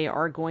if they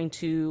are going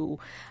to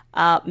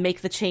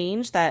make the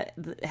change that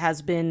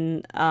has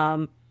been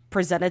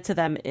presented to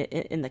them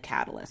in the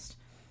Catalyst.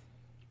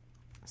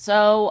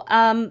 So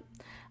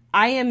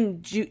I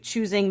am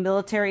choosing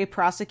military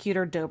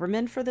prosecutor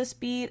Doberman for this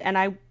beat, and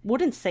I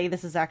wouldn't say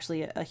this is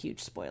actually a huge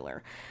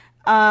spoiler.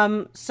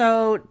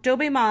 So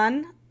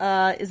Doberman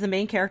is the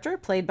main character,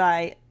 played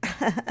by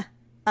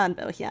An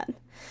Bo-hyun.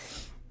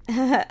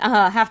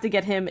 have to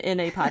get him in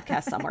a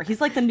podcast somewhere.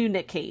 He's like the new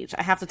Nick Cage.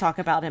 I have to talk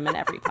about him in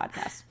every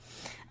podcast.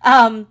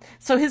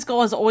 So his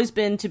goal has always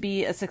been to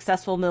be a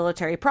successful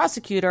military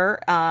prosecutor.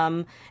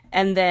 And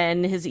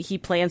then he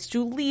plans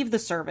to leave the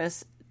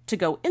service to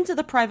go into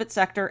the private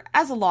sector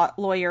as a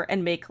lawyer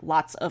and make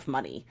lots of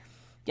money.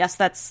 Yes,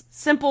 that's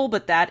simple,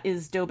 but that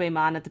is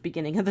Doberman at the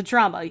beginning of the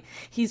drama.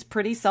 He's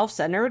pretty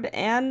self-centered,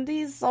 and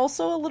he's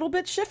also a little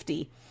bit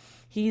shifty.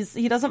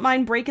 He doesn't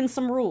mind breaking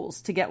some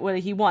rules to get what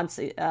he wants,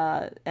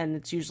 and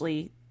it's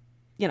usually,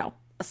 a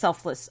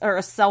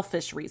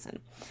selfish reason.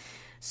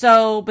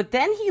 So, but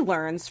then he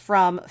learns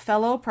from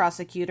fellow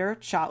prosecutor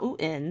Cha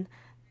U-in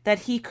that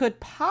he could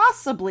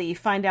possibly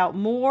find out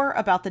more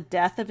about the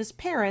death of his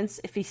parents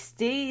if he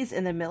stays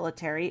in the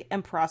military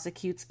and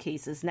prosecutes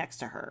cases next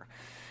to her.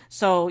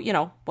 So,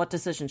 what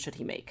decision should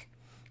he make?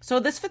 So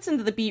this fits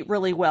into the beat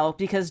really well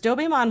because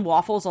Doberman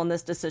waffles on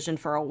this decision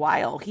for a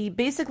while. He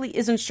basically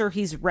isn't sure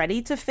he's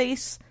ready to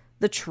face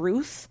the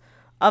truth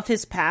of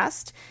his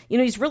past.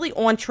 He's really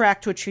on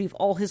track to achieve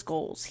all his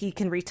goals. He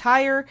can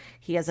retire.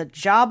 He has a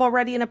job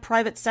already in a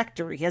private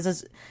sector. He has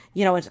his,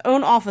 his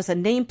own office, a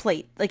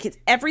nameplate. Like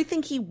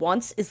everything he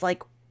wants is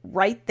like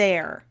right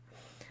there.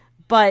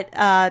 But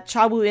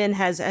Cha U-in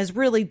has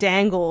really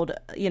dangled,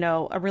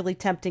 a really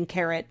tempting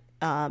carrot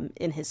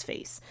in his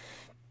face.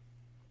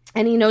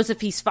 And he knows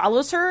if he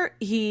follows her,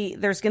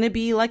 there's going to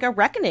be like a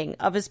reckoning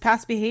of his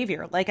past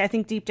behavior. Like I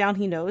think deep down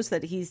he knows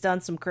that he's done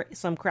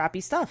some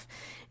crappy stuff,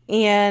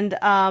 and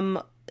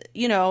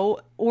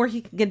or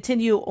he can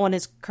continue on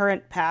his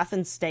current path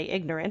and stay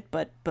ignorant,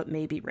 but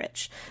maybe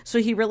rich. So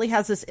he really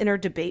has this inner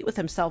debate with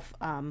himself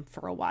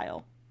for a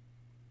while.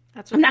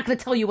 I'm not going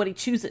to tell you what he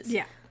chooses.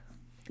 Yeah.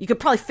 You could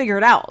probably figure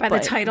it out by the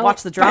title.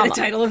 Watch the drama. By the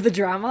title of the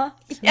drama,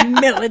 yeah.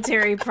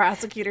 Military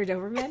Prosecutor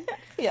Doberman.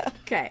 Yeah.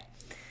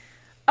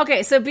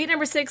 Okay, so beat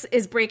number 6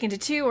 is break into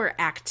 2 or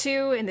act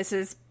 2, and this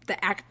is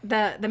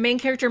the main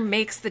character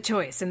makes the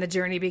choice and the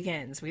journey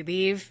begins. We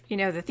leave,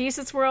 the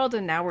thesis world,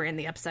 and now we're in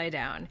the upside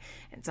down.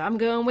 And so I'm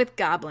going with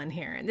Goblin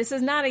here. And this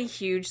is not a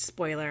huge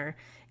spoiler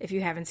if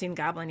you haven't seen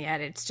Goblin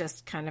yet. It's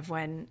just kind of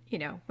when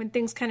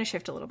things kind of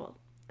shift a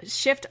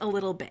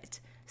little bit.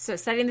 So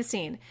setting the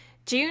scene.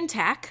 Ji-yoon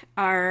Tak,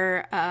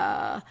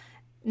 our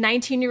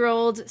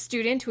 19-year-old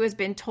student who has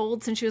been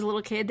told since she was a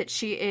little kid that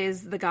she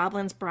is the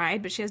Goblin's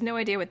bride, but she has no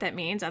idea what that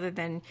means other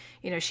than,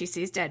 she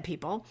sees dead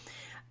people.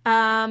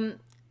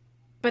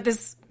 But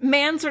this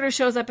man sort of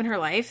shows up in her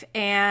life,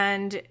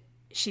 and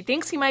she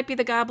thinks he might be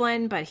the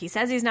Goblin, but he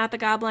says he's not the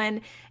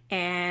Goblin,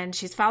 and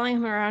she's following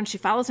him around. She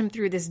follows him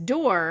through this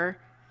door,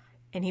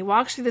 and he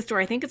walks through this door.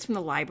 I think it's from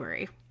the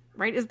library.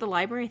 Right? Is it the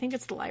library? I think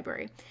it's the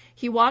library.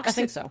 I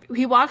think so.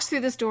 He walks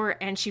through this door,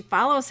 and she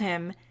follows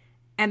him,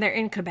 and they're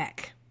in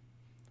Quebec.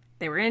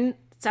 They were in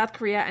South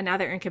Korea, and now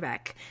they're in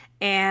Quebec.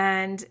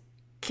 And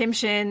Kim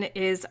Shin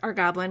is our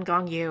Goblin,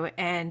 Gong Yu,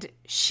 and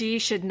she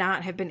should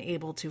not have been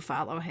able to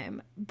follow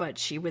him, but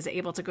she was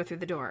able to go through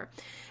the door.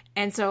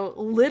 And so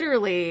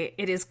literally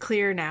it is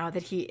clear now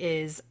that he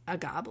is a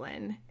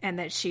Goblin and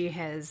that she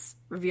has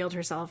revealed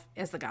herself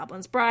as the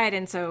Goblin's bride.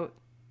 And so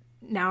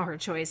now her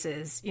choice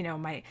is,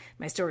 my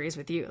story is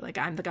with you. Like,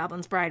 I'm the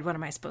Goblin's bride. What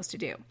am I supposed to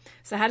do?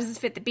 So how does this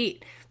fit the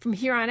beat? From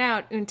here on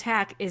out,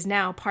 Un-tak is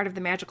now part of the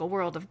magical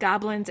world of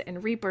goblins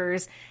and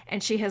reapers,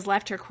 and she has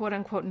left her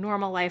quote-unquote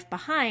normal life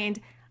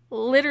behind,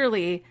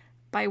 literally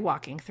by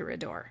walking through a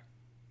door.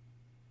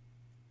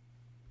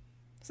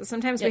 So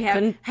sometimes we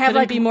have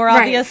like be more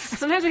obvious.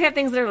 Sometimes we have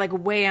things that are like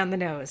way on the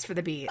nose for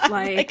the beat.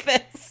 Like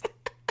this.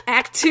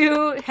 Act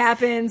 2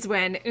 happens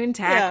when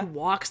Un-tak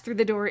walks through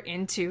the door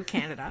into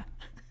Canada.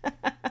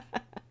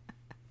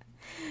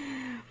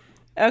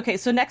 Okay,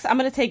 so next I'm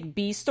going to take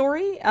B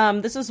story.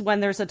 This is when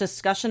there's a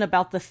discussion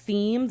about the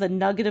theme, the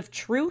nugget of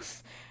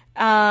truth.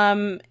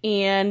 And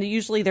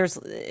usually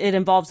it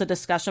involves a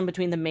discussion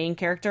between the main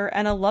character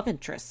and a love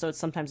interest. So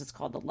sometimes it's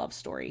called a love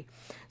story.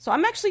 So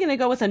I'm actually going to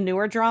go with a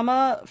newer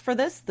drama for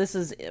this.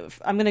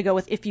 I'm going to go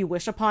with If You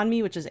Wish Upon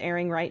Me, which is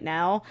airing right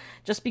now,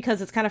 just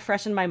because it's kind of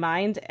fresh in my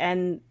mind.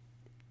 And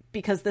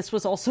because this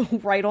was also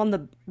right on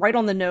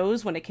the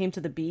nose when it came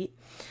to the beat.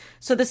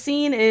 So the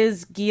scene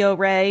is Gyo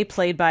Ray,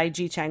 played by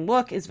Ji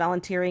Chang-wook, is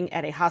volunteering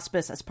at a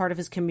hospice as part of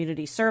his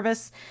community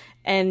service,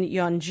 and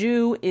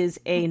Yeonju is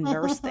a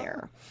nurse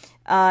there.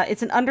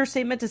 It's an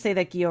understatement to say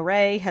that Gyo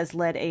Ray has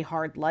led a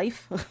hard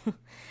life.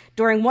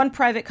 During one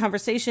private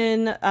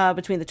conversation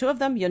between the two of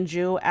them,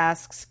 Yeonju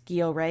asks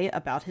Gyo Ray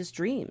about his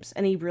dreams,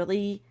 and he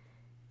really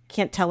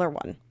can't tell her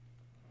one.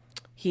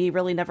 He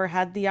really never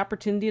had the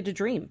opportunity to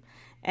dream.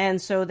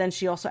 And so then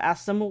she also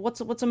asks him, well,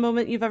 what's a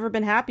moment you've ever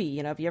been happy?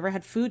 Have you ever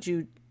had food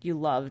you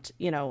loved?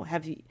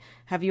 Have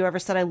you ever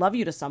said I love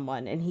you to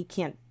someone? And he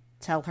can't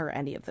tell her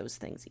any of those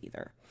things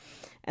either.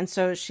 And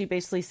so she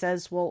basically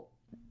says, well,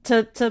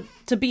 to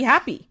be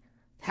happy,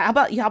 how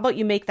about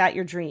you make that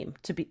your dream,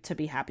 to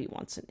be happy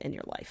once in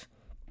your life?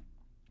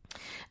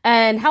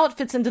 And how it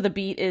fits into the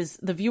beat is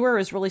the viewer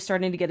is really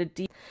starting to get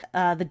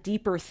the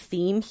deeper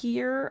theme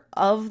here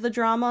of the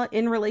drama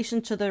in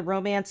relation to the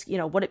romance,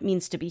 what it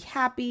means to be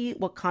happy,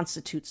 what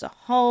constitutes a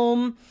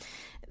home.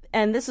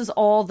 And this is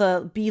all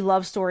the B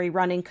love story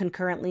running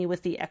concurrently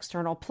with the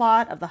external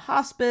plot of the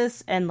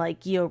hospice and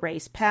like Gyo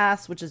Ray's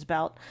past, which is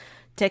about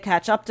to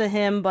catch up to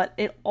him, but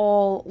it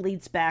all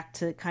leads back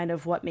to kind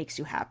of what makes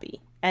you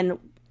happy and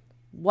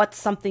what's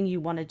something you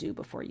want to do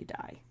before you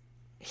die.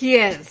 He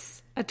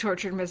is a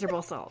tortured,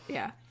 miserable soul.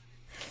 Yeah.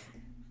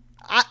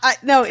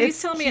 No, Please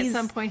tell me at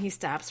some point he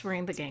stops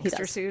wearing the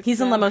gangster suits.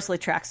 He's in mostly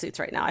tracksuits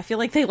right now. I feel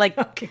like they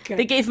Okay,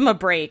 they gave him a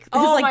break.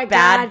 Oh his, my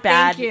bad God,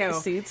 thank you.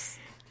 suits.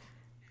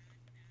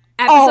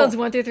 Episodes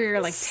 1 through 3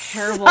 are like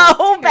terrible, so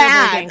terrible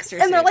bad, gangster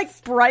and they're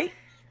suits. like bright,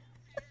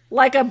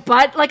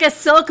 like a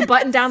silk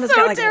button down that's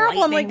so got like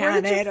terrible. I'm like, lightning where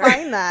on did it. you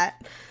find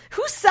that?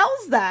 Who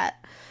sells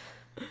that?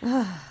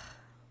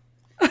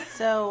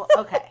 So,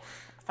 okay.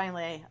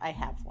 Finally, I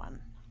have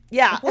one.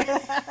 Yeah. You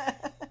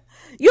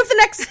have the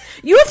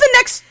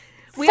next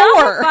We all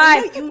have four.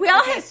 five. We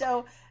all Okay, have.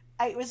 so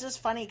it was just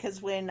funny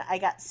because when I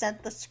got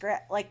sent the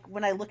script, like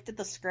when I looked at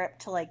the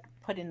script to like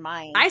put in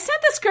mine. I sent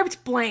the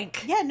script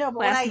blank. Yeah, no, but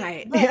last when I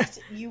night. looked,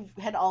 you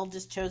had all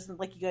just chosen,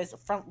 like you guys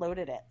front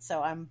loaded it.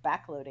 So I'm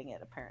backloading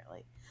it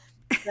apparently.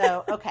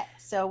 So, okay.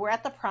 So we're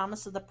at the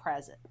promise of the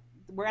present.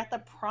 We're at the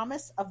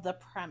promise of the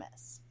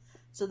premise.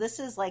 So this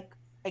is like,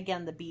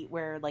 again, the beat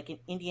where like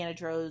Indiana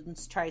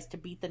Jones tries to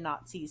beat the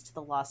Nazis to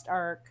the Lost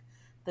Ark.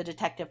 The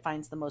detective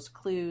finds the most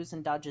clues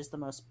and dodges the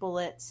most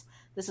bullets.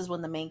 This is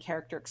when the main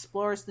character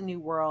explores the new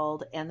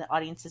world and the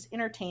audience is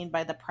entertained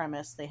by the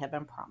premise they have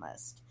been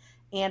promised.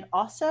 And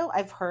also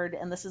I've heard,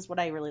 and this is what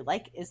I really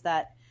like, is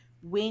that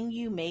when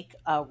you make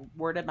a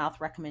word of mouth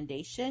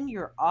recommendation,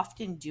 you're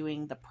often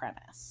doing the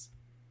premise.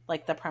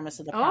 Like the premise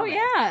of the premise. Oh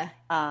yeah.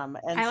 And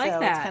I like so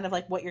that. it's kind of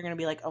like what you're going to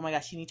be like, oh my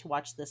gosh, you need to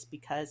watch this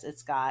because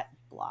it's got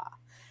blah.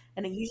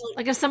 And it usually,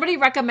 Like if somebody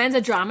recommends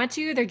a drama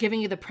to you, they're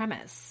giving you the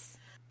premise.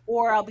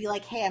 or I'll be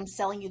like, hey, I'm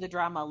selling you the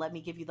drama. Let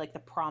me give you like the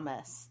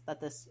promise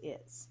that this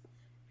is.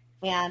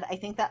 And I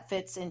think that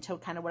fits into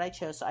kind of what I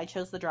chose. So I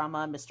chose the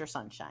drama Mr.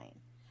 Sunshine.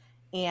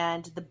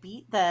 And the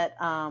beat that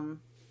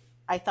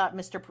I thought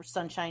Mr.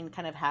 Sunshine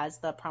kind of has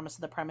the promise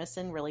of the premise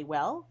in really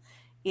well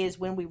is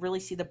when we really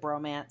see the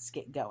bromance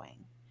get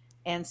going.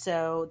 And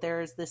so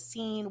there's this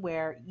scene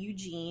where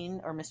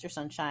Eugene, or Mr.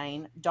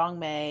 Sunshine, Dong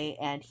Mei,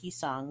 and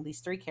Hee-sung, these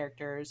three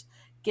characters,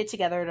 get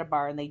together at a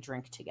bar and they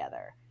drink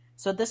together.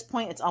 So at this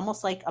point, it's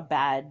almost like a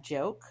bad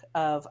joke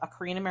of a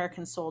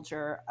Korean-American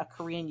soldier, a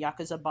Korean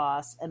Yakuza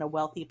boss, and a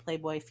wealthy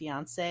Playboy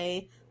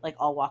fiance, like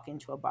all walk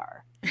into a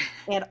bar.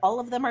 And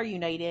all of them are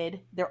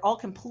united. They're all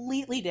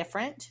completely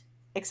different,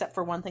 except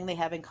for one thing they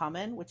have in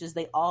common, which is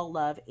they all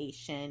love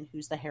A-shin,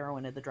 who's the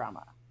heroine of the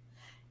drama.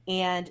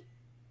 And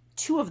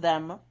two of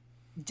them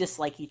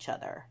dislike each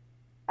other.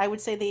 I would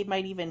say they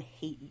might even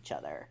hate each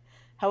other.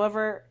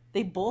 However,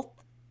 they both,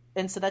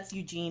 and so that's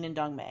Eugene and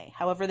Dong Mei.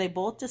 However, they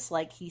both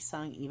dislike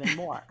Hee-sung even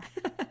more.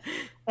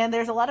 And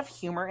there's a lot of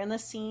humor in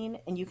this scene,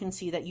 and you can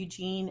see that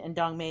Eugene and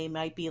Dong Mei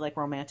might be like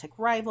romantic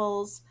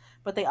rivals,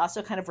 but they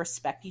also kind of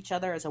respect each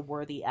other as a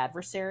worthy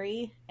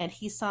adversary. And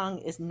Hee-sung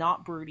is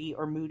not broody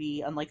or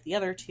moody, unlike the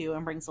other two,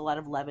 and brings a lot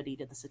of levity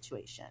to the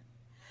situation.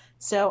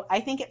 So I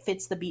think it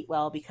fits the beat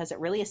well because it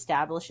really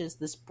establishes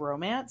this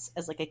bromance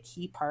as like a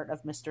key part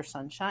of Mr.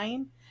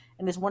 Sunshine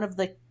and is one of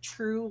the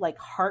true like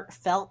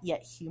heartfelt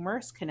yet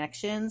humorous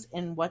connections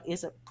in what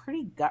is a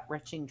pretty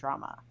gut-wrenching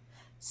drama.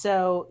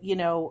 So, you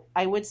know,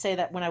 I would say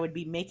that when I would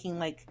be making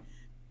like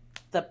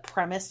the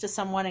premise to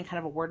someone and kind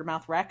of a word of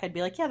mouth rec, I'd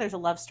be like, yeah, there's a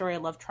love story, a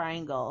love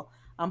triangle.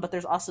 But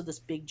there's also this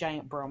big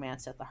giant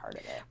bromance at the heart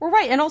of it. Well,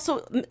 right. And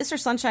also Mr.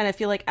 Sunshine, I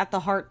feel like at the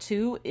heart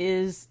too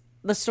is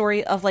the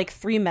story of like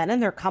three men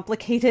and they're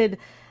complicated.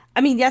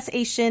 I mean, yes,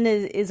 A-shin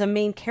is a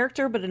main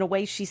character, but in a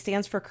way she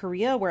stands for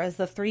Korea, whereas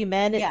the three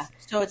men,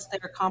 so it's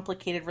their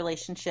complicated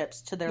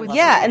relationships to their love.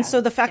 And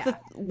so the fact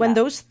that when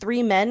those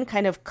three men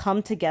kind of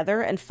come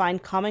together and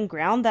find common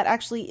ground, that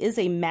actually is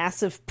a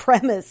massive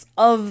premise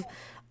of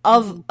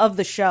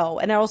the show.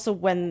 And also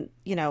when,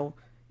 you know,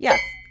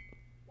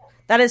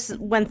 that is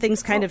when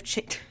things kind of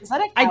change. Is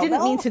that a cowbell? I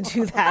didn't mean to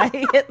do that.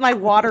 I hit my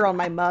water on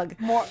my mug.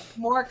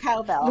 More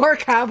cowbell. More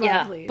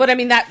cowbell, please. But I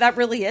mean that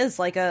really is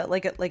like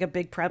a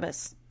big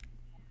premise.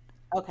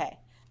 Okay.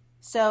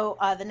 So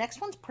the next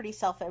one's pretty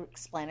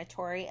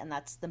self-explanatory, and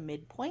that's the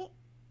midpoint.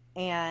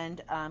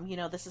 And, you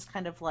know, this is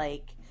kind of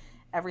like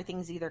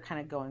everything's either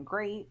kind of going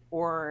great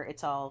or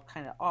it's all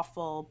kind of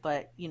awful,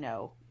 but, you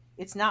know,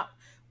 it's not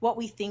what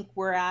we think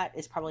we're at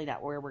is probably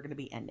not where we're going to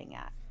be ending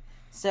at.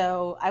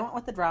 So I went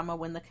with the drama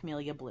When the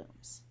Camellia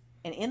Blooms.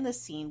 And in this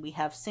scene, we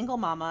have single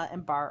mama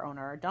and bar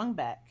owner Dong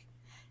Baek.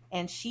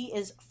 And she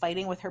is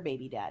fighting with her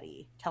baby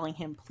daddy, telling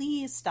him,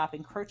 please stop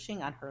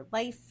encroaching on her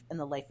life and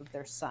the life of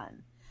their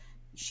son.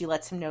 She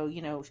lets him know,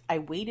 you know, I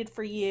waited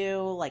for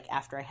you, like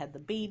after I had the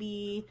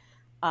baby,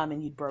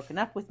 and you'd broken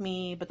up with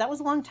me. But that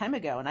was a long time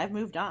ago, and I've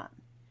moved on.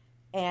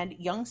 And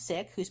Young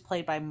Sik, who's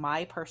played by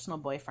my personal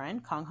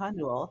boyfriend, Kang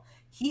Ha-neul,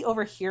 he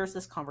overhears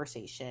this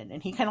conversation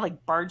and he kind of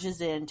like barges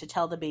in to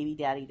tell the baby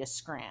daddy to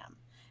scram.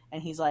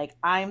 And he's like,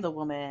 I'm the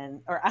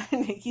woman, or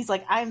he's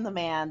like, I'm the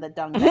man that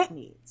Dong Baek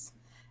needs.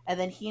 And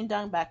then he and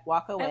Dongbek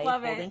walk away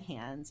love it. holding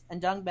hands,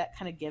 and Dongbek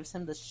kind of gives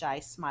him this shy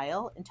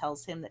smile and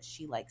tells him that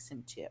she likes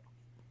him too.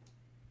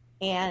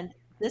 And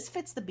this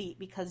fits the beat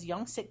because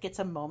Young-sik gets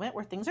a moment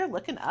where things are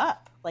looking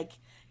up. Like,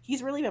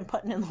 he's really been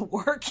putting in the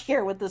work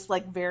here with this,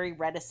 like, very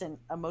reticent,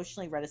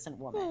 emotionally reticent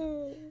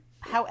woman.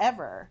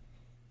 However,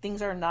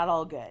 things are not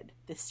all good.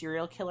 The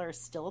serial killer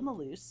is still on the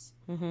loose.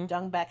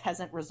 Dongbek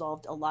hasn't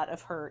resolved a lot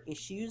of her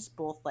issues,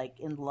 both, like,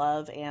 in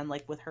love and,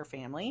 like, with her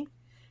family.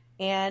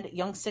 And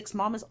Young-sik's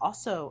mom is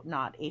also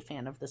not a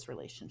fan of this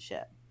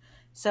relationship.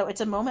 So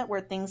it's a moment where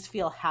things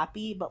feel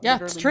happy, but yeah,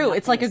 it's true.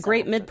 It's like a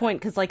great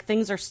midpoint because like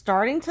things are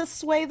starting to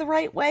sway the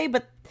right way,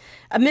 but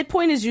a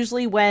midpoint is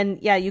usually when,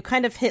 yeah, you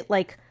kind of hit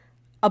like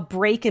a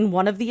break in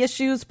one of the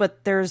issues,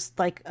 but there's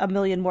like a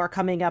million more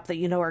coming up that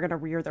you know are going to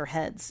rear their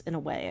heads in a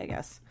way, I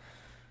guess.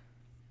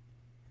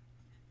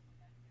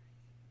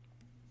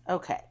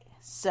 Okay,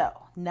 so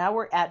now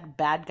we're at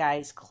Bad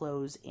Guys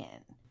Close In,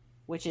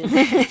 which is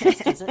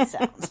just as it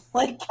sounds.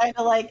 Like, kind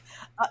of like,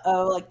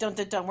 uh-oh, like, dun,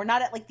 dun, dun. We're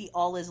not at, like, the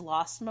all is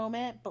lost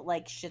moment, but,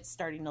 like, shit's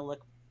starting to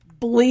look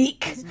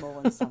bleak.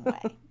 Dismal in some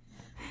way.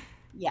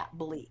 Yeah,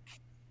 bleak.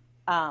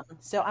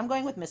 So I'm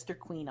going with Mr.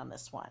 Queen on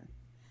this one.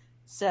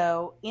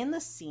 So in the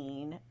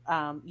scene,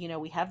 you know,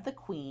 we have the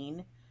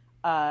queen,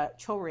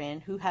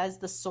 Chorin, who has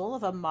the soul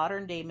of a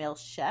modern-day male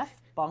chef,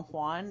 Bong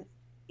Hwan,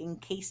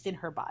 encased in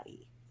her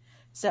body.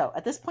 So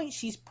at this point,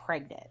 she's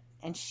pregnant,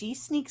 and she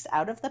sneaks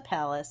out of the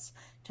palace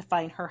to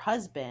find her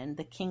husband,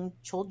 the King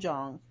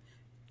Choljong,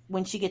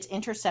 when she gets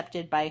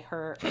intercepted by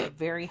her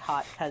very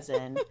hot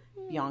cousin,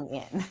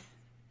 Byung-in.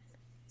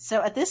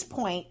 So at this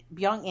point,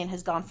 Byung-in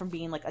has gone from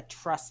being like a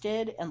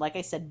trusted and, like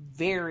I said,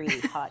 very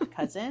hot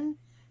cousin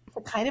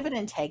to kind of an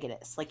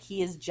antagonist. Like,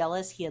 he is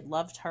jealous. He had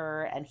loved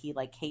her, and he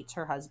like hates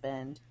her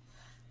husband.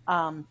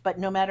 But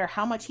no matter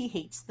how much he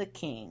hates the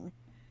king,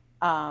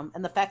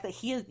 and the fact that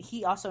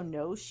he also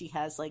knows she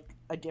has like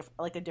a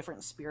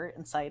different spirit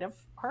inside of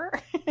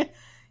her,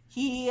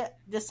 he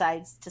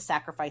decides to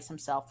sacrifice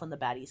himself when the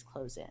baddies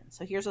close in.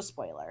 So here's a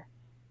spoiler.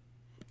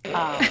 You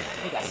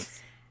guys.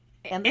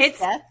 And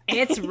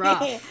it's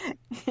rough.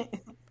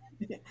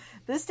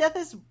 This death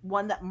is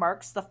one that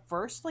marks the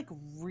first like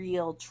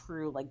real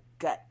true like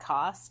gut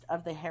cost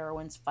of the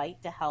heroine's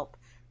fight to help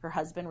her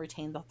husband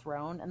retain the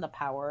throne and the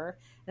power.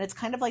 And it's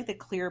kind of like the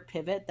clear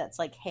pivot that's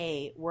like,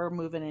 hey, we're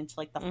moving into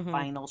like the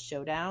final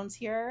showdowns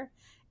here,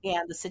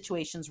 and the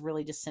situation's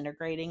really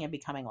disintegrating and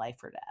becoming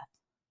life or death.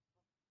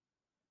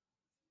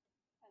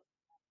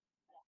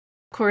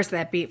 Of course,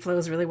 that beat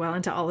flows really well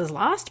into All Is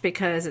Lost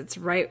because it's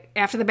right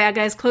after the bad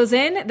guys close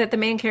in that the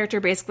main character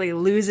basically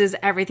loses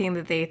everything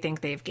that they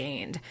think they've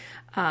gained,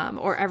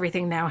 or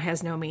everything now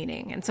has no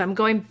meaning. And so I'm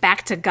going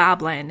back to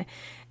Goblin.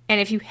 And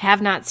if you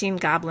have not seen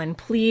Goblin,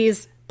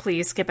 please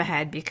skip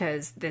ahead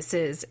because this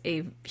is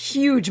a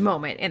huge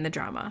moment in the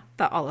drama,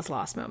 the All Is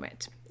Lost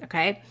moment.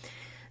 Okay?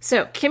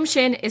 So Kim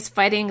Shin is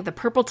fighting the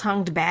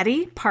purple-tongued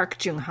baddie,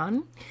 Park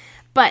Jung-han.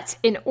 But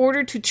in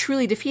order to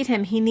truly defeat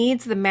him, he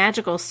needs the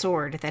magical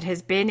sword that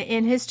has been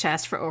in his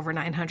chest for over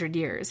 900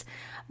 years.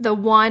 The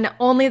one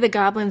only the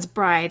Goblin's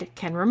bride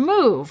can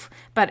remove.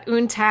 But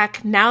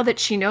Eun-tak, now that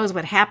she knows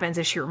what happens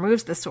if she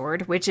removes the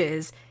sword, which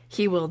is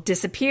he will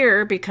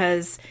disappear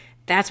because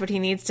that's what he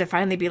needs to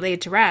finally be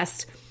laid to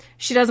rest,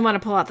 she doesn't want to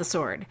pull out the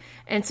sword.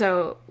 And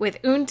so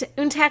with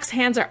Eun-tak's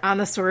hands are on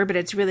the sword, but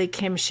it's really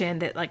Kim Shin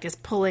that like is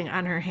pulling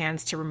on her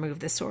hands to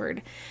remove the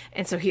sword.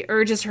 And so he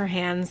urges her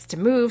hands to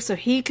move so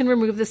he can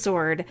remove the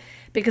sword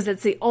because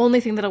it's the only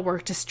thing that'll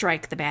work to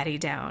strike the baddie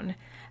down.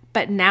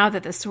 But now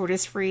that the sword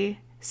is free,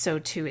 so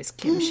too is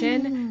Kim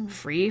Shin,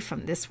 free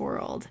from this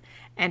world.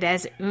 And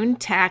as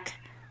Eun-tak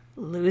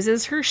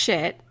loses her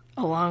shit,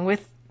 along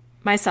with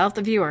myself,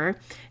 the viewer,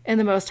 in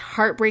the most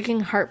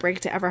heartbreaking heartbreak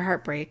to ever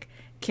heartbreak,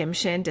 Kim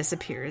Shin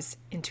disappears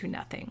into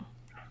nothing.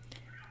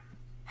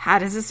 How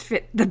does this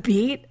fit the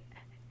beat?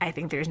 I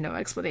think there's no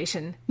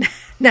explanation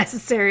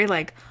necessary.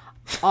 Like,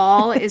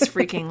 all is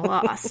freaking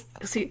lost.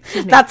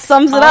 That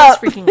sums it up. All is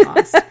freaking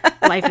lost.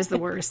 Life is the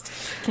worst.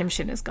 Kim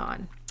Shin is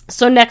gone.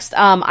 So next,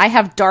 I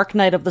have Dark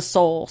Night of the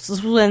Soul. So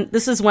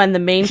this is when the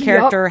main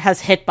character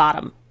has hit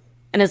bottom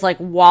and is like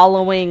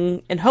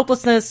wallowing in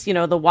hopelessness. You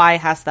know, the "why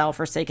hast thou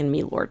forsaken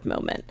me, Lord"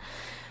 moment.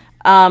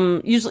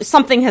 Usually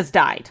something has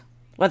died.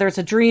 Whether it's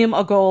a dream,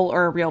 a goal,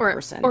 or a real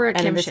person. Or a and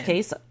Kim in this Shin.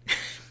 case,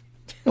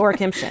 or a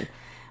Kim Shin.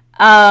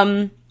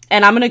 And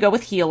I'm going to go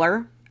with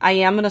Healer. I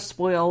am going to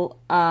spoil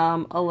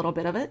a little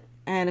bit of it.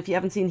 And if you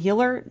haven't seen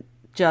Healer,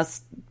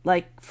 just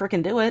like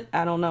freaking do it.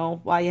 I don't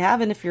know why you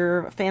haven't if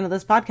you're a fan of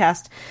this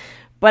podcast.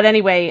 But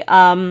anyway,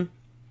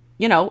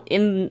 you know,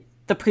 in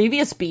the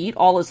previous beat,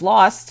 All Is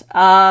Lost,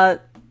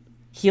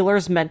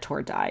 Healer's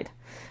mentor died.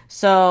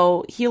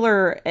 So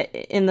Healer,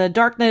 in the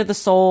Dark Night of the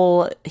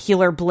Soul,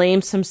 Healer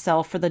blames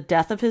himself for the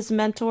death of his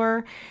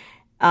mentor.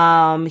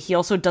 He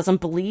also doesn't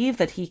believe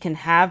that he can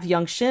have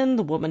Young Shin,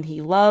 the woman he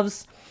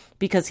loves,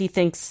 because he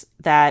thinks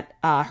that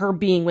her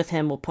being with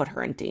him will put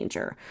her in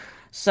danger.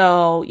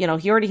 So, you know,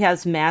 he already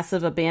has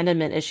massive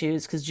abandonment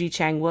issues because Ji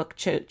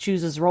Chang-wook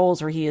chooses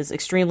roles where he is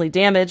extremely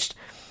damaged.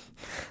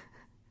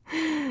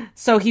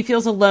 So he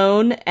feels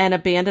alone and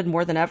abandoned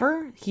more than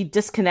ever. He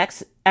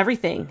disconnects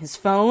everything, his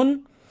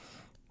phone,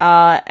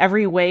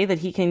 every way that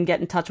he can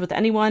get in touch with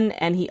anyone,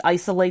 and he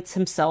isolates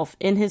himself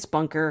in his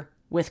bunker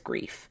with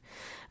grief.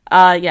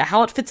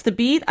 How it fits the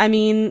beat. I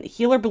mean,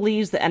 Healer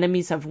believes the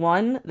enemies have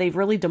won. They've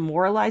really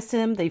demoralized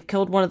him. They've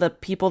killed one of the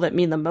people that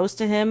mean the most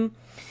to him.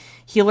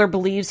 Healer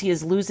believes he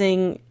is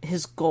losing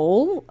his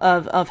goal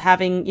of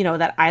having,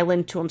 that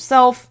island to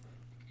himself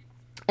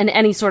and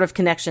any sort of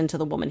connection to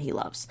the woman he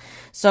loves.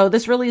 So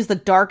this really is the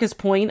darkest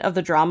point of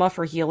the drama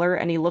for Healer,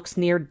 and he looks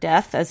near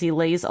death as he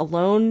lays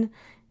alone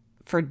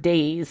for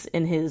days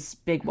in his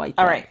big white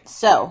bed. All right,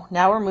 so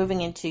now we're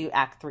moving into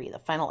Act 3, the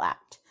final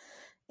act.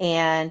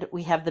 And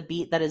we have the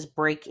beat that is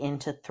break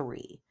into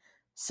 3.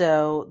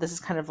 So this is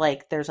kind of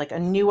like, there's like a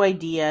new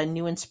idea,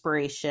 new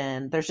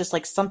inspiration. There's just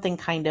like something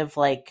kind of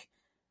like,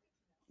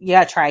 you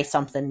gotta try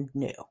something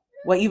new.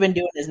 What you've been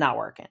doing is not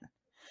working.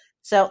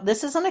 So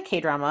this isn't a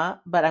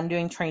K-drama, but I'm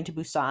doing Train to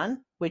Busan,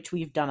 which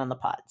we've done on the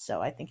pod, so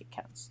I think it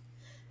counts.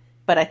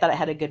 But I thought it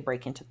had a good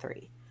break into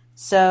 3.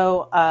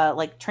 So,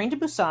 Train to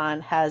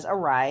Busan has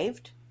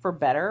arrived, for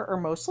better or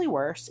mostly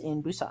worse,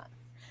 in Busan.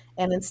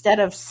 And instead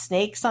of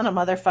snakes on a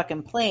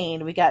motherfucking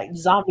plane, we got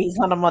zombies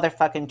on a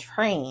motherfucking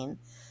train.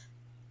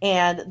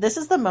 And this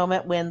is the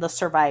moment when the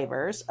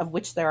survivors, of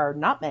which there are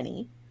not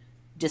many,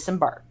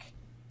 disembark.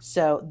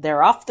 So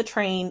they're off the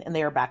train and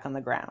they are back on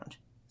the ground.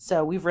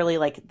 So we've really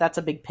that's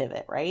a big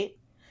pivot, right?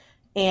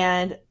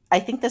 And I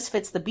think this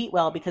fits the beat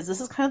well because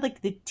this is kind of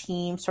like the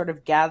team sort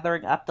of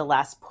gathering up the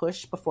last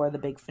push before the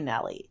big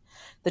finale.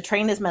 The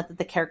train has meant that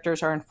the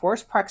characters are in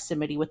forced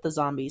proximity with the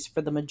zombies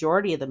for the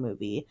majority of the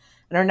movie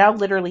and are now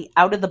literally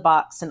out of the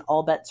box and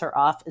all bets are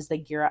off as they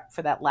gear up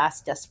for that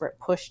last desperate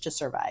push to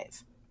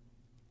survive.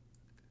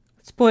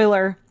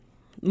 Spoiler,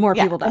 more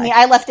people die. I mean,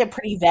 I left it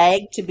pretty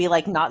vague to be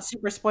not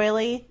super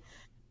spoily,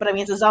 but I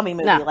mean, it's a zombie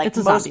movie. No, it's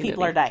a most zombie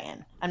people movie. are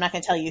dying. I'm not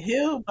going to tell you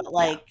who, but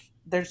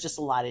there's just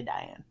a lot of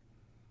dying.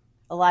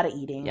 A lot of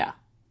eating. Yeah.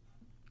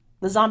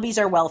 The zombies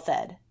are well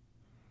fed.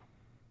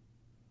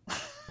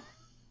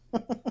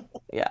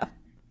 Yeah.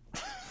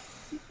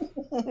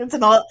 It's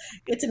an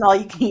all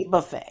you can eat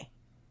buffet.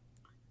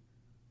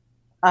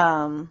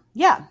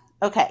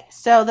 Okay.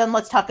 So then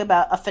let's talk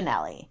about a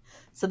finale.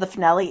 So the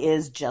finale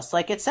is just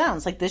like it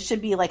sounds. This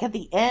should be at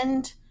the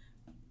end,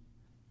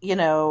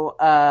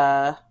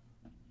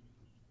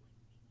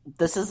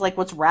 this is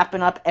what's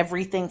wrapping up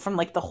everything from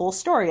the whole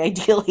story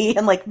ideally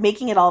and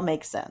making it all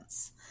make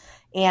sense.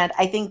 And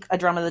I think a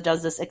drama that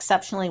does this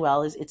exceptionally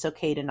well is It's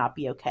Okay to Not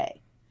Be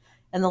Okay.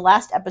 And the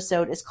last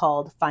episode is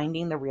called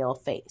Finding the Real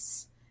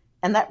Face.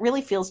 And that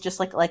really feels just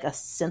like a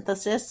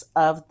synthesis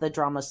of the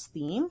drama's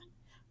theme,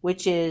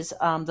 which is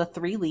the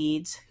 3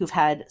 leads who've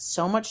had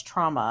so much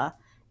trauma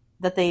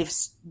that they've,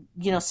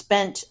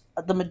 spent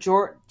the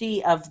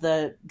majority of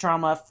the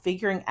drama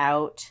figuring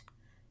out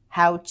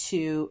how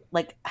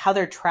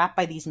they're trapped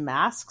by these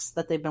masks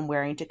that they've been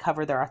wearing to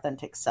cover their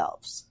authentic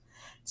selves.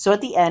 So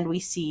at the end, we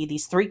see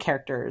these 3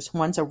 characters.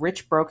 One's a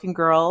rich, broken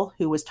girl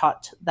who was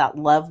taught that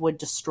love would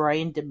destroy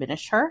and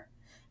diminish her,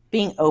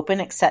 being open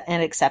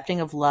and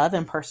accepting of love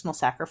and personal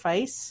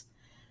sacrifice.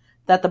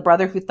 That the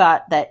brother who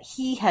thought that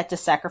he had to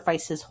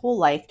sacrifice his whole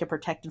life to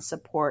protect and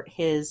support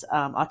his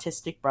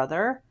autistic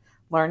brother,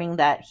 learning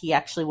that he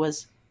actually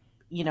was,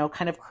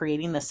 kind of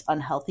creating this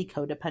unhealthy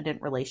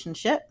codependent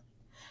relationship.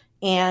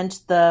 And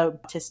the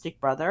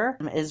autistic brother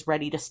is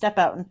ready to step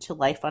out into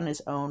life on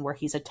his own, where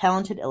he's a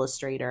talented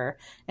illustrator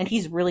and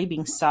he's really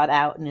being sought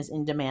out and is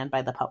in demand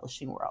by the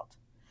publishing world.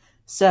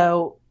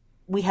 So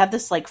we have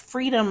this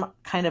freedom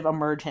kind of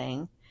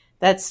emerging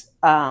that's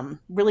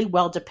really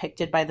well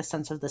depicted by the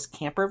sense of this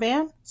camper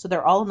van. So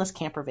they're all in this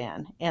camper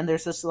van and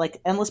there's this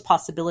endless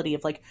possibility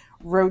of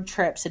road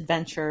trips,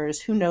 adventures,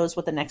 who knows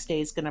what the next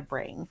day is going to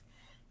bring.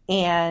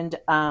 And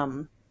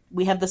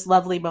we have this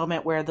lovely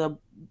moment where the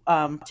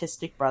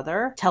autistic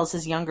brother tells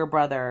his younger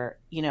brother,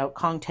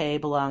 Kong Tae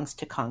belongs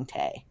to Kong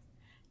Tae.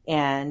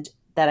 And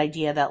that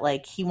idea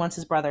that he wants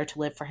his brother to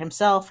live for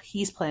himself.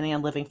 He's planning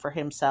on living for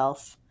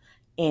himself.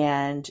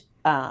 And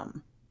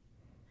then,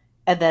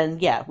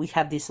 we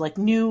have these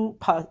new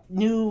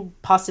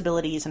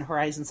possibilities and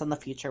horizons on the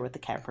future with the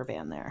camper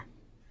van there.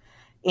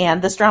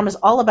 And this drama is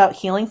all about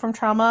healing from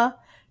trauma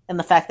and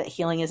the fact that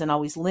healing isn't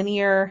always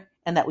linear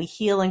and that we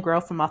heal and grow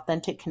from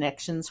authentic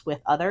connections with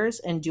others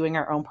and doing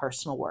our own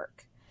personal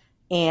work.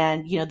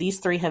 And, these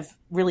 3 have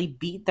really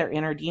beat their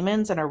inner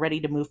demons and are ready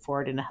to move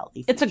forward in a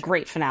healthy future. It's a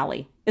great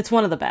finale. It's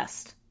one of the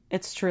best.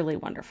 It's truly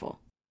wonderful.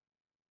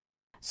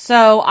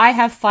 So I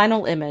have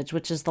Final Image,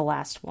 which is the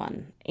last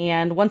one.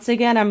 And once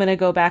again, I'm going to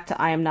go back to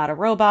I Am Not a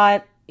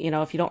Robot.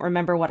 If you don't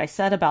remember what I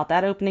said about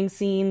that opening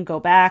scene, go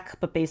back.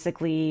 But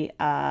basically,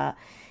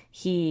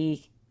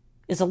 he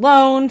is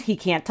alone, he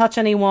can't touch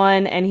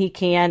anyone, and he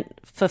can't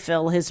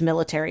fulfill his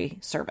military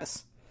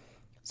service.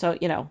 So,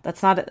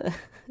 that's not a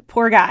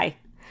poor guy.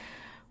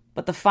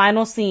 But the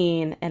final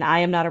scene, and I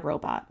Am Not a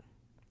Robot.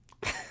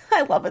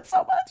 I love it so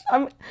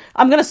much.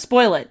 I'm going to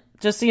spoil it,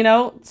 just so you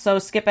know. So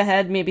skip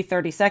ahead maybe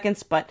 30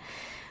 seconds. But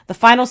The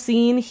final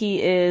scene,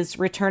 he is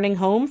returning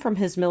home from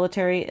his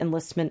military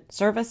enlistment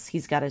service.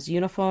 He's got his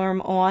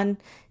uniform on.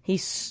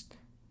 He's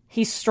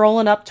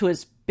strolling up to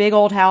his big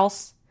old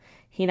house.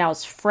 He now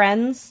has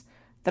friends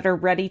that are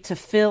ready to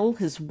fill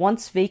his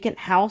once vacant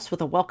house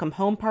with a welcome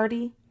home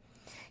party.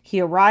 He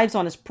arrives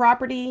on his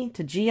property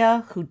to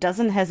Gia, who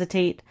doesn't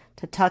hesitate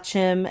to touch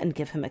him and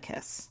give him a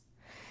kiss.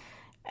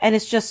 And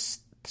it's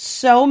just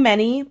so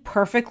many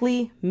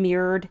perfectly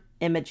mirrored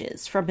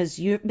images from his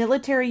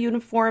military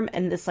uniform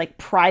and this like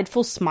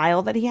prideful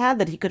smile that he had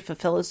that he could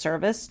fulfill his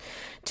service,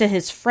 to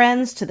his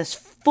friends, to this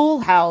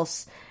full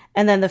house,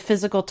 and then the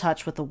physical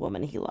touch with the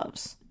woman he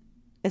loves.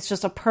 It's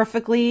just a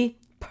perfect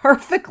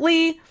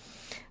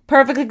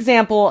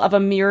example of a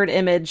mirrored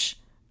image.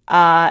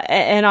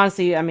 And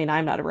honestly, I mean,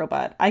 I'm Not a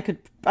Robot. I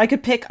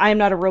could pick I Am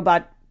Not a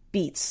Robot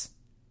beats,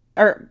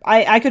 or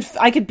I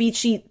could beat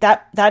sheet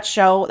that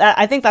show.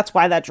 I think that's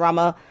why that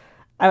drama.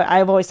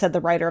 I've always said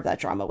the writer of that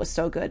drama was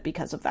so good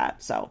because of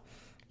that. So,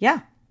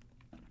 yeah.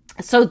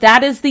 So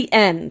that is the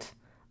end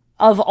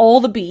of all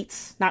the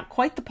beats. Not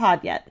quite the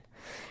pod yet,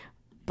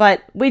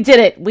 but we did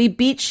it. We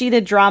beat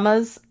sheeted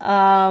dramas,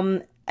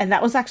 and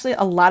that was actually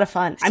a lot of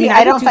fun. See, I mean,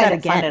 I don't find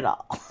it fun at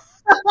all.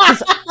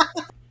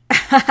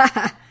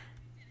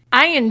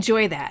 I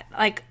enjoy that.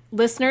 Like,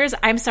 listeners,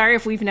 I'm sorry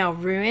if we've now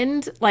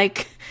ruined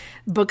like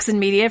books and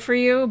media for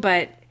you,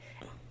 but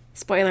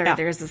spoiler, yeah.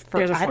 there's a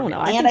I don't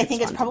know. I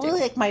think it's probably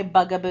like my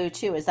bugaboo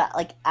too, is that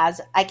like,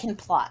 as I can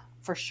plot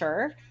for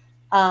sure.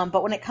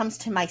 But when it comes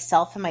to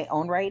myself and my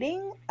own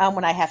writing,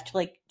 when I have to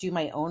like do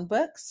my own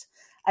books,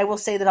 I will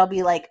say that I'll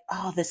be like,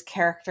 oh, this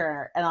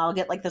character, and I'll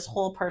get like this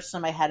whole person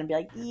in my head and be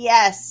like,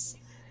 yes.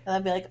 And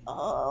I'll be like,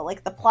 oh,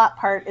 like the plot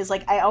part is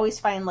like, I always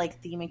find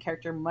like theme and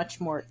character much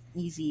more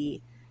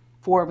easy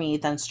for me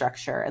than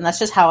structure. And that's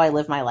just how I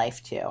live my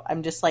life too.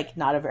 I'm just like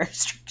not a very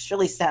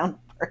structurally sound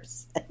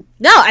person.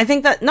 No, I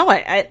think that,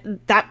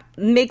 that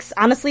makes,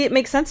 honestly, it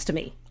makes sense to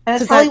me. And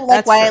it's probably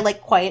like why I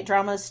like quiet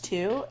dramas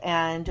too.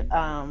 And,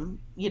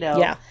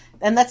 yeah.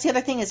 And that's the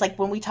other thing is like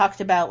when we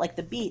talked about like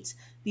the beats,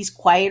 these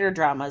quieter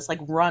dramas like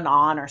Run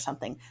On or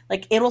something,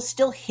 like it'll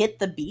still hit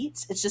the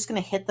beats. It's just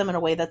going to hit them in a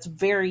way that's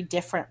very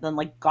different than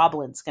like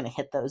Goblin's going to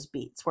hit those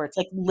beats, where it's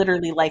like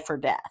literally life or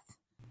death.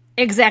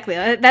 Exactly.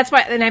 That's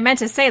why, and I meant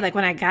to say, like,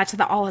 when I got to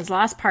the All Is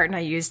Lost part and I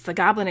used the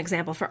Goblin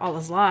example for All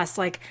Is Lost,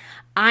 like,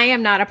 I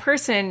am not a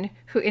person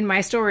who in my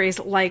stories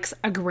likes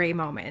a gray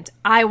moment.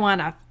 I want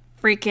a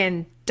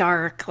freaking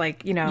dark,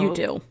 like, you know. You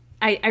do.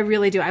 I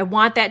really do. I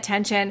want that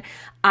tension.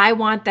 I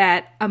want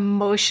that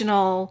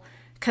emotional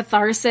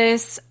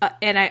catharsis.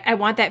 And I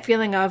want that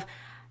feeling of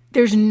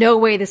there's no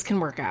way this can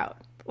work out.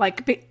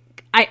 Like,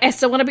 I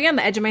still want to be on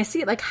the edge of my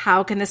seat. Like,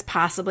 how can this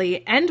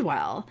possibly end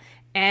well?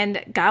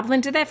 And Goblin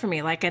did that for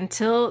me. Like,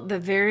 until the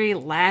very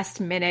last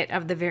minute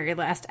of the very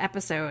last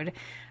episode,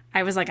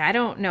 I was like, I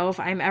don't know if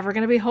I'm ever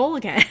going to be whole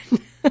again.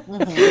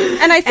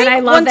 Mm-hmm. And I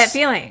love that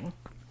feeling.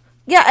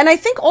 Yeah, and I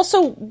think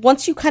also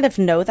once you kind of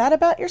know that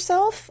about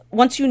yourself,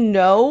 once you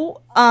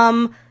know,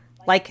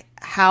 like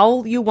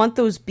how you want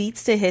those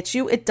beats to hit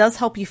you, it does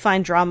help you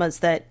find dramas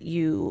that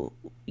you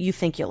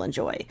think you'll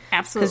enjoy.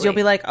 Absolutely. Because you'll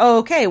be like, oh,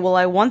 okay, well,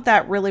 I want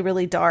that really,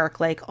 really dark,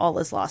 like All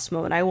Is Lost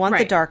moment. I want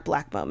the dark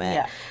black moment.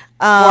 Yeah.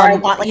 Or I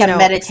want like a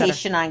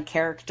meditation on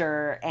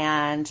character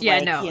and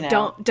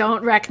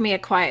don't wreck me a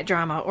quiet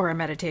drama or a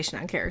meditation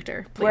on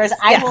character, please. Whereas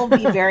I will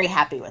be very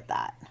happy with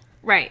that.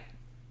 Right.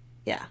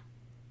 Yeah.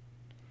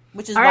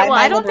 Which is why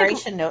my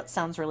liberation note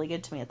sounds really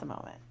good to me at the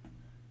moment.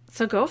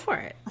 So go for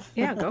it.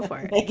 Yeah, go for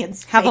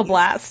it. Have a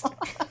blast.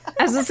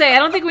 I was going to say, I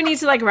don't think we need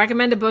to like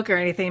recommend a book or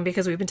anything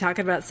because we've been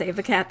talking about Save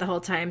the Cat the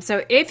whole time.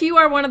 So if you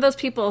are one of those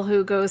people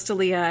who goes to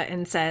Leah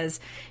and says,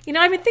 you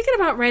know, I've been thinking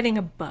about writing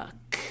a book,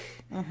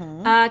 check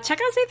out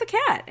Save the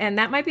Cat. And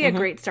that might be a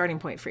great starting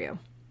point for you.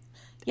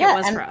 Yeah, it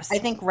was for us. I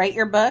think write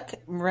your book.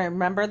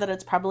 Remember that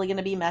it's probably going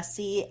to be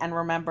messy. And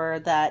remember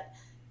that,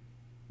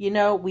 you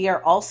know, we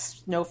are all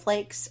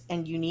snowflakes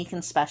and unique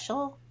and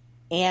special.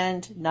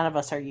 And none of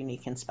us are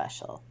unique and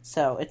special.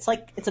 So it's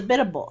like, it's a bit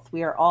of both.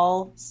 We are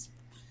all,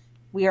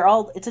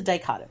 it's a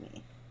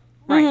dichotomy.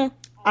 Right. Mm-hmm.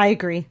 I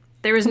agree.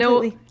 There is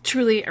no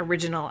truly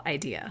original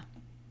idea.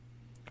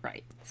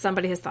 Right.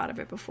 Somebody has thought of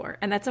it before.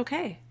 And that's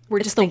okay. We're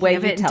just thinking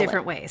of it in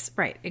different ways.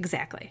 Right.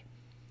 Exactly.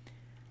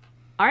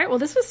 All right. Well,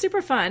 this was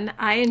super fun.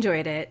 I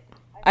enjoyed it.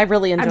 I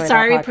really enjoyed it. I'm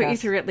sorry we put you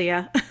through it,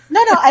 Leah. No,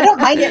 I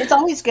don't mind it. It's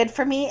always good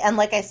for me. And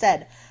like I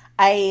said,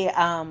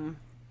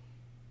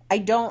 I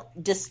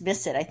don't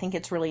dismiss it. I think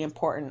it's really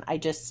important. I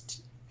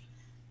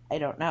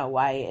don't know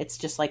why. It's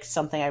just like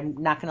something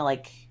I'm not going to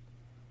like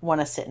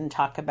want to sit and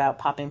talk about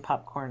popping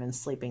popcorn and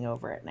sleeping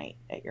over at night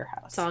at your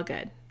house. It's all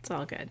good. It's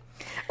all good.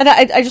 And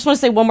I just want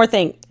to say one more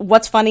thing.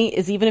 What's funny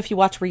is even if you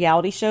watch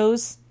reality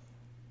shows,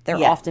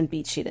 they're often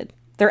beat sheeted.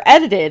 They're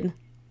edited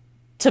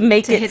to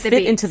make it fit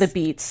into the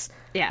beats.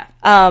 Yeah.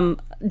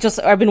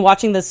 I've been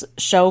watching this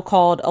show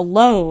called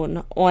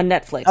Alone on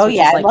Netflix. Oh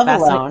yeah, I love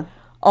Alone.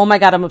 Oh my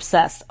God, I'm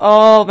obsessed.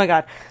 Oh my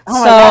God.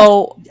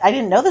 Oh my gosh. I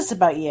didn't know this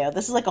about you.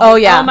 This is like oh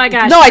my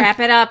gosh. No, wrap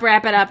it up.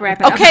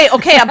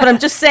 Okay, but I'm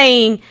just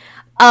saying,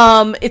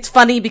 It's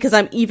funny because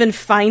I'm even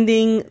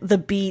finding the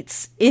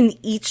beats in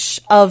each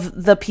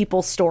of the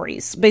people's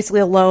stories.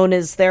 Basically, Alone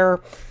is they're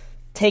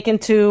taken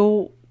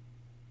to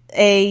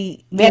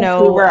a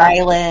Vancouver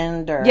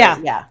Island, or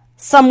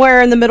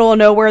somewhere in the middle of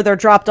nowhere. They're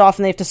dropped off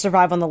and they have to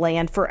survive on the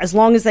land for as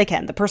long as they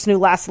can. The person who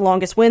lasts the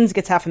longest wins,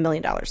 gets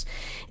 $500,000.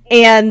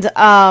 And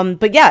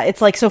but yeah,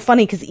 it's like so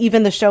funny because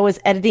even the show is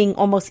editing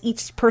almost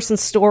each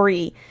person's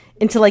story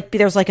into like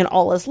there's like an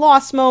all is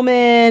lost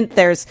moment.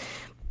 There's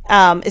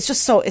it's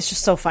just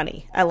so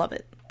funny. I love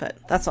it. But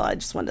that's all I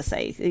just wanted to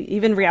say.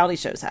 Even reality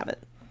shows have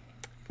it.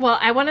 Well,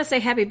 I want to say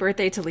happy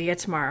birthday to Leah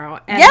tomorrow.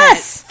 And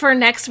yes! For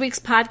next week's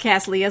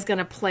podcast, Leah's going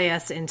to play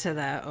us into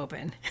the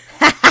open.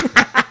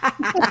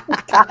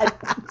 God.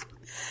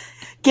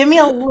 Give me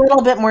a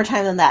little bit more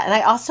time than that. And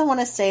I also want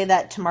to say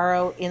that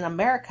tomorrow in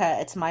America,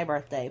 it's my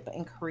birthday. But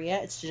in Korea,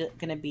 it's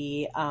going to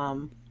be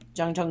Jung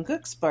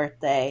Jungkook's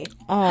birthday.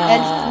 Aww.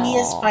 And he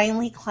is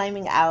finally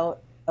climbing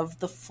out of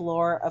the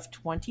floor of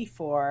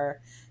 24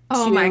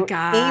 my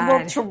God.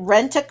 able to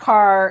rent a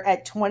car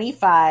at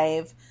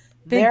 25.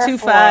 Big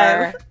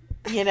Therefore,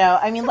 2-5.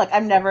 I mean, look,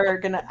 I'm never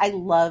gonna. I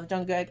love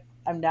Jungkook.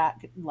 I'm not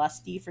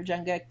lusty for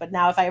Jungkook, but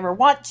now if I ever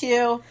want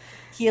to,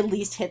 he at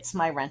least hits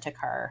my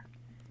rent-a-car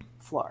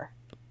floor.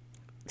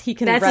 He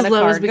can That's rent as a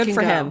low car. as we Good can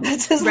for go. him.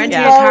 Renting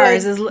a car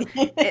is as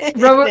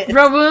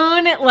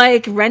Rowoon,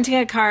 like renting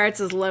a car, it's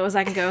as low as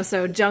I can go.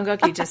 So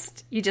Jungkook,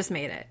 you just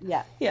made it.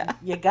 Yeah.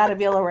 You got to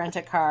be able to rent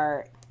a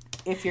car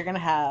if you're gonna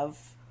have.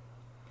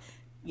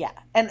 Yeah,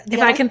 and if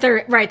I can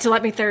to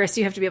let me thirst,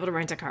 you have to be able to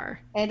rent a car.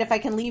 And if I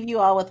can leave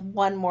you all with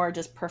one more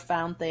just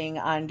profound thing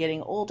on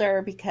getting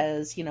older,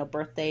 because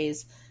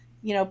birthdays,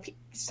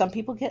 some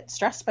people get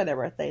stressed by their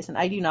birthdays, and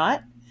I do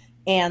not.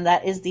 And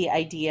that is the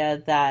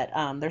idea that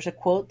there's a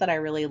quote that I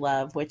really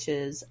love, which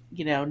is,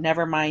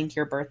 never mind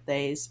your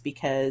birthdays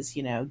because,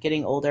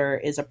 getting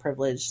older is a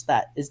privilege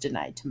that is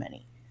denied to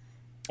many.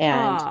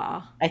 And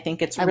I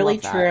think it's really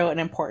true and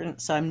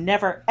important. So I'm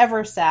never,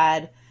 ever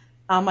sad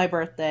on my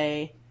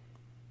birthday.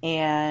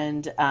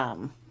 And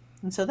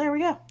so there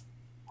we go.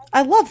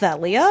 I love that,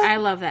 Leah. I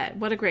love that.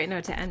 What a great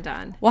note to end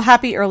on. Well,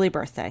 happy early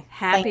birthday.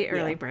 Happy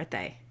early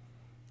birthday.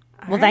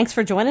 Well, thanks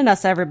for joining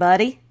us,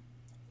 everybody.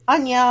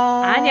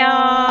 Annyeong.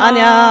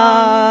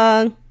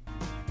 Annyeong.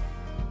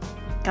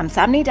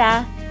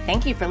 Kamsahamnida.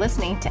 Thank you for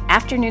listening to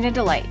Afternoon of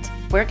Delight.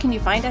 Where can you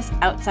find us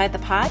outside the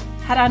pod?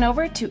 Head on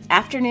over to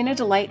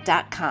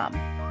afternoonadelight.com.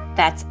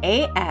 That's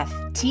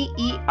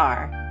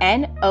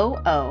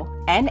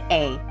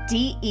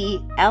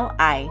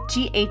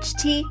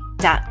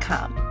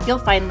AFTERNOONADELIGHT.com. You'll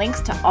find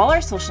links to all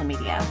our social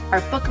media,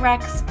 our book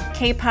recs,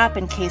 K-pop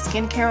and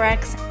K-skincare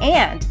recs,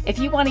 and if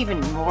you want even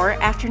more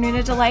Afternoon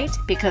of Delight,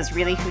 because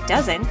really who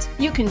doesn't,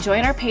 you can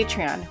join our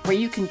Patreon, where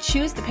you can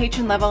choose the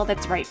patron level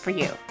that's right for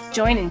you.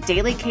 Join in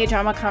daily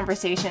K-drama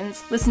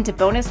conversations, listen to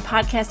bonus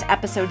podcast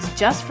episodes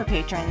just for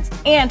patrons,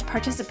 and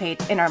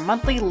participate in our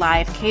monthly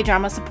live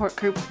K-drama support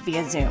group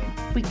via Zoom.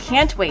 We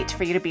can't wait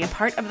for you to be a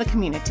part of the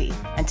community.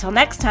 Until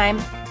next time,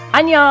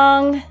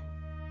 annyeong!